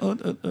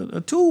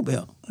 a tool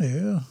belt.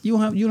 Yeah. You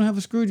don't have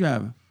a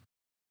screwdriver.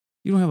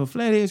 You don't have a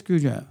flathead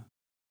screwdriver.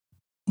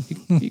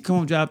 You come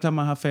on job talking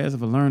about how fast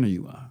of a learner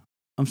you are.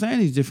 I'm saying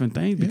these different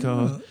things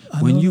because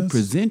I when know you that's-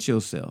 present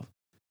yourself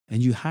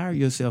and you hire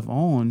yourself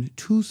on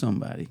to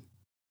somebody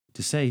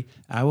to say,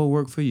 I will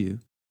work for you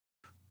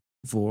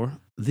for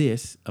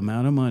this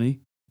amount of money.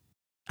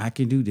 I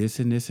can do this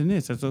and this and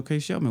this. That's okay.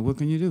 Show me. What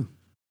can you do?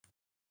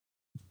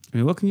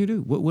 What can you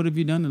do? What have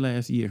you done the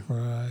last year?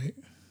 Right.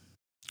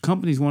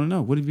 Companies want to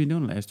know, what have you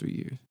done the last 3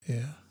 years?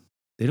 Yeah.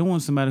 They don't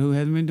want somebody who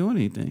hasn't been doing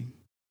anything.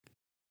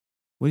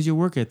 What is your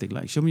work ethic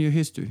like? Show me your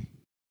history.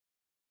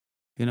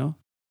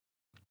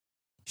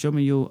 Show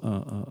me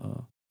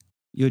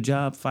your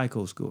job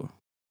FICO score.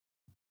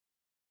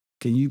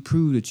 can you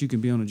prove that you can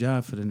be on a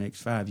job for the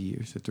next 5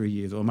 years or 3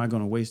 years? Or am I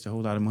going to waste a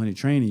whole lot of money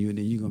training you and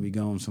then you're going to be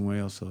gone somewhere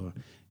else, or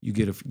you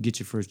get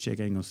your first check,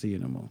 I ain't going to see you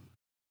no more?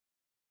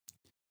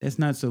 That's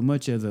not so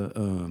much as a,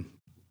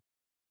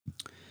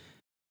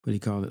 what do you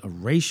call it, a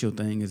racial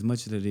thing as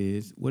much as it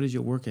is, what is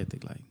your work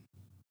ethic like?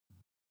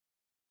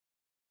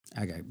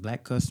 I got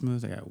black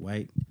customers, I got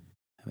white,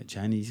 I've had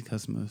Chinese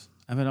customers.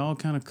 I've had all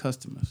kind of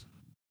customers.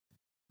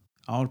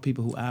 All the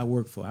people who I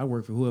work for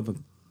whoever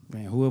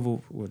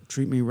will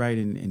treat me right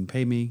and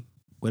pay me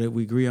whatever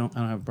we agree on. I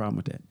don't have a problem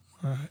with that.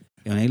 Right.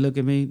 And when they look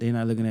at me, they're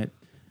not looking at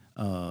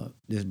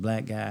this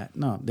black guy.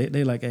 No,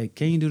 they like, hey,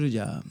 can you do the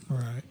job?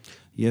 Right.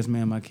 Yes,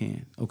 ma'am, I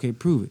can. Okay,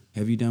 prove it.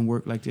 Have you done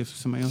work like this for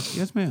somebody else?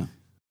 Yes, ma'am.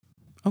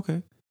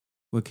 Okay.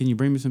 Well, can you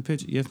bring me some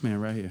pictures? Yes, ma'am,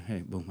 right here.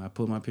 Hey, boom, I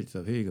pull my pictures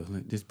up. Here you go.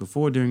 Just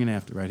before, during, and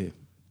after, right here.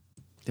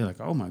 They're like,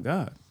 oh, my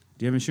God.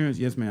 Do you have insurance?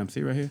 Yes, ma'am.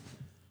 See right here?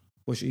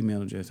 What's your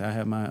email address? I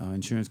have my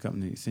insurance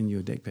company send you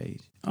a deck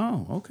page.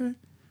 Oh, okay.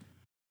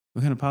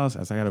 What kind of policy?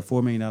 I said, I got a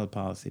 $4 million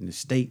policy. In the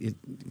state, it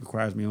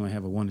requires me to only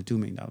have a $1 to $2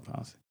 million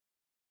policy.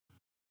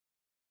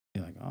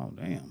 They're like, oh,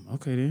 damn.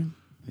 Okay, then.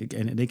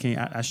 And they can't,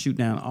 I shoot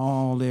down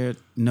all their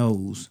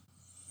no's.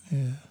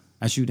 Yeah.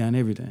 I shoot down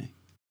everything.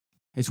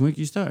 Hey, so when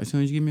can you start? As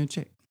soon as you give me a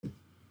check.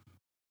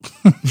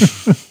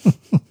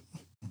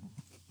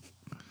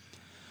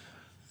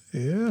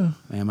 Yeah.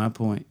 Man, my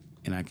point,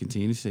 and I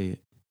continue to say it,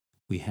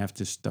 we have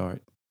to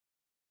start.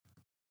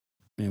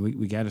 Man,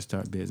 we got to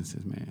start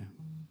businesses, man.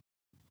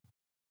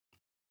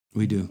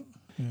 We do.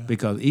 Yeah.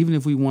 Because even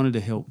if we wanted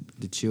to help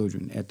the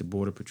children at the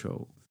Border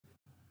Patrol,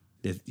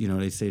 that, you know,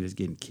 they say that's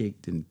getting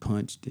kicked and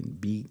punched and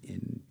beat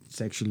and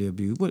sexually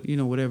abused,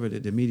 whatever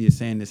the media is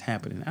saying is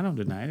happening. I don't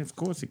deny it. Of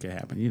course it could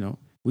happen. You know,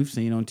 we've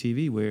seen on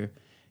TV where,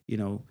 you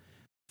know,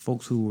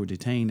 folks who were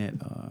detained at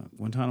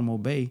Guantanamo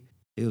Bay,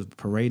 it was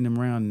parading them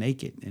around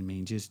naked. I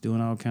mean, just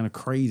doing all kind of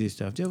crazy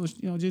stuff.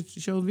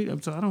 Just shows video.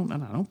 So I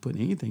don't put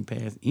anything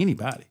past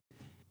anybody.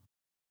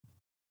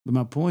 But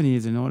my point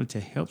is, in order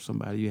to help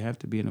somebody, you have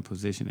to be in a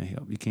position to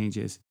help. You can't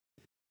just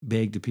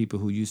beg the people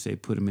who you say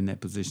put them in that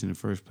position in the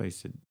first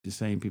place, the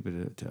same people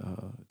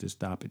to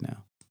stop it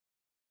now.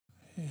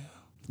 Yeah.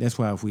 That's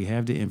why if we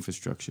have the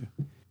infrastructure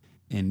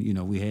and, you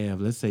know, we have,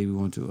 let's say we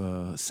want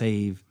to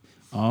save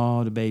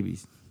all the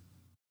babies.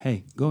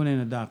 Hey, go in there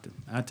and adopt them.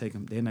 I'll take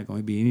them. They're not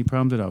going to be any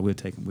problems at all. We'll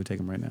take them. We'll take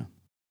them right now.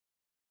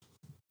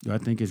 Do I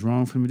think it's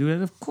wrong for them to do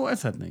that? Of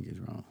course I think it's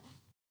wrong.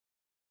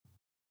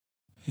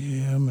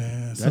 Yeah,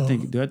 man.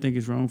 Do I think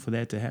it's wrong for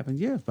that to happen?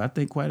 Yes, but I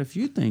think quite a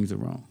few things are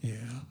wrong. Yeah.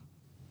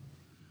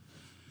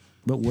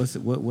 But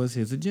what's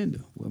his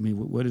agenda? I mean,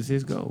 what is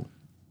his goal?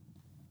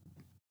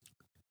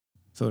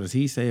 So does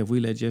he say if we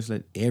let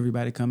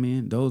everybody come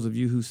in? Those of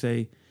you who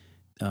say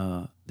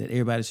that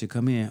everybody should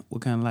come in,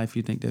 what kind of life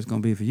you think that's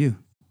going to be for you?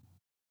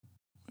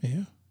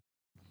 Yeah.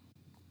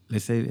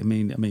 Let's say, I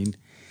mean,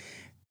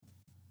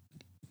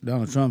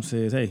 Donald Trump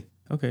says, hey,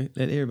 okay,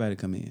 let everybody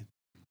come in.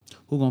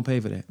 Who going to pay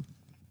for that?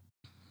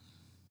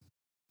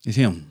 It's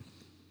him.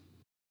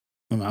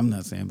 I'm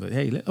not saying, but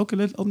hey, let's open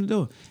the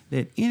door.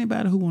 Let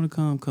anybody who want to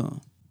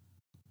come.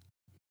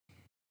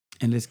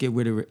 And let's get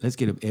rid of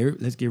everybody's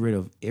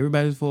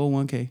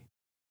 401k.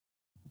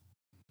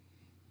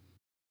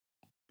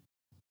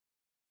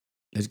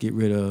 Let's get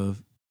rid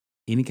of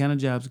any kind of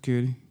job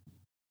security.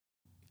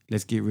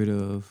 Let's get rid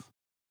of.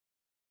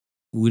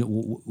 We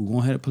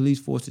won't have a police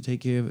force to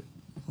take care of it.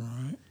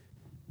 Right.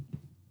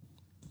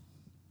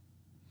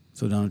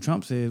 So Donald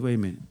Trump says, wait a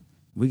minute,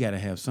 we got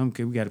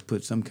to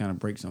put some kind of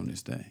brakes on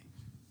this thing.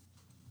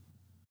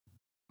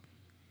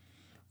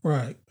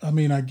 Right. I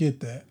mean, I get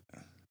that.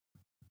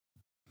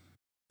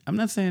 I'm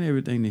not saying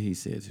everything that he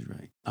says is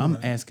right. I'm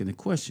asking a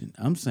question.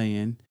 I'm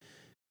saying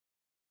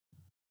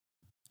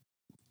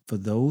for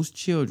those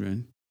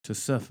children to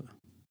suffer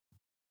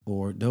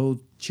or those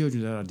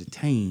children that are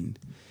detained,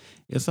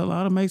 it's a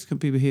lot of Mexican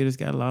people here that's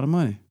got a lot of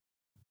money.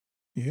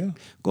 Yeah.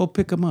 Go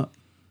pick them up.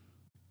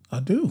 I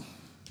do.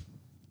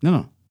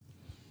 No.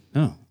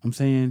 I'm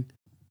saying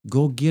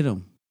go get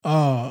them.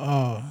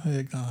 Oh,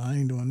 heck, I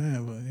ain't doing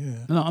that, but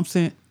yeah. No, I'm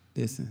saying,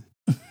 listen.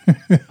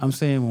 I'm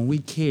saying when we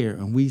care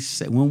and we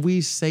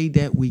say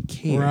that we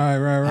care, right.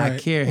 our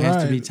care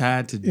has to be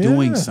tied to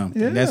doing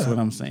something. Yeah. That's what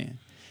I'm saying.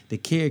 The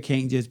care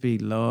can't just be,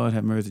 Lord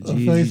have mercy,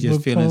 Jesus, you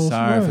just feeling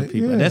sorry for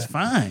people. Yeah. That's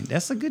fine.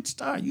 That's a good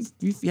start. You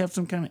have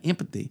some kind of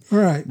empathy.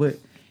 Right. But,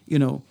 you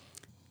know,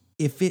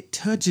 if it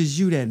touches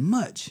you that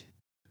much,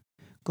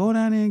 go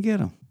down there and get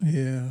them.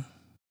 Yeah.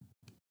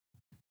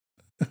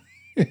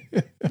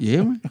 You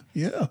hear me?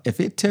 Yeah. If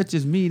it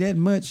touches me that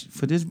much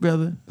for this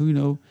brother who, you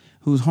know,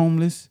 who's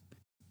homeless,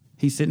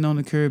 he's sitting on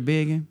the curb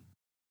begging,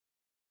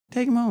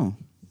 take him home.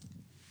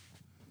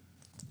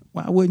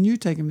 Why wouldn't you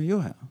take him to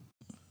your house?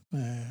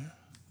 Man.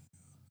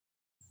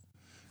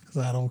 Because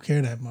I don't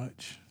care that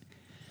much.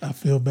 I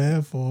feel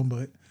bad for him,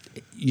 but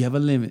you have a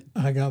limit.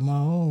 I got my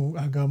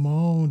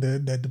own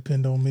that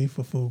depend on me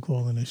for food,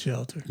 clothing, and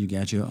shelter. You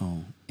got your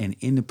own. And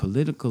in the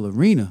political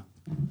arena,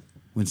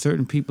 when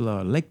certain people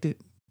are elected,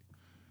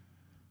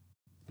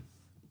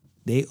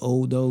 they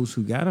owe those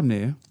who got them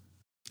there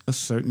a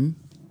certain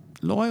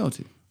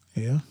loyalty.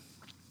 Yeah.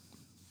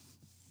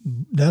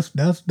 That's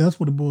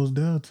what it boils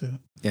down to.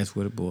 That's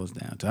what it boils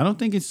down to. I don't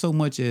think it's so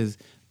much as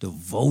the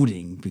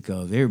voting,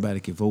 because everybody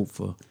can vote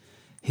for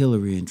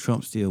Hillary and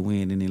Trump still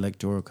win in the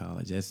electoral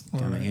college. That's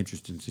kind of an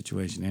interesting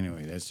situation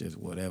anyway. That's just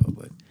whatever.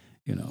 But,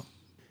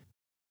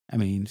 I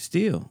mean,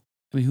 still,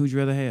 who'd you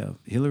rather have?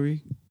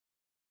 Hillary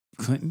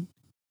Clinton?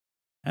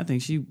 I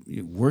think she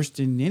worse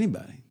than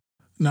anybody.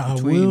 Now,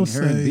 Between I will her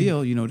say, and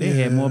Bill, they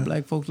had more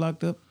black folks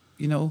locked up,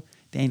 than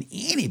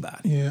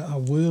anybody. Yeah, I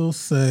will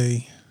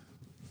say,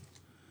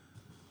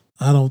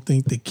 I don't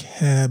think the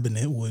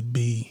cabinet would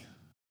be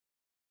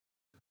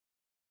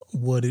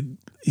what it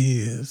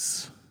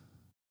is.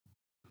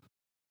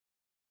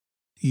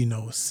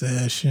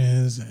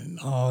 Sessions and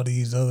all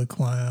these other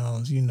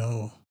clowns,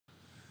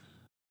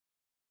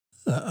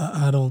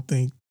 I don't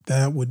think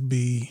that would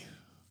be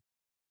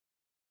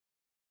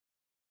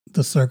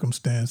the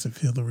circumstance if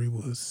Hillary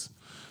was.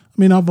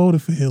 I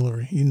voted for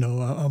Hillary, in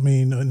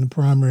the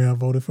primary I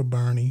voted for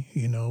Bernie,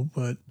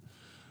 but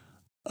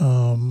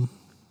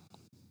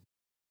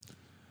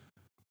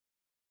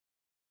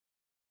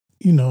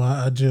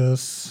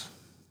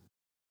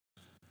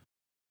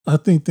I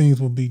think things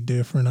will be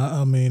different.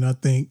 I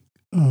think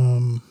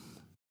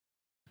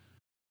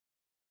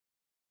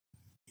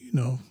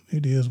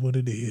it is what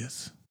it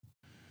is.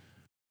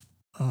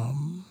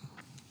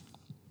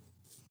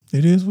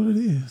 It is what it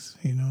is.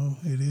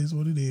 It is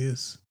what it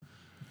is.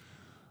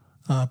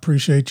 I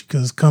appreciate you,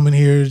 because coming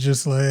here is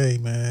just like, hey,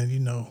 man,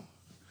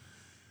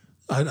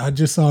 I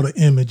just saw the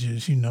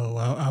images,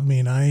 I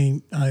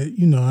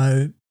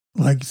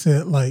like you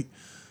said, like,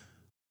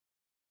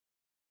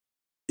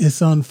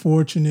 it's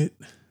unfortunate.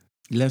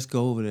 Let's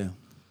go over there.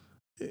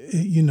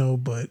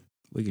 But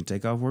We can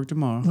take off work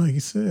tomorrow. like you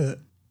said,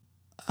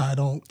 I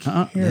don't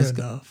care let's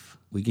go. enough.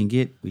 We can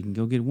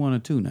go get one or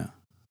two now.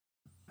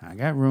 I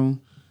got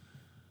room.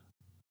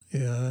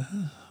 Yeah,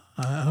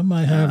 I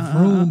might have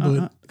room,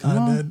 but Come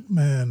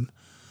on.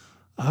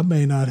 I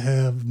may not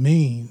have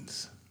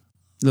means.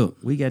 Look,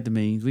 we got the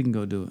means. We can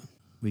go do it.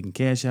 We can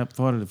cash out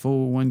part of the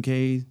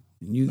 401ks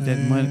and use that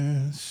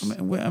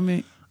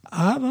money.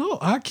 I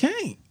don't. I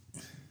can't.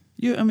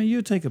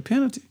 You'll take a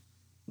penalty.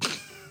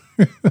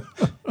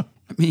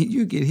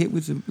 You get hit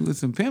with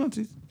some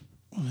penalties.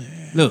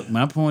 Look,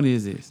 my point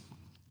is this.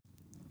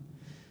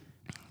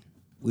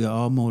 We are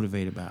all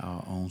motivated by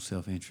our own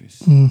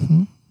self-interest.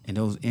 Mm-hmm. And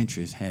those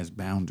interests has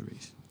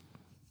boundaries.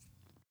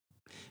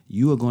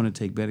 You are going to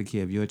take better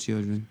care of your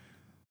children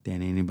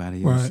than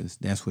anybody else's.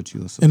 That's what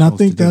you're supposed to do. And I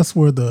think that's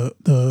where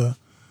the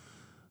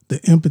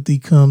empathy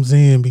comes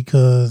in,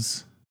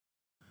 because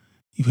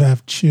you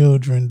have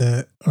children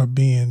that are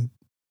being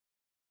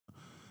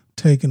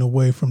taken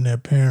away from their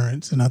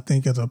parents. And I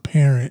think as a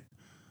parent,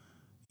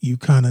 you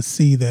kind of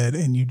see that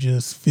and you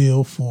just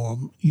feel for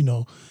them,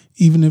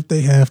 even if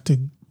they have to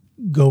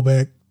go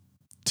back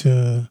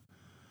to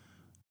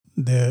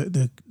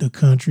the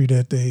country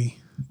that they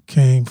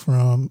came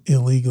from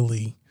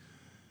illegally.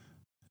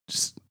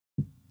 Just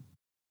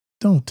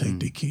don't take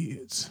the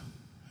kids.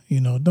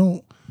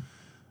 Don't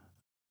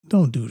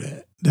do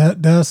that.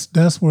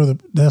 That's where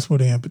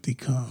the empathy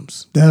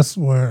comes. That's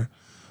where,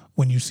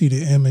 when you see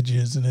the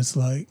images and it's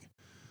like,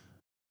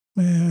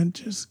 man,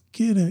 just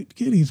get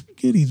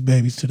these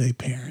babies to their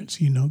parents.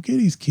 Get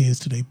these kids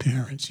to their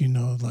parents.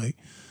 Like,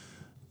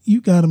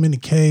 you got them in the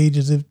cage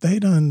as if they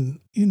done,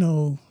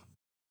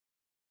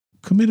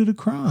 committed a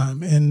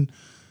crime. And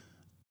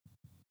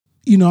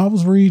I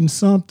was reading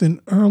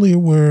something earlier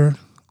where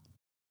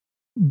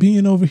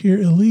being over here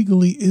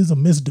illegally is a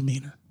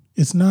misdemeanor.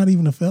 It's not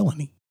even a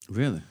felony.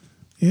 Really?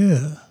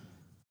 Yeah.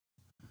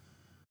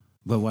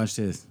 But watch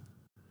this.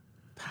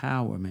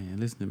 Power, man.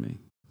 Listen to me.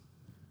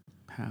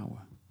 Power.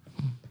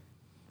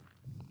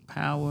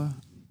 Power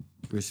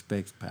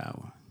respects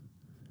power.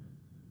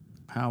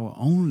 Power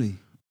only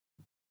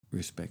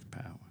respects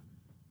power.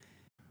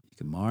 You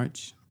can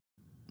march.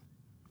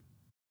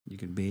 You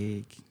can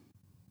beg.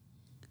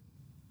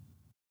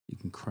 You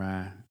can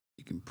cry.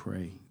 You can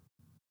pray.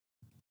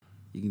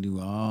 You can do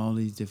all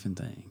these different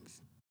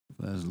things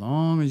for as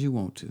long as you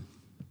want to.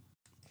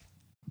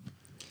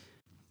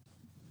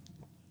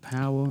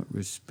 Power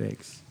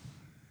respects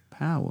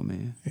power,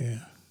 man. Yeah.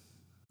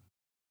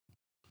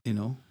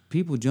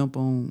 Bullies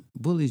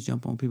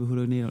jump on people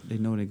who they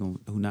know they're going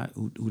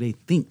who they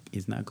think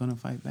is not going to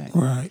fight back.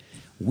 Right.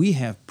 We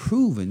have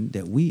proven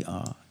that we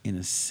are, in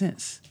a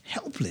sense,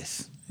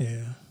 helpless.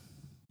 Yeah.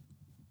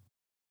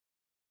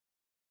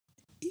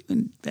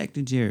 Even back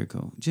to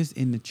Jericho, just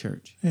in the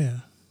church.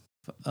 Yeah.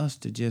 For us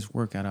to just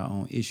work out our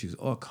own issues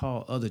or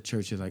call other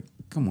churches like,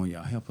 come on,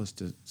 y'all, help us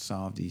to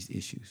solve these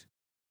issues.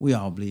 We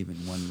all believe in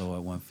one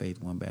Lord, one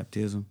faith, one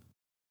baptism.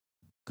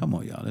 Come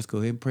on, y'all, let's go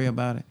ahead and pray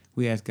about it.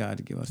 We ask God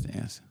to give us the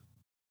answer.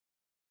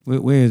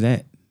 Where is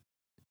that?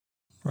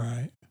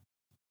 Right.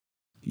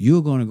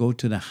 You're going to go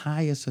to the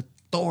highest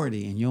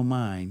authority in your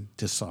mind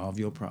to solve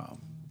your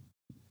problem.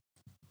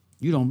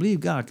 You don't believe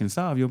God can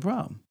solve your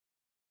problem.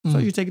 So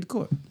you take it to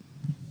court.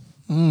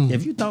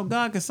 If you thought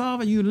God could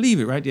solve it, you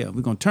leave it right there.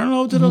 We're going to turn it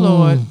over to the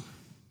Lord.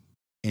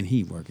 and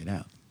he work it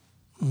out.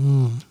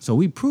 So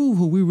we prove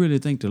who we really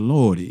think the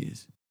Lord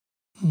is.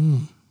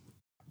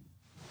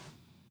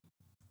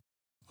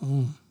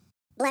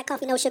 Black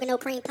Coffee No Sugar No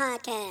Cream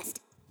podcast.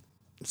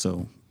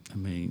 So, I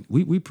mean,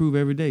 we prove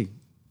every day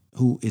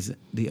who is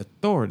the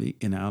authority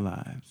in our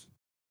lives,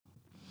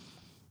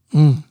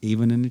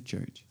 even in the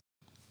church.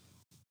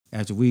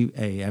 After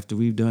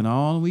we've done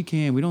all we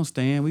can, we don't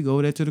stand. We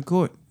go there to the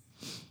court.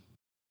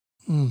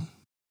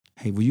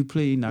 Hey, will you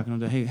please knocking on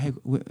the hey,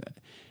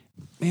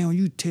 man? When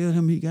you tell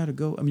him he got to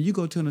go, I mean, you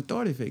go to an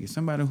authority figure,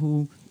 somebody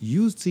who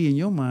you see in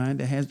your mind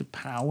that has the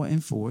power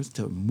and force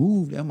to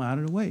move them out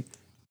of the way.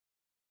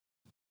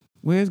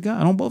 Where's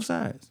God on both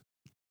sides?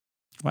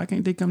 Why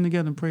can't they come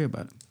together and pray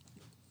about it?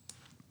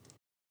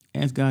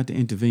 Ask God to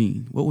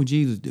intervene. What would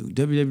Jesus do?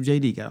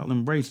 WWJD got all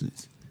them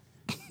bracelets.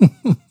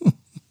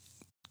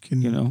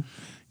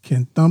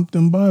 Can thump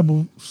them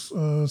Bible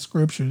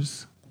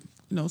scriptures.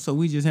 So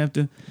we just have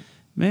to,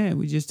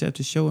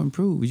 show and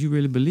prove. Would you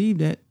really believe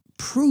that?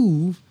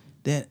 Prove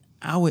that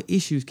our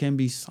issues can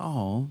be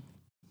solved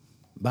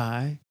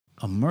by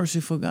a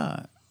merciful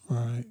God.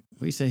 Right.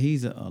 We say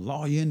he's a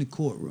lawyer in the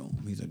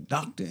courtroom. He's a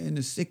doctor in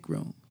the sick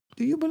room.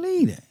 Do you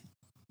believe that?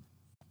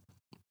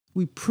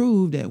 We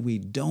prove that we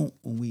don't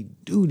when we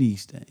do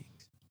these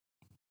things.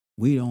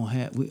 We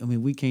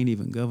can't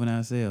even govern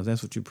ourselves.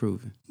 That's what you're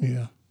proving.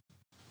 Yeah.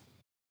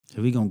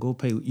 So we're going to go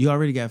pay. You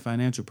already got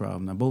financial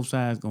problems. Now both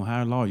sides going to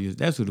hire lawyers.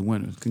 That's who the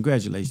winners.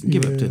 Congratulations.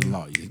 Give it up to the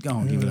lawyers. Go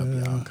on, give it up,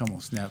 y'all. Come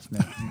on, snap.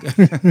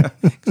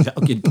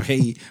 Y'all get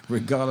paid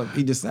regardless if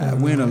he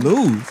decide win or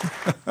lose.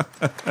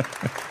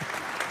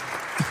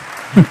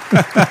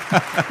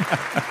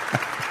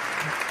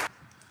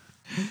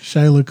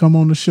 Shayla, come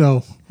on the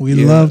show. We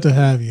love to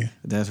have you.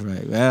 That's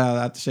right. Well,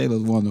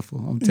 Shayla's wonderful.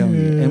 I'm telling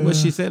you. And what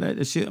she said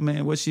is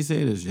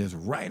just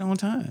right on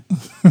time.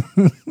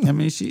 I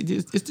mean,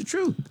 it's the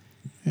truth.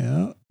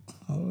 Yeah.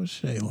 Oh,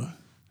 Shayla.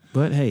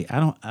 But hey,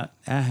 I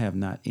have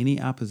not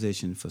any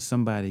opposition for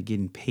somebody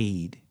getting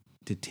paid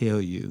to tell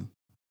you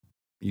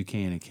you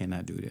can and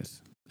cannot do this.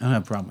 I don't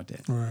have a problem with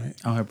that. Right.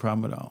 I don't have a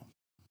problem at all.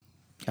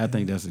 I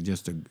think that's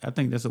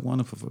a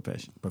wonderful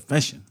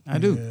profession. I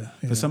do.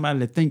 For somebody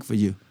to think for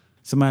you,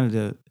 somebody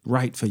to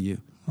write for you,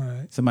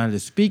 right. Somebody to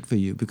speak for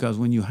you. Because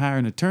when you hire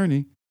an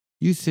attorney,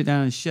 you sit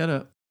down and shut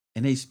up,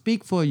 and they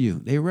speak for you.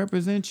 They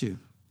represent you.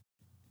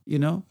 You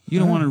don't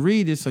want to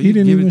read it, so you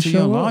give it to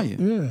your lawyer.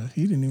 Yeah,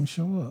 he didn't even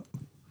show up.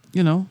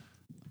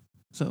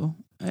 So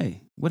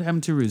hey, what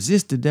happened to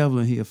resist the devil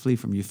and he'll flee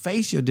from you?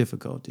 Face your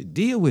difficulty,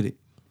 deal with it.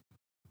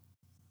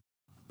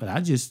 But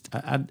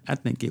I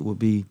think it would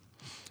be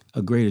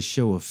a greater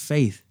show of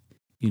faith,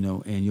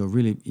 and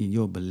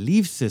your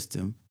belief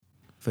system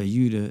for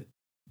you to,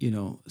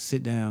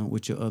 sit down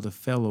with your other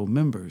fellow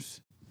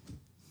members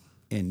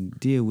and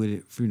deal with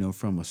it,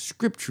 from a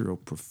scriptural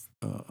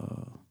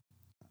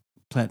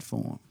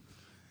platform.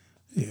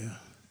 Yeah.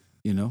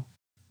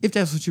 If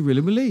that's what you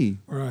really believe.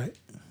 Right.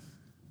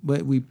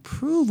 But we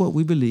prove what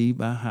we believe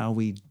by how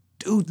we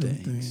do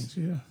things.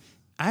 Yeah.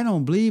 I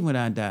don't believe when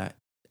I die,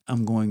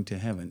 I'm going to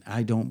heaven.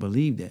 I don't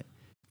believe that.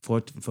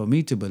 For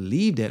me to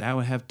believe that, I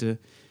would have to,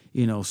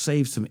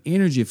 save some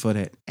energy for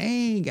that. I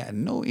ain't got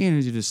no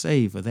energy to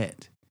save for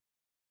that.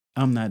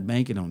 I'm not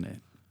banking on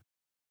that.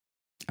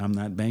 I'm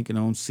not banking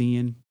on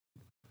seeing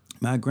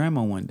my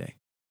grandma one day.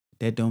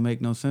 That don't make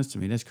no sense to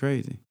me. That's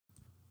crazy.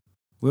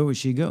 Where would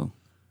she go?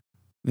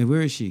 I mean,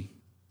 where is she?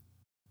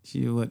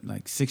 She,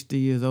 like 60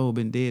 years old,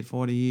 been dead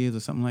 40 years or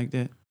something like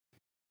that?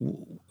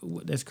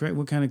 That's correct.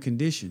 What kind of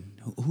condition?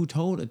 Who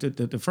told her?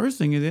 The first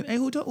thing is, hey,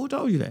 who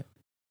told you that?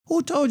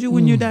 Who told you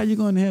when you die you're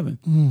going to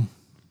heaven?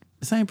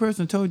 The same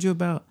person told you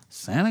about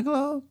Santa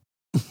Claus?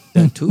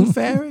 The Tooth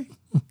Fairy?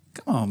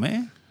 Come on,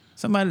 man.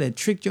 Somebody that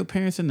tricked your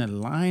parents into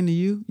lying to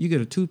you. You get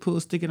a tooth pull,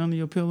 stick it under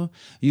your pillow.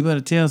 You better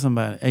tell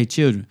somebody, hey,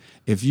 children,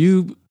 if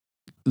you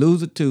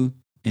lose a tooth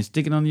and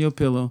stick it under your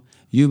pillow,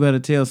 you better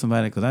tell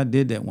somebody, because I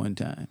did that one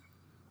time.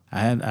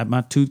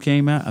 My tooth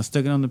came out. I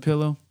stuck it on the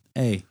pillow.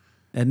 Hey,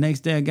 that next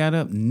day I got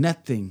up,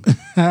 nothing.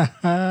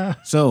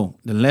 So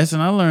the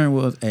lesson I learned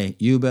was, hey,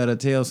 you better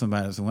tell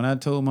somebody. So when I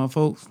told my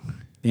folks,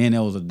 then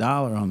there was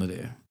 $1 under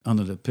there,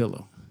 under the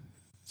pillow.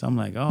 So I'm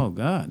like, oh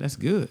God, that's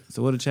good.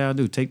 So what a child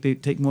do?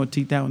 Take more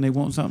teeth out when they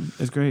want something?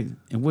 That's crazy.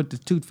 And what the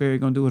tooth fairy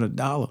gonna do with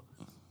 $1?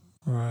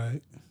 Right.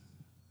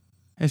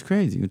 That's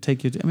crazy. You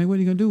take what are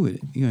you gonna do with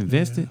it? You gonna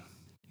invest it?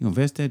 You gonna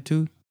invest that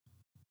tooth?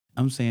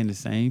 I'm saying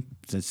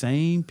the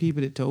same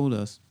people that told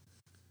us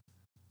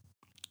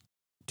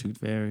Tooth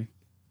Fairy,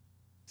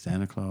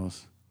 Santa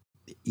Claus,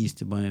 the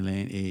Easter Bunny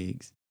laying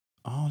eggs,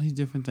 all these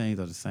different things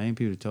are the same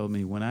people that told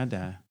me when I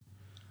die,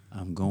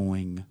 I'm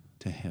going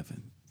to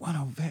heaven.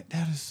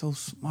 That is so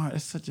smart.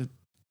 That's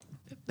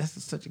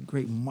such a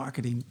great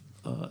marketing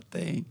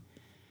thing.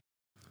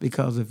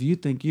 Because if you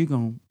think you're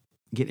gonna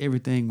get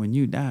everything when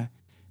you die,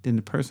 then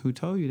the person who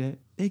told you that,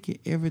 they get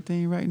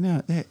everything right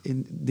now. That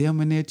and them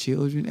and their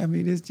children. I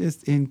mean, it's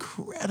just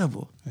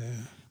incredible. Yeah.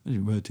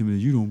 You're right, Timothy.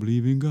 You don't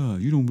believe in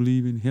God. You don't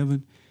believe in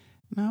heaven.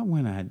 Not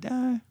when I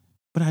die.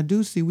 But I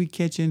do see we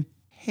catching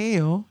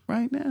hell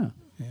right now.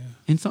 Yeah.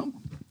 And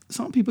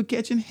some people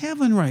catching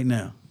heaven right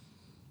now.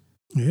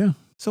 Yeah.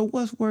 So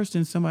what's worse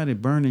than somebody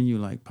burning you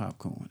like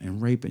popcorn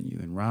and raping you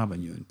and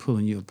robbing you and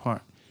pulling you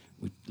apart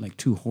with like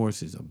two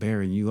horses or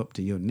burying you up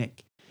to your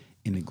neck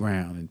in the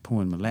ground and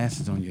pouring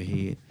molasses on your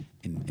head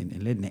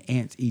and letting the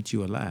ants eat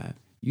you alive?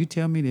 You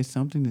tell me there's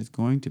something that's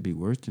going to be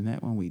worse than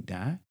that when we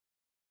die?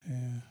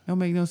 Yeah. Don't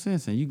make no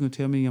sense. And you gonna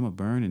tell me I'm gonna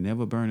burn and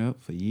never burn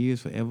up for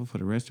years, forever, for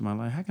the rest of my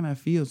life? How can I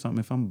feel something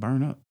if I'm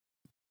burned up?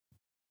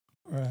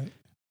 Right.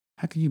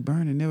 How can you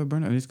burn and never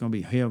burn up? It's gonna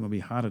be hell, gonna be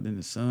hotter than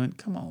the sun.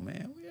 Come on,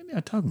 man. What are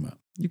you talking about?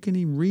 You can't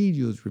even read.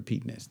 You was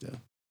repeating that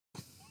stuff.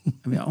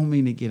 I mean, I don't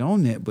mean to get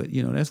on that, but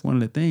that's one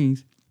of the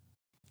things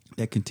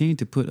that continue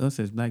to put us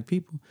as black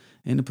people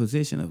in the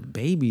position of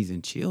babies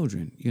and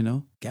children.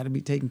 Got to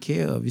be taken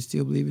care of. You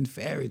still believe in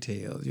fairy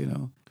tales.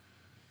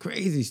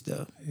 Crazy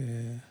stuff.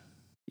 Yeah.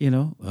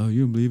 Oh,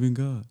 you don't believe in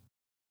God.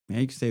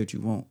 Man, you can say what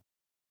you want.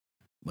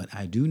 But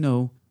I do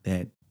know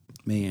that,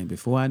 man,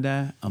 before I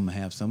die, I'm going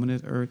to have some of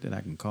this earth that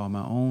I can call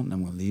my own.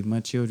 I'm going to leave my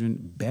children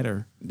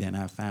better than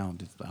I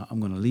found it. I'm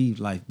going to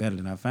leave life better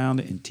than I found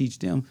it and teach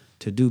them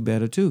to do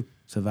better too.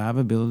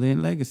 Survivability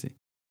and legacy.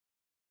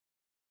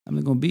 I'm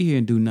not going to be here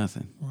and do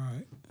nothing.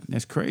 Right.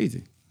 That's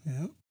crazy.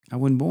 Yeah. I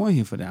wasn't born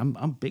here for that.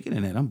 I'm bigger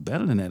than that. I'm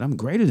better than that. I'm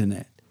greater than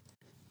that.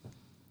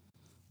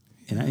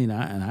 And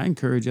I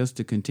encourage us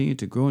to continue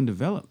to grow and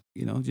develop.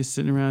 Just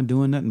sitting around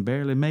doing nothing,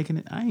 barely making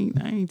it. I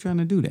ain't trying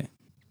to do that.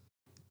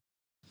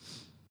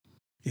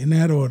 In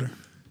that order.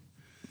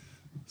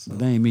 So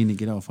they ain't mean to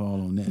get off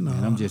all on that,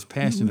 man. I'm just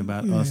passionate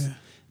about us Yeah.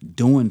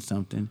 doing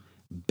something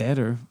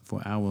better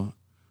for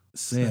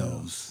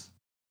ourselves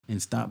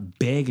and stop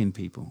begging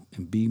people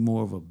and be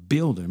more of a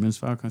builder. Ms.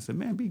 Falcon said,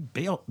 man, be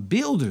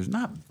builders,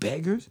 not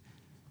beggars.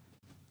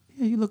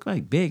 Yeah, you look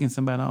like begging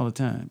somebody all the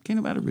time. Can't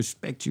nobody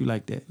respect you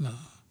like that. No.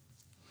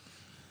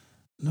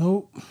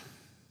 Nope.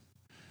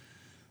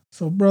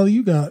 So, brother,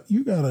 you got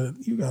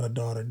a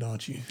daughter,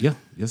 don't you? Yeah,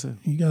 yes, sir.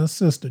 You got a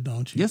sister,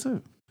 don't you? Yes,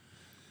 sir.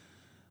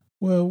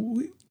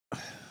 Well,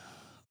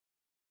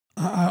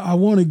 I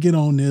want to get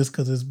on this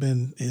because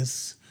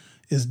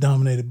it's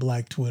dominated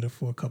Black Twitter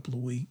for a couple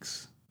of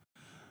weeks.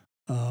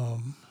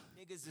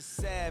 Niggas is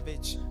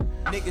savage.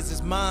 Niggas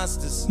is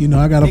monsters.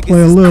 I gotta Niggas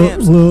play a is little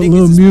pimps. little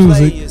Niggas is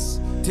music. players.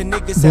 To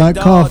niggas Black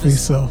and Coffee,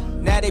 daughters. so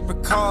Now they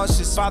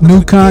precautious.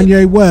 new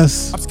Kanye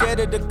West. I'm scared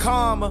of the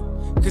karma.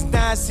 Cause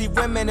now I see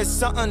women as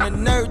something to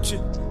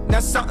nurture,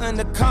 not something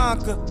to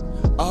conquer.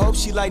 I hope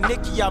she like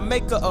Nicki, I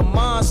make her a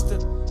monster.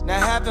 Now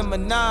having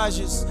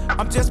menages.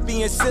 I'm just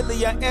being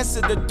silly, I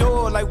answer the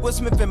door like Will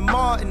Smith and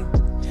Martin.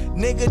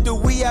 Nigga, do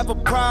we have a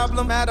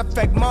problem? Matter of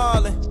fact,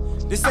 Marlon,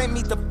 this ain't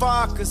Meet the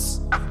Fockers.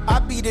 I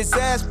beat his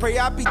ass, pray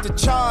I beat the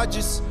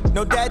Chargers.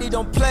 No daddy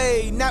don't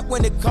play, not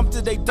when it comes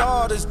to their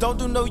daughters. Don't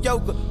do no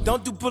yoga,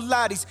 don't do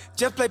Pilates.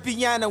 Just play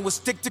piano and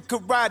stick to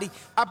karate.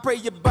 I pray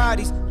your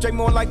bodies, drink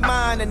more like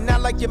mine and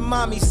not like your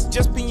mommy's.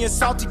 Just being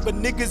salty, but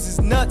niggas is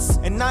nuts.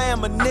 And I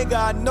am a nigga,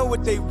 I know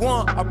what they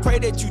want. I pray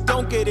that you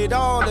don't get it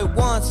all at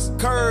once.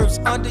 Curves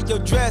under your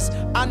dress,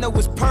 I know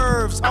it's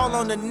pervs. All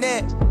on the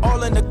net,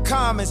 all in the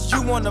comments.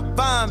 You wanna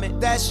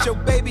vomit, that's your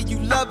baby, you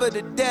love her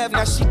to death.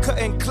 Now she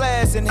cutting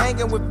class and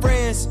hanging with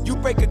friends. You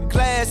break a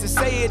glass and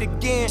say it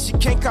again. She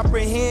can't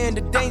comprehend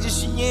the danger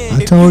she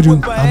in. I told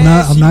you,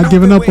 I'm not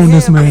giving up on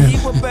this man. He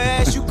whip her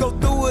ass, you go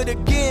through it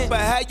again. But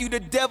how you the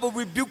devil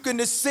rebuking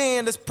the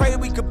sin? Let's pray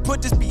we could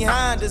put this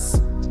behind us.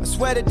 I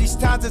swear that these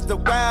times is the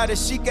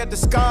wildest. She got the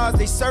scars,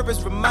 they serve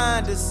as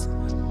reminders.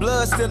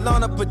 Blood still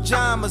on her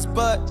pajamas,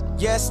 but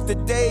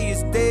yesterday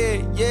is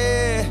dead,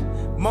 yeah.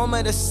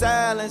 Moment of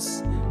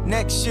silence.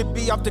 Next should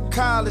be off the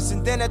collars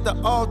and then at the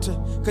altar.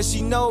 Cause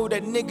she know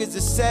that niggas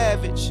is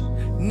savage.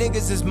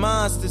 Niggas is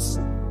monsters.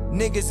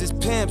 Niggas is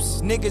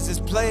pimps. Niggas is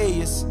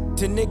players.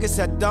 To niggas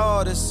had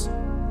daughters.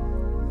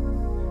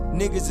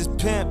 Niggas is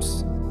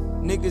pimps.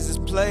 Niggas is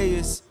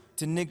players.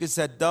 To niggas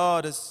had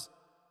daughters.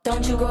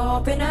 Don't you grow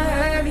up in a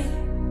hurry.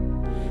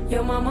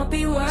 Your mama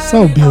be worried.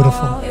 So beautiful.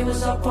 Oh, it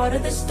was all part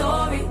of the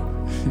story.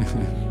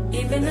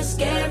 Even the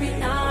scary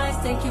nights.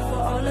 Thank you for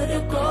all of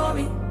the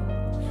glory.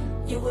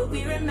 You will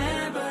be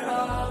remembered.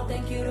 Oh,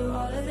 thank you to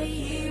all of the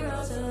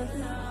heroes of the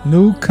night.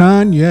 New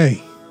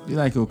Kanye. You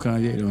like old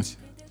Kanye, don't you?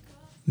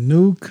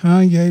 New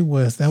Kanye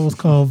West. That was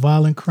called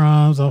Violent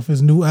Crimes off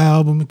his new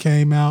album. It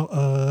came out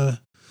a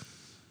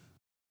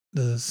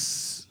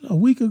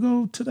week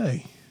ago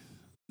today.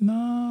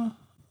 No,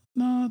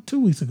 2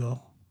 weeks ago.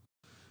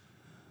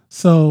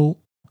 So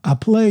I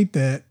played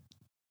that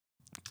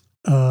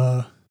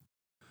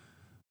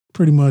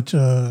pretty much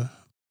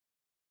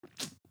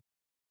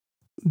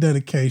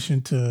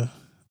dedication to,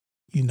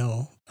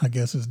 I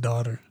guess his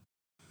daughters,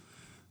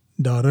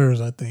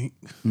 I think.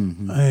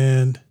 Mm-hmm.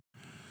 And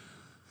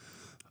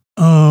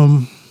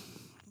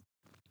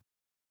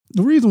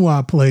the reason why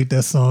I played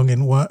that song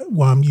and why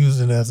I'm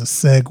using it as a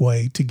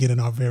segue to get in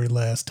our very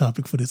last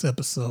topic for this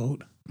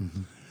episode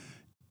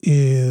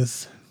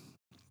is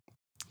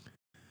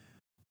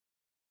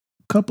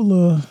a couple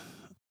of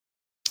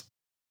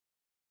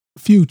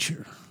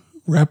Future,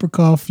 rapper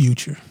called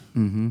Future.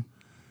 Mm-hmm.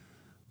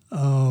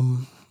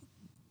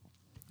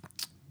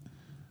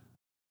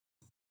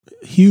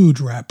 huge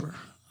rapper.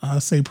 I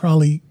say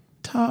probably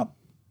top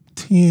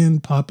 10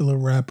 popular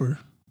rapper.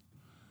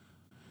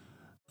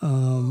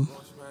 I'll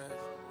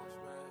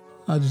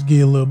just give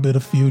you a little bit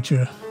of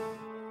Future.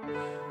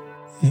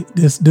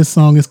 This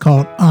song is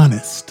called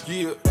Honest.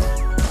 Yeah.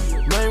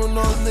 Name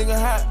no nigga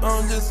hot,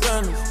 I'm just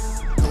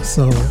honest.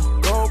 So,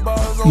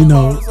 you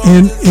know,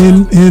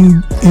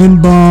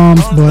 in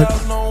bombs, but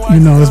you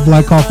know, it's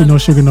black coffee, no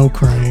sugar, no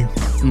cream.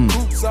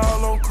 Coops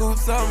all on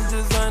coops, I'm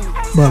just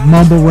honest. But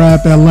mumble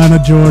rap, Atlanta,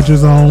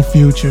 Georgia's own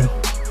Future.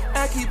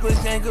 I keep a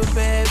gang of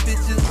bad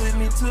bitches with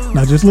me too.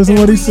 Now just listen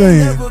to what he's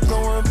saying. Never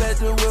going back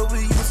to what we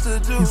used to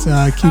do. He said,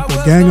 I keep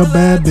a gang of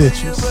bad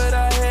bitches. But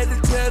I had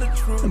to tell the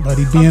truth. But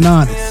he being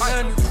honest.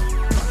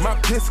 My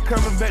piss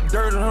coming back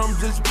dirty, I'm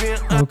just being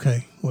honest.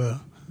 Okay,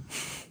 well,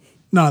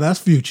 no, that's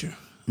Future.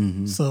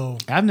 So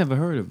I've never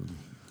heard of him.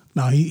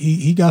 no,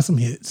 he got some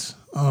hits.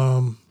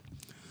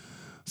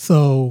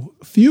 So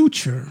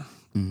Future,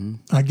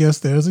 I guess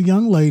there's a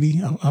young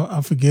lady.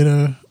 I forget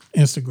her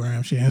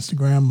Instagram. She's an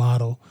Instagram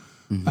model.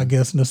 I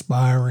guess an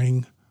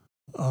aspiring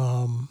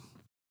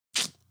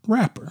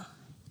rapper.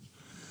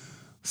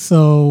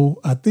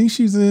 So I think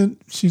she's in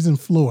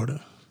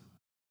Florida,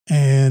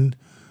 and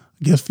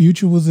I guess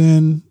Future was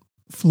in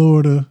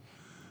Florida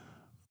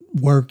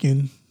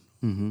working,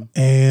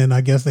 and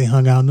I guess they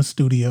hung out in the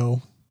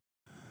studio.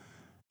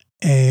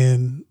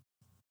 And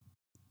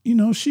you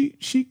know, she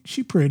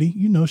pretty,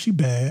 you know, she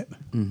bad,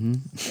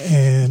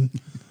 and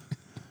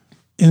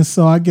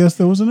so I guess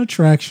there was an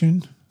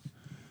attraction,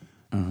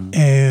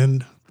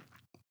 and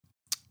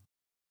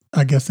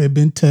I guess they've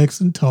been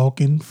texting,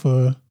 talking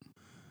for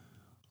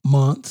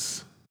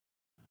months.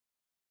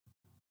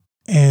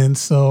 And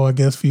so I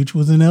guess Future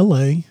was in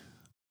LA.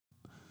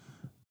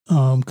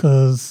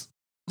 Cause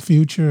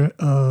Future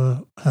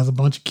has a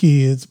bunch of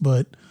kids,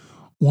 but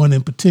one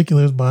in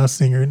particular is by a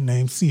singer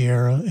named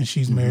Sierra, and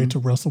she's married to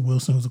Russell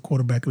Wilson, who's a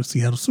quarterback of the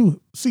Seattle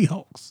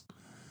Seahawks.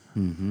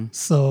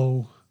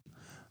 So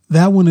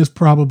that one is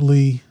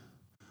probably,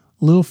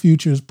 Lil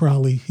Future is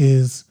probably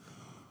his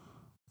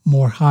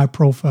more high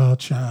profile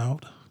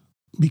child,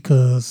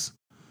 because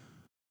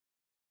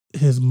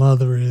his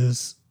mother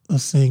is a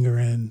singer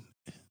and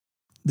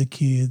the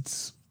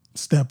kid's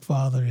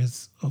stepfather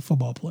is a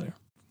football player.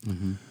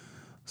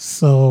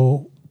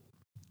 So,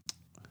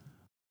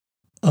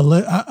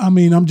 I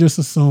mean, I'm just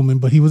assuming,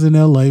 but he was in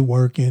LA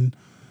working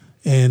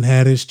and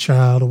had his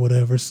child or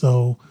whatever.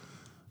 So,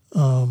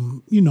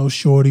 you know,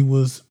 Shorty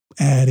was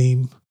at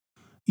him.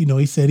 You know,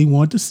 he said he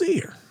wanted to see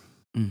her.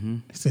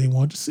 He said he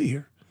wanted to see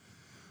her.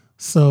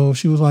 So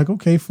she was like,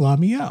 okay, fly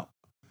me out.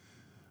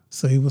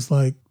 So he was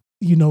like,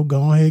 you know,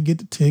 go ahead, get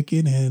the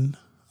ticket, and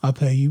I'll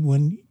pay you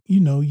when,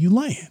 you know, you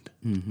land.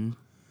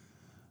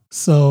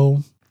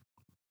 So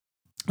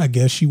I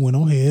guess she went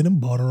ahead and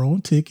bought her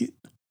own ticket.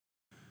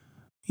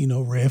 You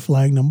know, red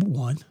flag number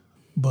one,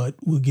 but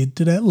we'll get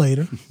to that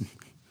later.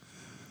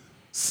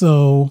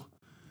 So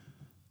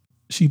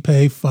she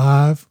paid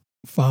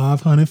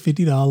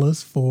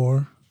 $550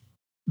 for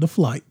the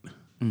flight.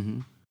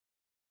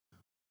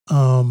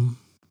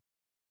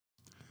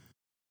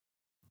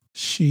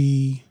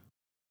 She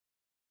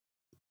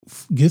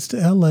gets to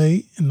LA,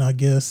 and I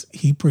guess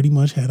he pretty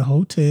much had a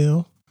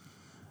hotel,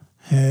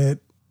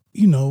 had,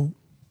 you know,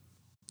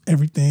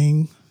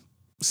 everything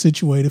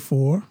situated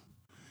for her.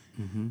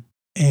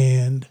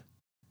 And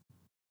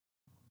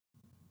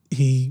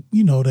he,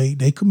 you know,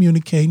 they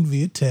communicating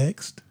via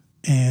text,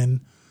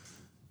 and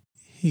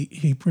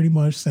he pretty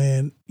much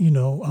saying, you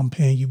know, I'm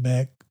paying you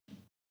back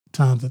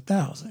times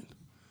 1,000.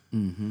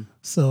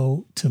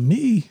 So to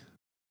me,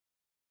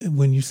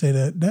 when you say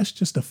that, that's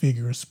just a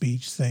figure of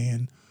speech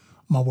saying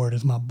my word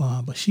is my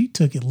bond. But she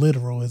took it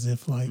literal, as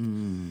if like,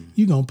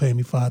 you're going to pay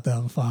me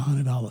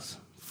 $5,500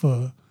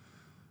 for,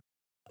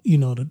 you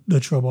know, the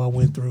trouble I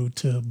went through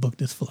to book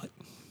this flight.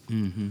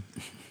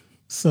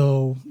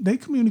 So they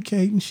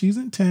communicating. She's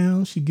in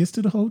town. She gets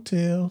to the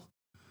hotel.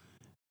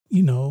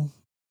 You know,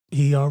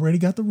 he already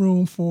got the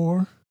room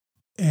for her.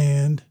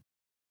 And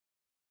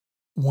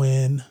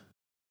when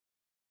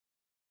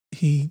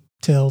he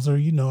tells her,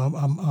 you know,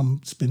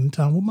 I'm spending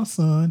time with my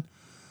son,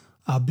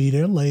 I'll be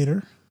there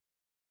later,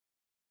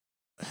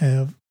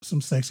 have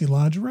some sexy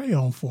lingerie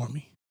on for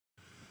me.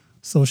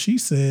 So she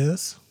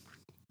says,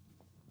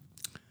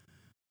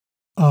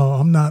 oh,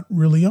 I'm not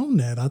really on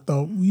that. I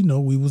thought, you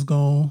know, we was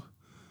going to,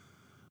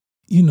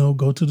 you know,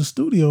 go to the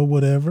studio or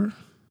whatever.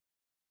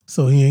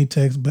 So he ain't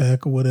text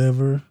back or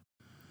whatever.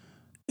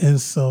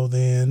 And so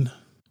then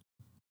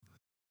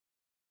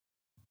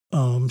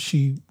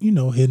she, you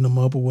know, hitting him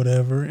up or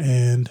whatever.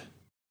 And,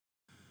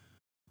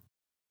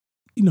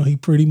 you know, he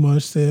pretty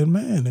much said,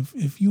 man,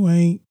 if you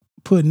ain't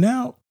putting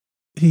out,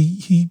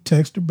 he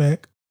texted her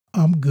back,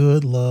 I'm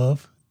good,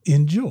 love,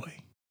 enjoy.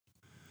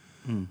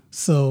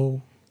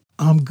 So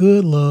I'm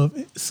good, love.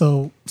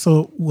 So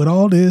with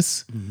all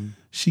this,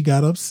 she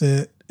got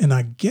upset, and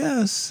I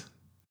guess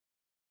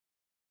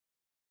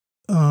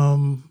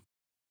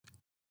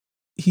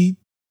he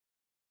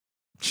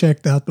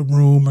checked out the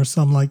room or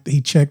something like that.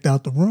 He checked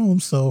out the room,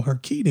 so her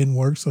key didn't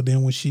work. So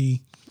then when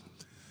she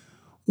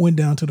went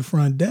down to the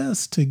front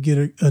desk to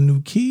get a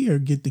new key or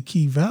get the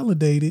key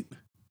validated,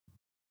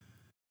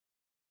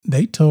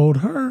 they told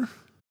her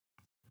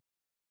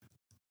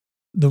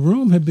the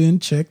room had been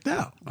checked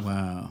out.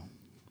 Wow.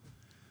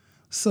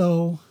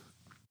 So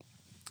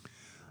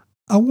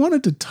I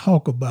wanted to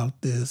talk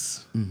about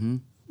this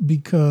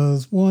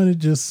because one, it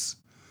just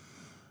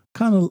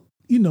kind of,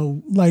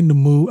 lighten the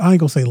mood. I ain't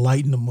gonna say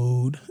lighten the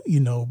mood,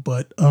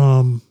 but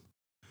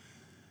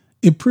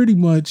it pretty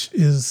much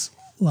is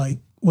like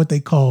what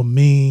they call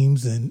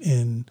memes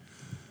and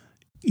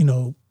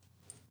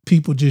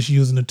people just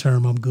using the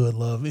term "I'm good,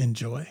 love,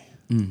 enjoy."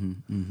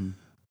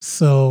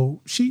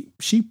 So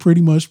she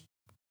pretty much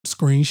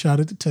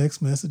screenshotted the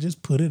text messages,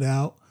 put it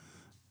out,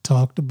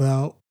 talked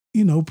about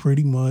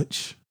pretty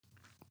much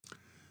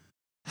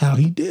how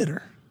he did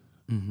her,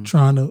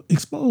 trying to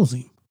expose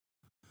him.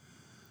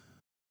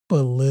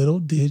 But little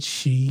did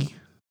she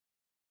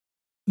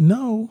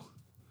know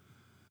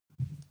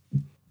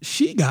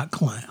she got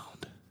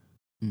clowned.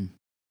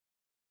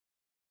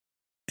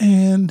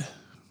 And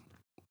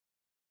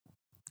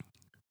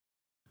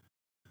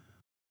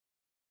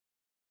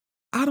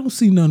I don't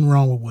see nothing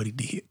wrong with what he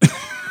did.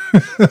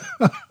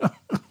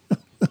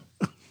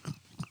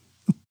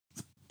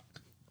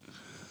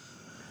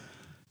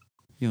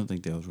 You don't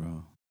think that was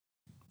wrong?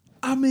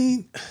 I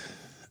mean,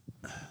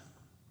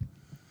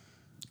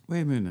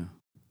 wait a minute now.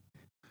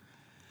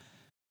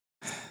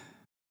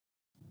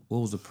 What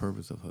was the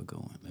purpose of her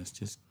going? Let's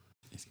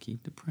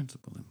keep the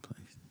principle in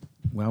place.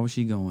 Why was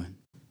she going?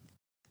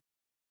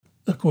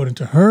 According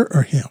to her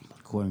or him?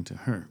 According to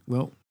her.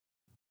 Well,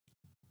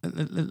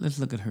 let's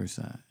look at her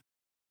side.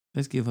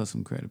 Let's give her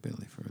some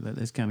credibility for her.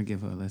 Let's kind of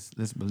give her. Let's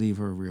believe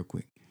her real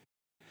quick.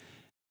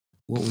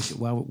 What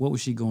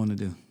was she going to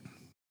do?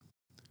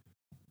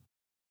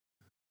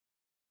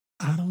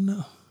 I don't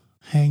know.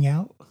 Hang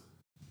out.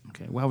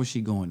 Okay. Why was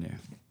she going there?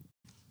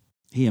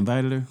 He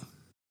invited her?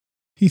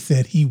 He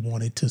said he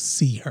wanted to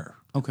see her.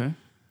 Okay.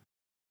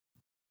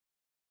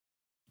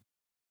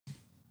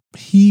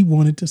 He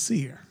wanted to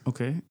see her.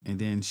 Okay. And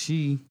then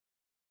she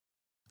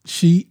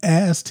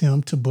asked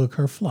him to book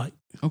her flight.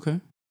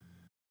 Okay.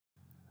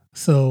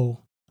 So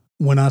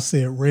when I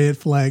said red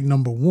flag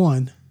number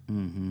one,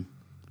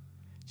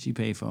 she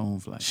paid for her own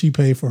flight. She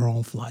paid for her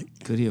own flight.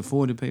 Could he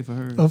afford to pay for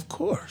hers? Of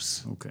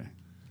course. Okay.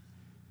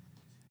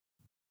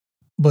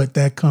 But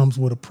that comes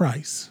with a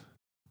price.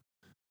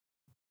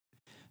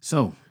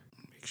 So,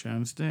 make sure I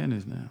understand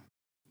this now.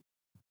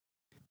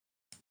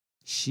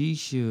 She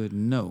should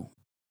know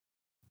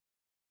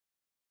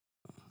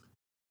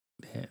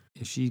that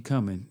if she's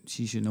coming,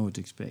 she should know what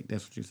to expect.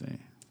 That's what you're saying.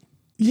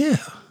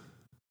 Yeah.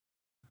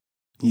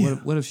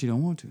 What if she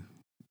don't want to?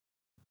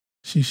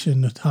 She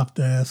shouldn't have hopped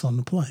her ass on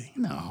the plane.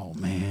 No,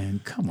 man.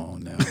 Come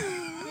on now.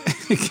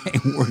 It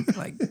can't work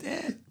like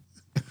that.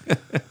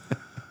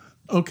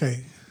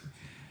 Okay.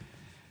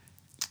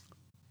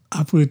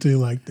 I put it to you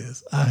like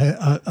this.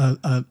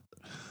 I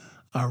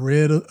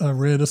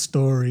read a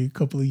story a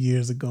couple of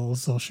years ago on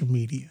social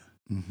media.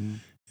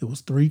 It was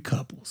 3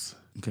 couples.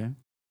 Okay.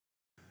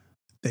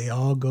 They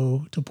all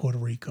go to Puerto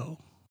Rico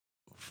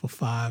for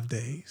 5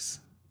 days.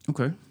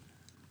 Okay.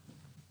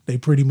 They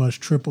pretty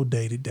much triple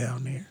dated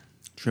down there.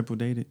 Triple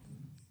dated?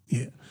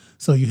 Yeah.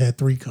 So you had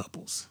 3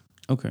 couples.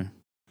 Okay.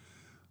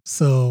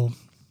 So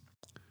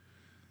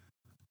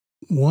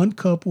one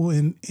couple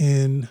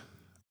in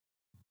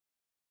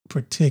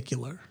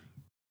particular,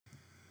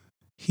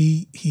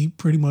 he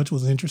pretty much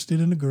was interested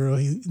in the girl.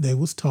 They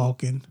was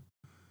talking.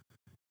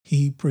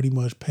 He pretty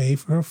much paid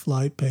for her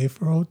flight, paid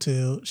for her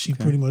hotel. She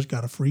pretty much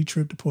got a free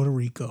trip to Puerto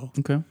Rico.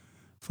 Okay.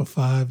 For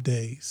 5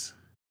 days.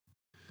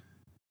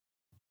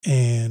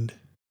 And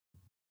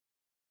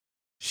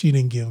she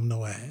didn't give him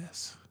no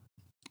ass.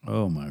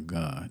 Oh my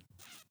God.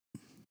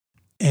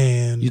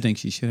 And you think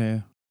she should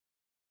have?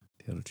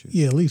 Tell the truth.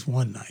 Yeah, at least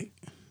one night.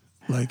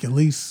 Like at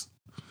least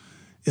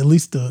the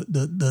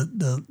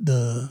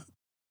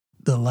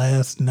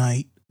last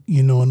night,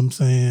 you know what I'm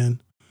saying?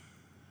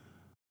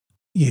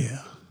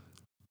 Yeah.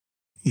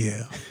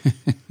 Yeah.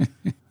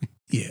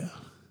 Yeah.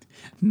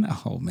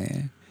 No,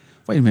 man.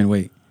 Wait a minute,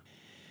 wait.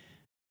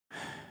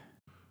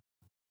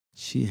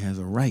 She has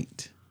a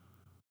right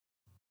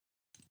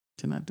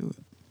to not do it.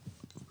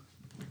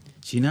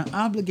 She's not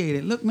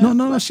obligated. Look, man.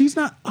 No, she's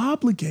not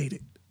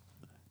obligated.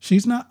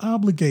 She's not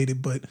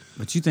obligated, but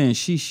you think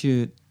she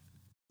should?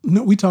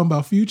 No, we talking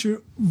about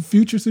future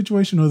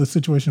situation or the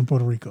situation in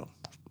Puerto Rico?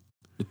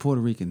 The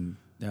Puerto Rican.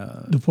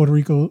 The Puerto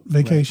Rico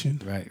vacation.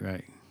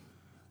 Right.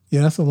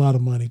 Yeah, that's a lot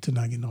of money to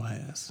not get no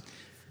ass.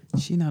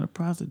 She not a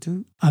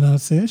prostitute. I not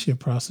saying she a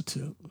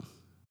prostitute.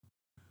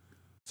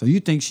 So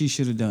you think she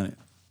should have done it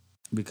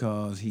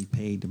because he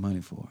paid the money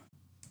for her?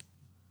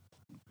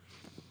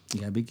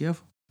 You gotta be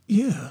careful.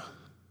 Yeah.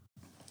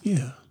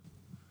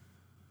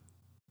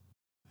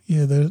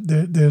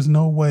 There's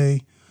no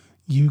way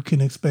you can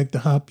expect to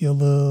hop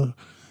your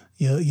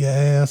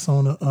ass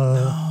on a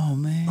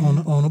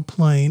on a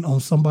plane on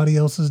somebody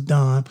else's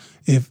dime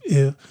if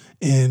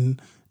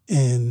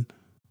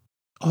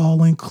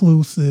all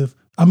inclusive.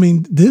 I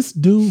mean, this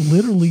dude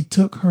literally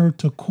took her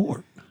to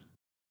court.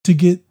 to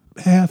get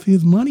half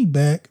his money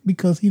back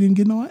because he didn't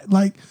get no.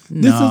 Like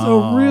this is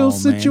a real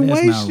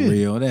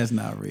situation. That's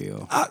not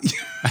real.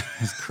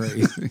 That's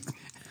crazy.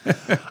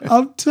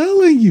 I'm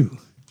telling you.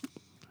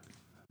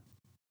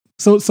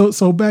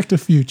 So Back to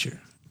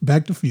Future.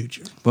 Back to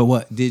Future. But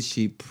what did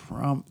she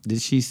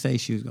Did she say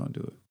she was going to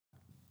do it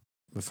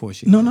before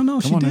she? No.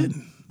 She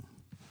didn't.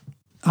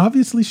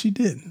 Obviously, she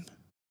didn't.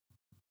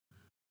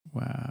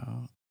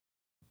 Wow.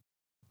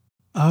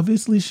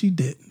 Obviously, she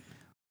didn't.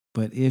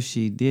 But if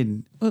she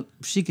didn't, well,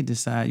 she could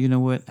decide. You know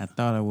what? I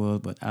thought I was,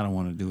 but I don't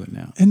want to do it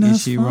now. And that's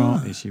Is she fine.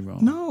 wrong? Is she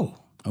wrong? No.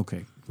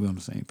 Okay, we're on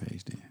the same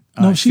page then.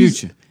 No, All right, she's-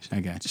 Future. I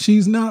got you.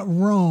 She's not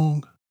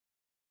wrong,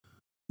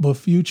 but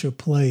Future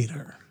played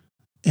her.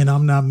 And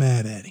I'm not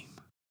mad at him.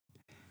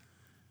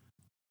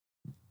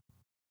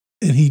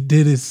 And he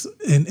did it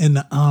in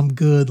the I'm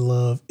good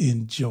love,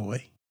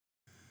 enjoy.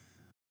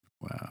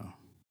 Wow.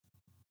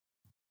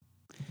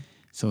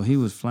 So he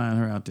was flying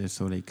her out there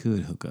so they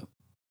could hook up.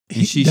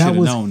 And she should That have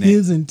was known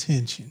his that.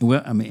 intention.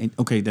 Well, I mean,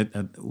 okay, well,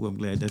 I'm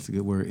glad that's a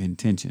good word,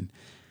 intention.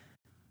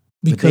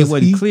 But Because they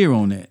wasn't clear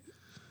on that.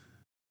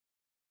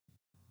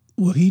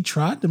 Well, he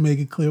tried to make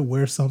it clear,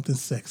 wear something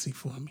sexy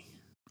for me.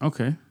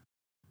 Okay.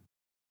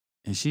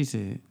 And she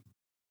said,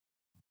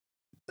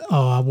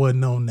 Oh, I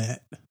wasn't on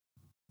that.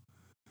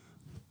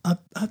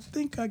 I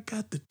think I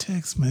got the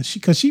text message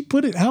because she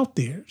put it out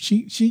there.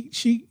 She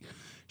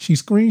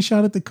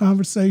screenshotted the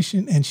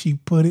conversation and she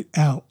put it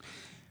out.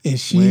 And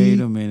she wait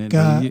a minute.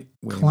 got wait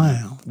a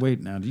clown. minute.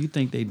 Wait now. Do you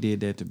think they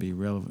did that to be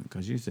relevant?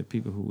 Because you said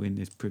people who in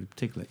this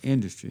particular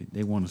industry,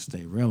 they want to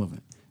stay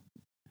relevant.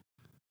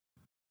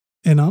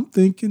 And I'm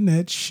thinking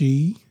that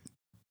she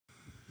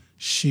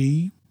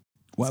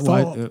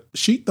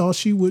thought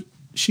she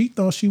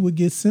would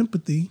get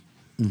sympathy,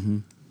 Mm-hmm.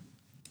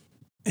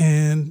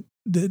 and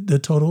the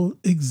total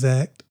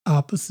exact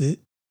opposite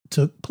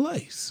took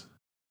place.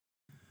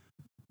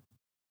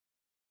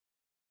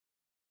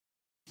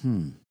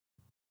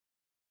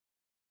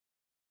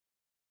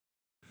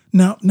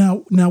 Now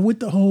with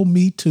the whole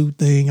Me Too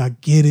thing, I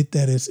get it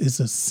that it's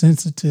a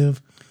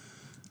sensitive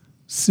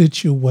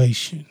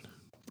situation.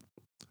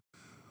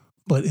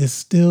 But it's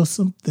still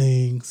some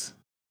things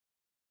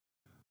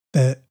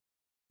that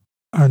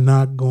are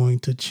not going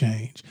to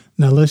change.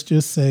 Now, let's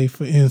just say,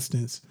 for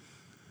instance,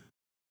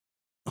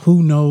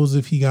 who knows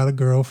if he got a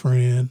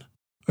girlfriend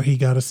or he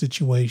got a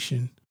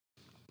situation.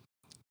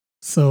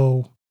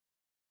 So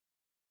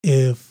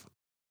if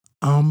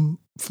I'm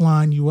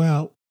flying you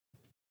out,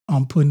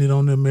 I'm putting it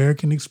on the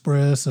American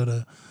Express or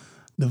the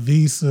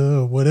Visa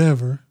or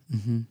whatever.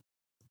 Mm-hmm.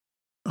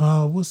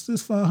 What's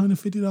this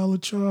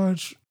 $550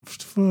 charge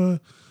for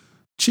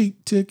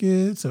cheap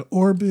tickets or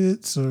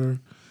Orbitz or,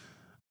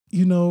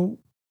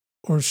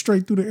 or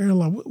straight through the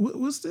airline?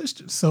 What's this?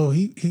 So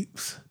he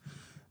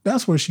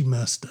that's where she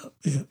messed up.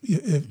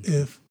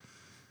 If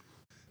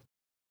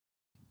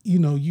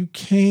you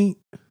can't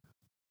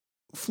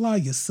fly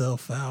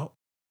yourself out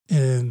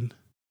and,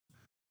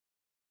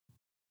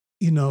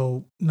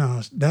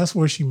 that's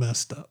where she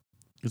messed up.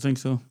 You think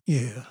so?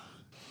 Yeah.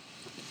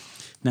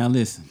 Now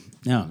listen.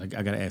 Now I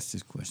got to ask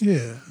this question.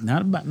 Yeah.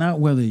 Not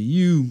whether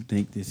you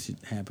think this should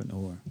happen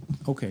or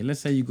okay.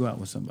 Let's say you go out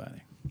with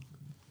somebody.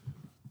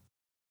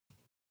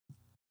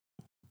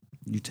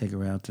 You take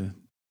her out to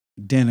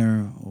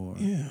dinner or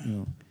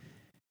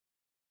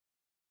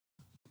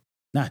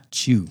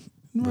not you,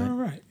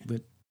 Right.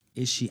 But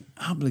is she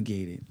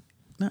obligated?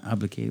 Not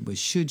obligated, but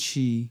should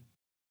she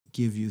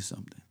give you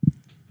something?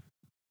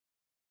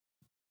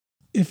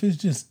 If it's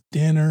just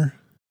dinner,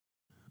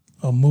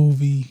 a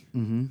movie,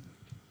 Mm-hmm.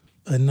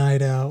 a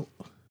night out,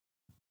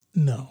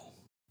 no.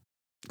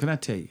 Can I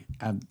tell you?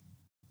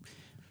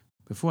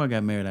 Before I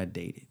got married, I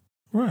dated.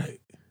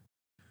 Right.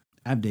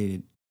 I've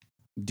dated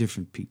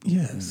different people.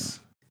 Yes.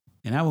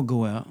 And I would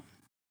go out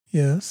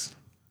Yes.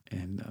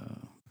 and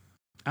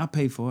I'll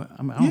pay for it.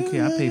 I don't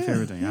care. I pay for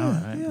everything.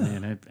 Yeah. I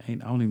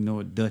don't even know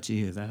what Dutch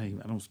is. I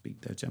don't speak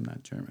Dutch. I'm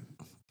not German.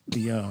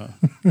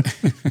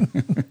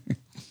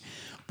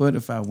 But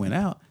if I went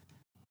out,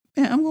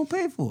 man, I'm gonna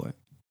pay for it.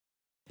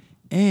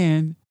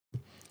 And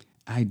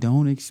I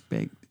don't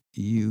expect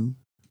you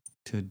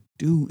to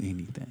do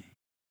anything.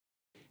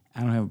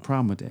 I don't have a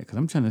problem with that because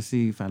I'm trying to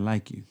see if I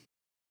like you.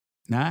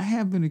 Now, I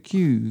have been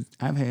accused.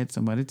 I've had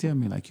somebody tell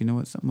me, like, you know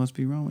what, something must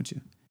be wrong with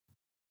you.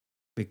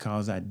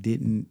 Because I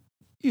didn't,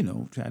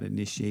 try to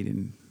initiate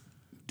and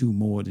do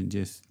more than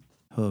just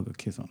hug or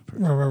kiss on a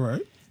person.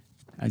 Right.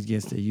 I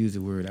guess they use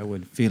the word, I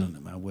wasn't feeling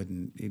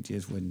them. It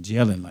just wasn't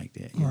gelling like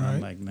that. Right.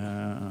 Like,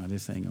 nah,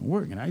 this ain't gonna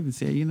work. And I even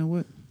said, you know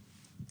what?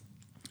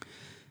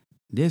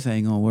 This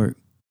ain't gonna work.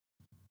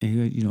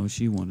 And,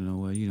 she wanted to know,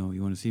 well, you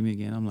want to see me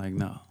again? I'm like,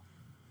 no.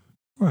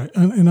 Right.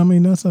 And I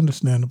mean, that's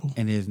understandable.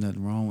 And there's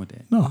nothing wrong with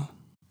that. No.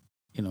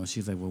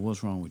 She's like, well,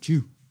 what's wrong with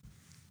you?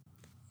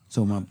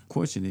 So my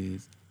question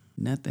is,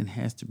 nothing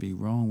has to be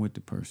wrong with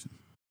the person.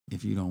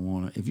 If you don't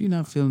want to, if you're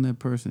not feeling that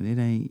person,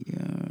 it ain't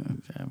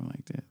having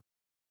like that.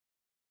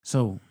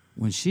 So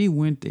when she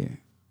went there,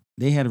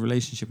 they had a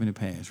relationship in the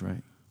past,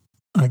 right?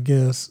 I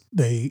guess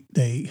they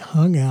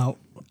hung out.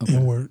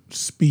 and were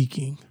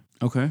speaking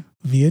Okay.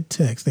 via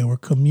text. They were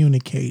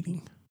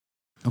communicating.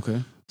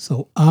 Okay.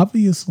 So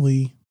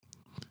obviously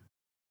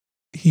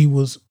he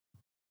was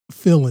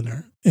feeling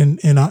her. And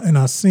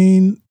I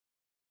seen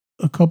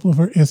a couple of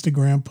her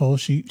Instagram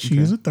posts. She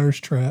is a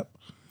thirst trap.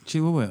 She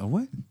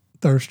what?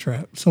 Thirst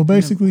trap. So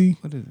basically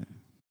What is it?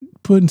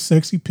 putting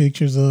sexy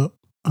pictures up.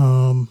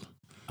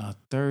 A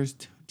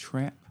thirst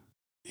trap?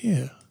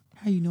 Yeah.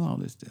 How you know all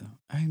this stuff?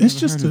 It's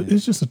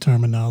just a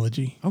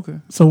terminology. Okay.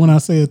 So when I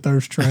say a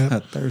thirst trap, A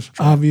thirst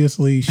trap.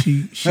 obviously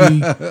she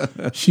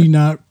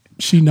not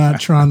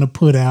trying to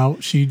put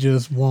out. She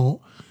just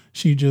want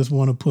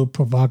to put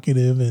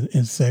provocative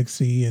and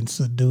sexy and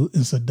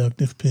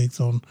seductive pics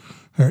on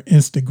her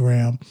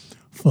Instagram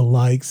for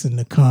likes in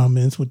the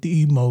comments with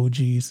the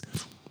emojis.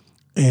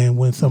 And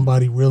when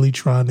somebody really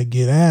trying to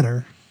get at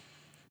her,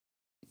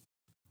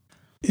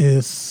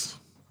 it's,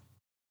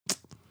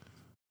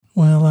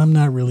 well, I'm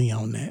not really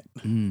on that.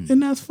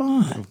 And that's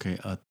fine. Okay,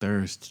 a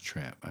thirst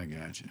trap. I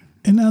got you.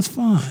 And that's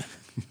fine.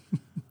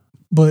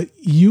 But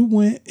you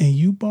went and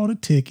you bought a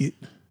ticket.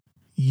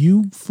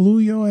 You flew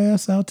your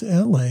ass out to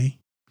LA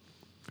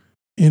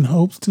in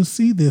hopes to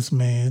see this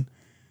man.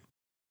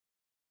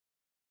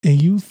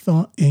 And you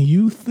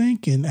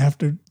thinking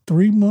after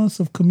 3 months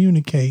of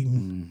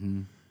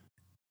communicating,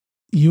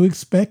 you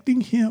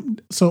expecting him.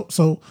 So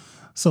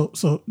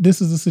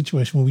this is the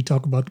situation when we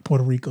talk about the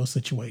Puerto Rico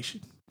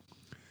situation.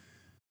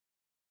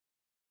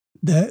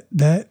 That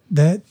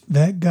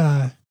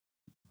guy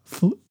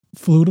flew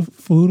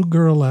the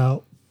girl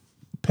out,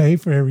 paid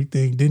for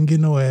everything, didn't get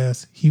no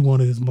ass. He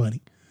wanted his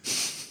money.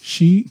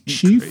 She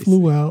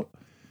flew out.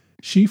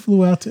 She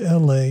flew out to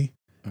L.A.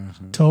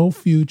 Told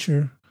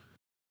Future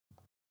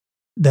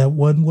that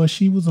wasn't what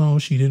she was on.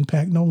 She didn't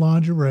pack no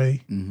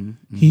lingerie.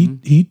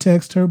 He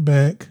texted her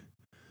back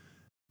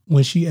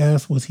when she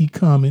asked, was he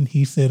coming?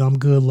 He said, I'm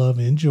good, love,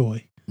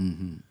 enjoy.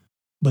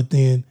 But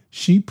then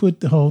she put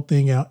the whole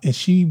thing out and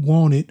she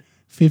wanted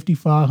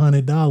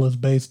 $5,500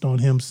 based on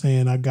him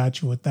saying, I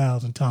got you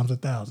 1,000 times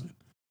 1,000.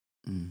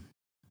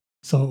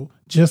 So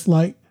just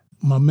like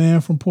my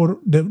man from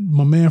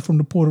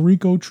the Puerto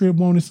Rico trip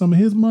wanted some of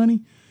his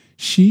money,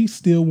 she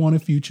still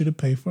wanted Future to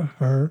pay for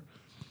her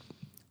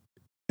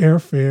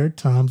airfare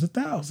times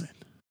 1,000.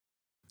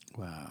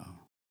 Wow.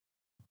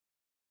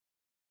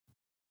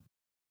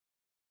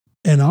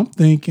 And I'm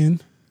thinking,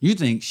 You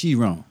think she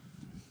wrong?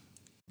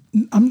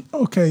 I'm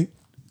okay.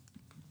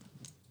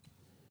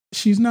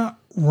 She's not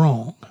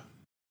wrong,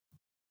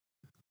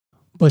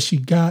 but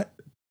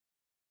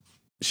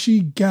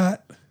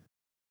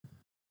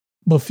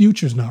but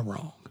Future's not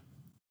wrong.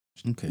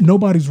 Okay.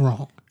 Nobody's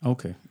wrong.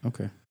 Okay.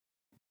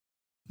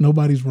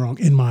 Nobody's wrong,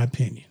 in my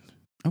opinion.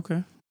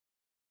 Okay.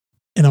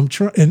 And I'm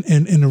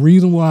and the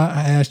reason why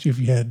I asked you if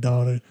you had a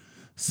daughter,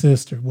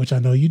 sister, which I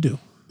know you do,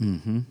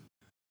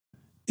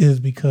 is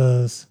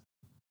because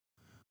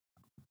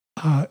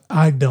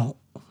I don't.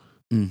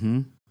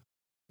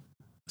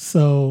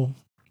 So,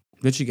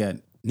 But you got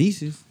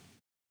nieces.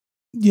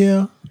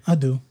 yeah, I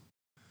do.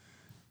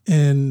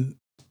 And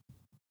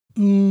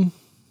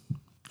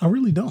I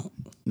really don't.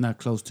 Not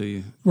close to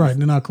you. Right,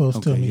 they're not close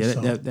Okay. to me. Yeah,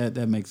 so.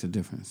 that makes a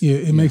difference. Yeah,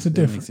 it makes a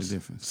difference. Makes a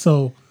difference.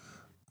 So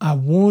I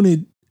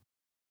wanted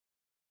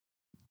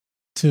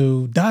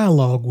to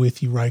dialogue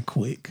with you right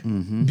quick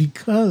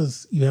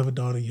because you have a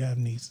daughter, you have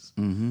nieces.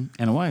 And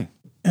a wife.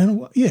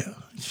 And yeah,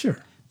 sure.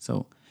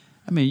 So,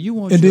 I mean, you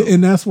want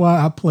And that's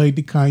why I played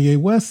the Kanye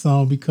West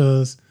song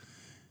because,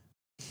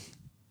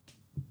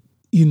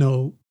 you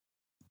know,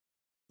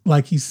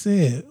 like he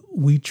said,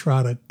 we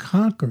try to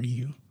conquer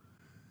you.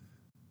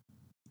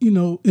 You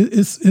know,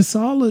 it's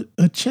all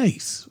a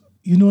chase.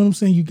 You know what I'm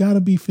saying? You got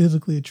to be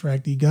physically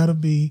attracted. You got to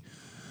be,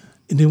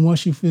 and then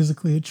once you're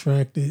physically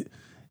attracted,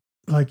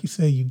 like you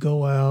say, you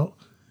go out,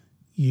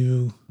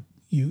 you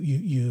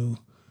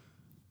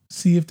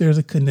see if there's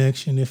a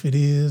connection. If it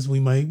is, we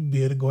might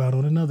be able to go out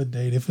on another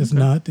date. If it's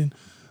not, then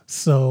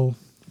so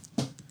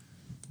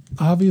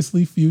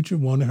obviously Future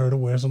wanted her to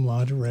wear some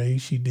lingerie.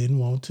 She didn't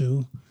want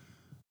to.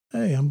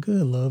 Hey, I'm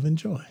good, love,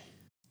 enjoy.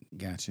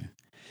 Gotcha.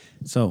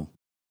 So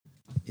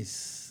it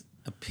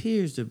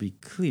appears to be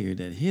clear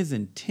that his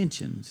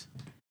intentions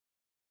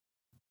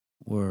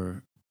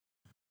were,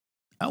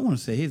 I want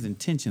to say his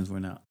intentions were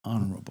not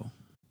honorable.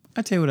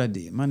 I tell you what I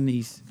did. My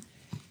niece,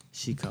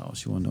 she called.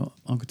 She wanted to know,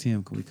 Uncle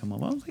Tim, can we come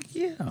up? I was like,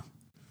 yeah.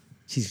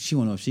 She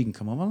wanted to know if she can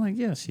come up. I'm like,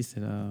 yeah. She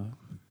said,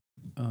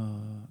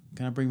 can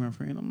I bring my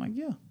friend? I'm like,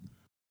 yeah.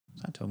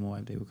 So I told my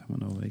wife they were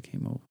coming over. They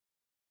came over.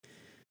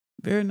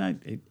 Very nice.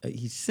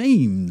 He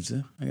seems,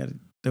 I got to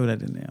throw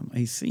that in there.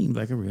 He seems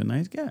like a real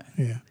nice guy.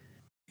 Yeah.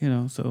 You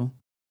know, so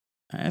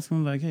I asked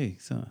him, like, hey,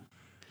 son,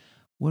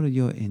 what are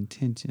your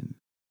intentions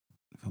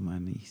for my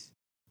niece?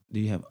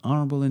 Do you have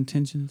honorable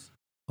intentions,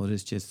 or is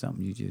this just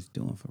something you're just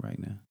doing for right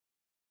now?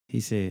 He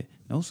said,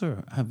 no,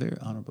 sir, I have very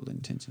honorable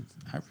intentions.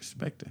 I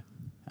respect her.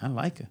 I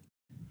like her.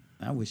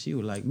 I wish she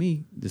would like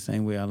me the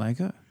same way I like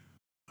her.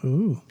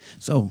 Ooh.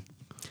 So,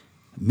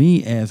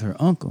 me as her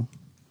uncle,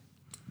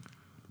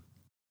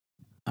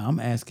 I'm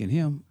asking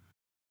him,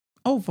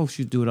 old folks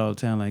used to do it all the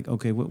time. Like,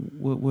 okay,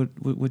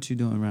 what you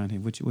doing around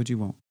here? What you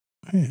want?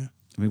 Yeah.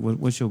 I mean,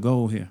 what's your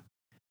goal here?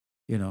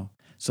 You know,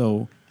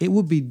 so it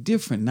would be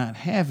different not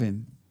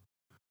having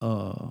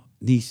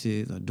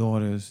nieces or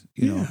daughters.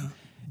 You know,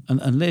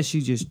 unless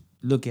you just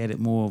look at it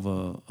more of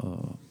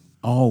a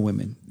all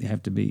women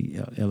have to be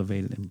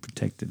elevated and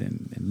protected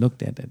and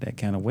looked at that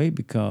kind of way,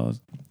 because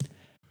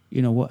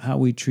you know how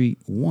we treat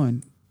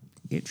one,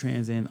 it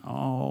transcends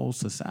all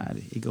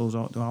society. It goes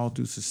all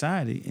through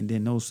society, and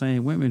then those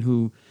same women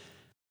who,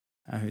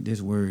 I heard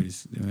this word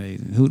is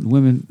amazing,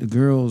 the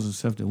girls and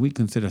stuff that we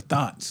consider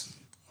thoughts.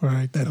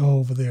 Right, that O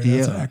over there.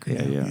 That's an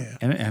acronym. Yeah.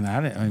 And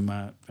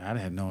I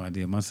had no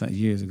idea. My son,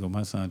 years ago,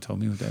 my son told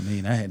me what that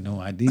meant. I had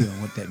no idea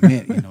what that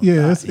meant. You know,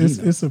 yeah,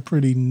 it's a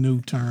pretty new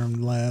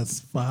term,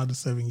 last 5 to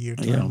 7 year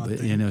term. Yeah, I but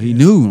think. you know, he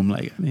knew. I'm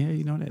like, man,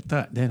 you know that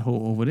thought, that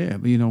whole over there.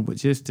 But you know, but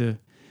just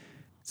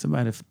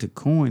somebody to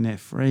coin that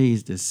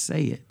phrase, to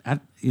say it, I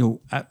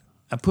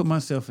put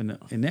myself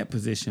in that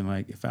position.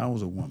 Like, if I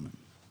was a woman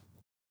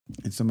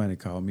and somebody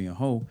called me a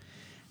hoe,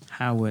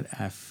 how would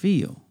I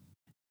feel?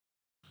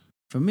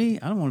 For me,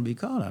 I don't want to be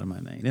called out of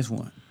my name. That's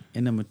one.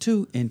 And number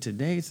two, in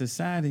today's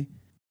society,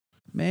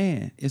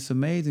 man, it's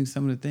amazing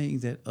some of the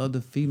things that other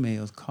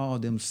females call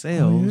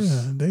themselves.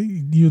 Oh, yeah, they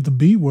use the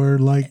B word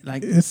like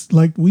it's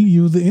like we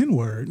use the N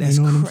word. That's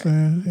you know correct. what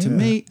I'm saying? To Yeah.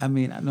 me, I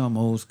mean, I know I'm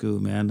old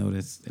school, man. I know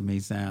it may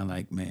sound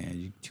like,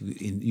 man,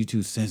 you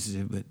too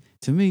sensitive, but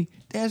to me,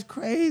 that's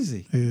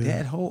crazy. Yeah.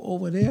 That whole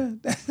over there,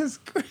 that's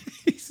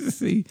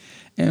crazy.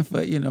 And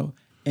for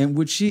and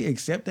would she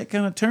accept that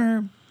kind of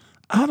term?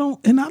 I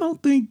don't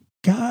think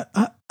God.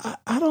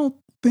 I don't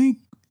think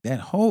that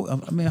whole.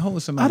 I mean, whole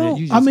somebody that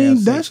you just I mean,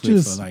 have that's sex with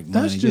just for like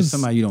that's money. just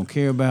somebody you don't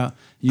care about.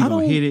 You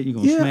gonna hit it. You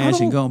gonna smash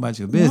and go about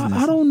your business.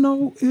 I don't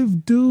know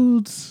if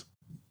dudes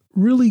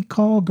really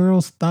call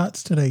girls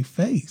thoughts to their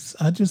face.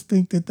 I just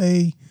think that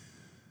they.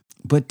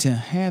 But to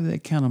have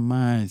that kind of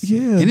mindset,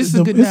 Yeah, and it's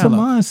a good it's a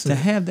dialogue. mindset. To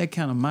have that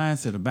kind of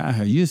mindset about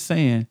her, you're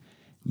saying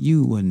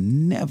you will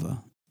never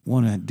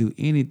want to do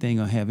anything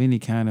or have any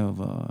kind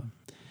of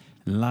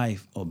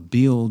life or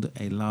build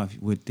a life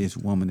with this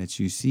woman that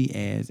you see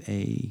as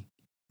a,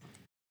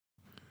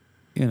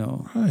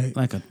 Right.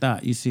 like a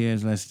thought. You see it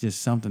as that's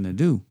just something to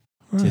do.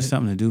 Right. Just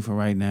something to do for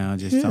right now,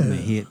 just something to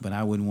Yeah. hit. But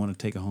I wouldn't want to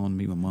take her home to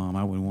meet my mom.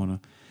 I wouldn't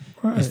want to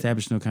Right.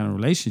 establish no kind of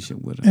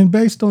relationship with her. And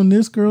based on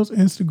this girl's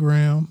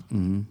Instagram,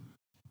 Mm-hmm.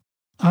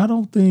 I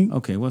don't think.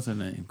 Okay, what's her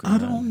name? I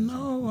don't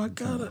know.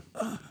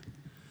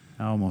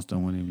 I almost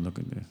don't want to even look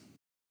at this.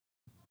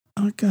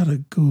 I gotta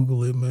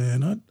Google it,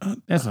 man.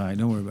 That's all right.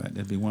 Don't worry about it.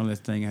 That'd be one less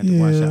thing I have to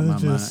wash out my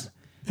mind.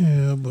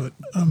 Yeah, but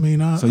I mean,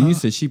 So you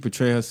said she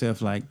portrayed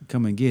herself like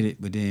come and get it,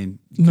 but then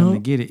come to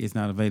get it, it's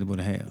not available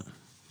to have.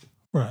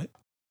 Right.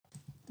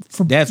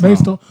 That's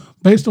based wrong.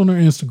 based on her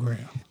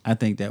Instagram. I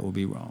think that would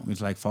be wrong.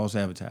 It's like false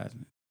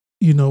advertisement.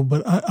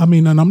 But I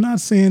mean, and I'm not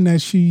saying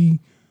that she,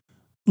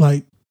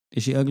 like.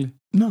 Is she ugly?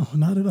 No,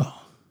 not at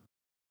all.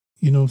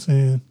 You know what I'm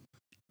saying?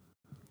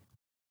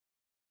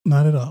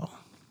 Not at all.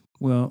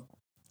 Well,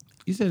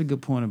 you said a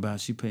good point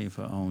about she paid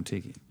for her own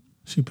ticket.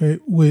 She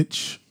paid,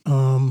 which,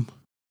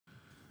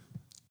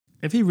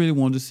 if he really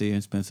wanted to see her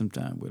and spend some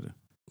time with her.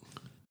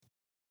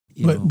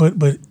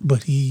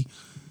 But he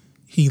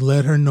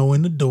let her know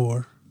in the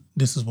door,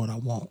 this is what I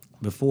want.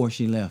 Before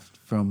she left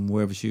from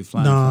wherever she was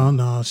flying from?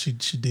 No, she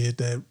did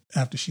that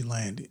after she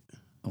landed.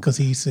 Because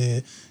she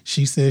said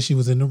she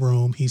was in the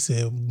room. He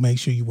said, make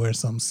sure you wear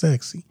something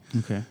sexy.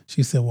 Okay.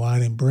 She said, well, I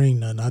didn't bring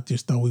none. I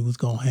just thought we was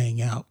going to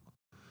hang out.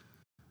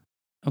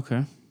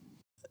 Okay.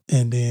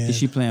 And then. Is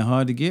she playing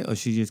hard to get or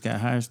she just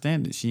got higher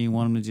standards? She didn't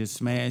want him to just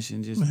smash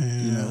and just,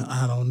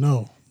 I don't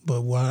know.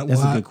 But why?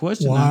 That's a good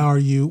question. Why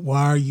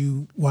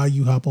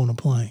you hop on a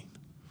plane?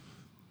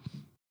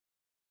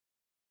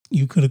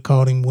 You could have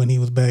caught him when he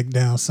was back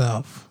down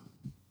south.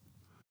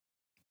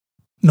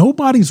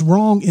 Nobody's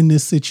wrong in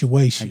this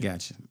situation. I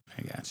got you.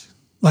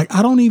 Like,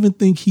 I don't even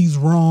think he's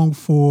wrong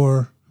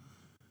for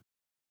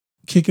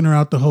kicking her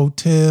out the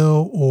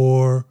hotel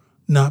or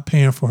not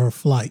paying for her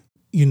flight.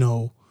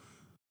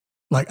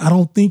 Like, I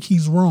don't think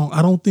he's wrong.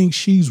 I don't think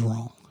she's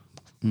wrong.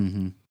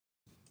 Mm-hmm.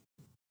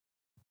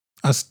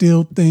 I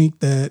still think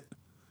that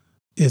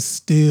it's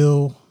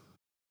still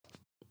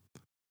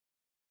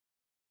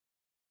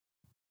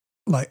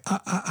like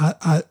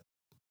I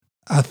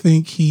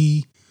think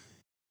he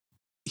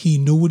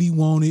knew what he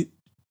wanted.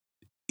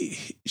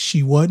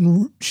 She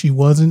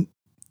wasn't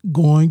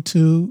going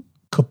to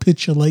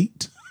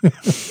capitulate.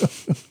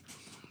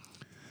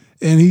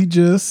 And he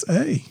just,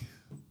 hey,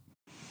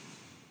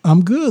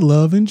 I'm good,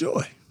 love,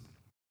 enjoy.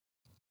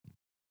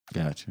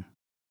 Gotcha.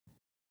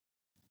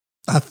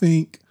 I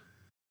think,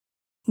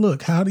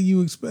 look, how do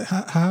you expect,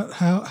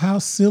 how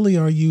silly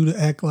are you to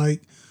act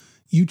like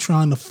you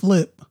trying to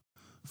flip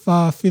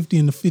 550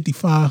 into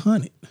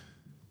 5,500?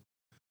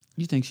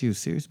 You think she was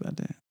serious about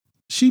that?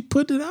 She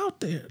put it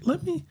out there.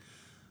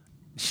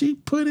 She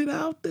put it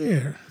out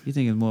there. You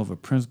think it's more of a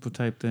principle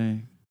type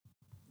thing?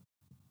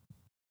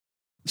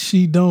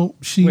 Wait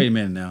a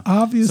minute now.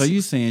 Obviously. So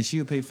you saying she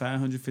would pay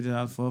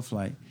 $550 for a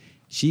flight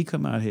She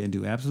come out here and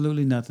do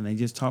absolutely nothing. They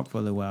just talk for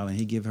a little while, and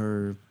he give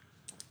her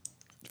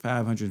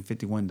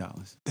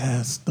 $551.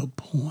 That's the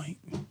point.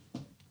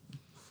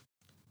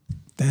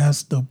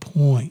 That's the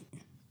point.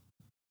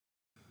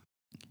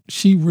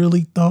 She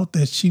really thought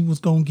that she was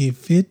gonna get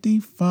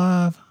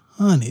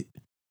 $5,500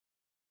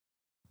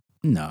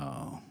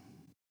 No.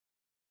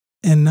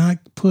 and not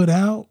put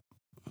out.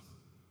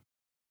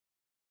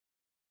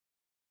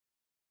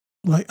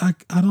 Like I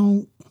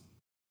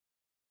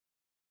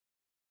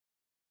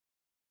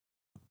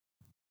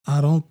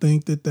don't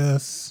think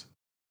that's.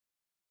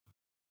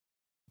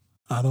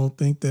 I don't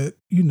think that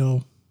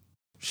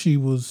she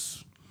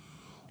was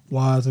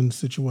wise in the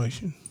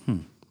situation.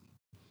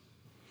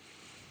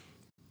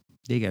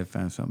 They got to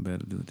find something better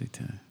to do with their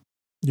time.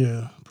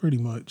 Yeah, pretty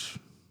much.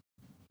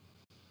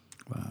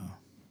 Wow.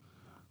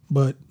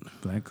 But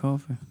Black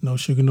coffee. no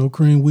sugar, no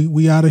cream.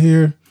 We out of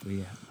here.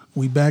 Yeah.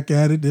 We back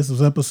at it. This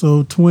was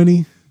episode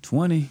 20.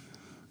 20.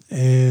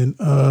 And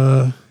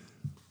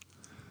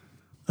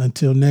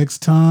until next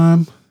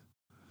time,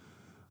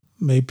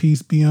 may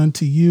peace be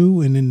unto you.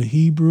 And in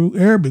the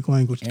Arabic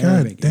language.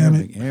 God damn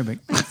it. Arabic.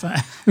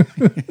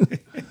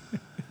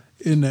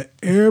 In the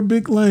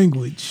Arabic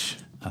language.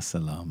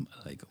 Assalamu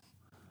alaikum.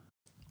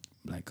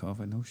 Black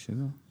coffee, no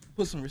sugar.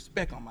 Put some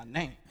respect on my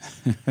name.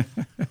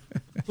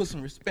 Put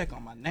some respect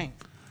on my name.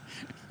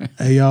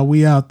 Hey y'all,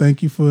 we out.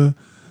 Thank you for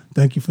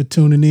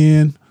tuning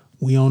in.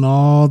 We on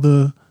all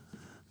the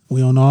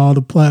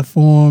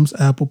platforms,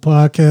 Apple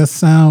Podcasts,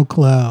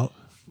 SoundCloud,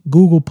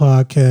 Google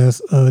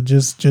Podcasts,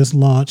 just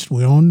launched.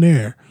 We're on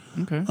there.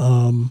 Okay.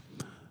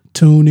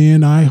 Tune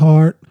in,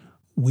 iHeart.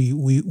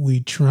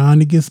 We trying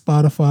to get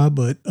Spotify,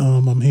 but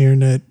I'm hearing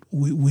that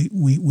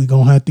we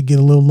gonna have to get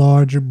a little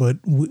larger. But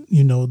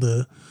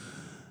the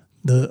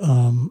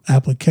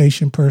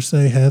application per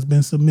se has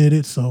been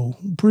submitted, so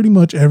pretty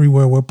much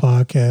everywhere where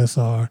podcasts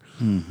are.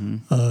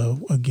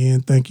 Mm-hmm.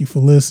 Again, thank you for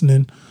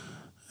listening,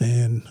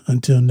 and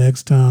until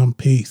next time,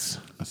 peace.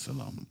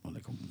 Assalamu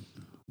alaikum.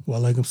 Wa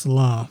alaikum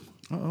salam.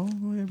 Go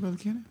ahead, Brother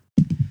Kenny.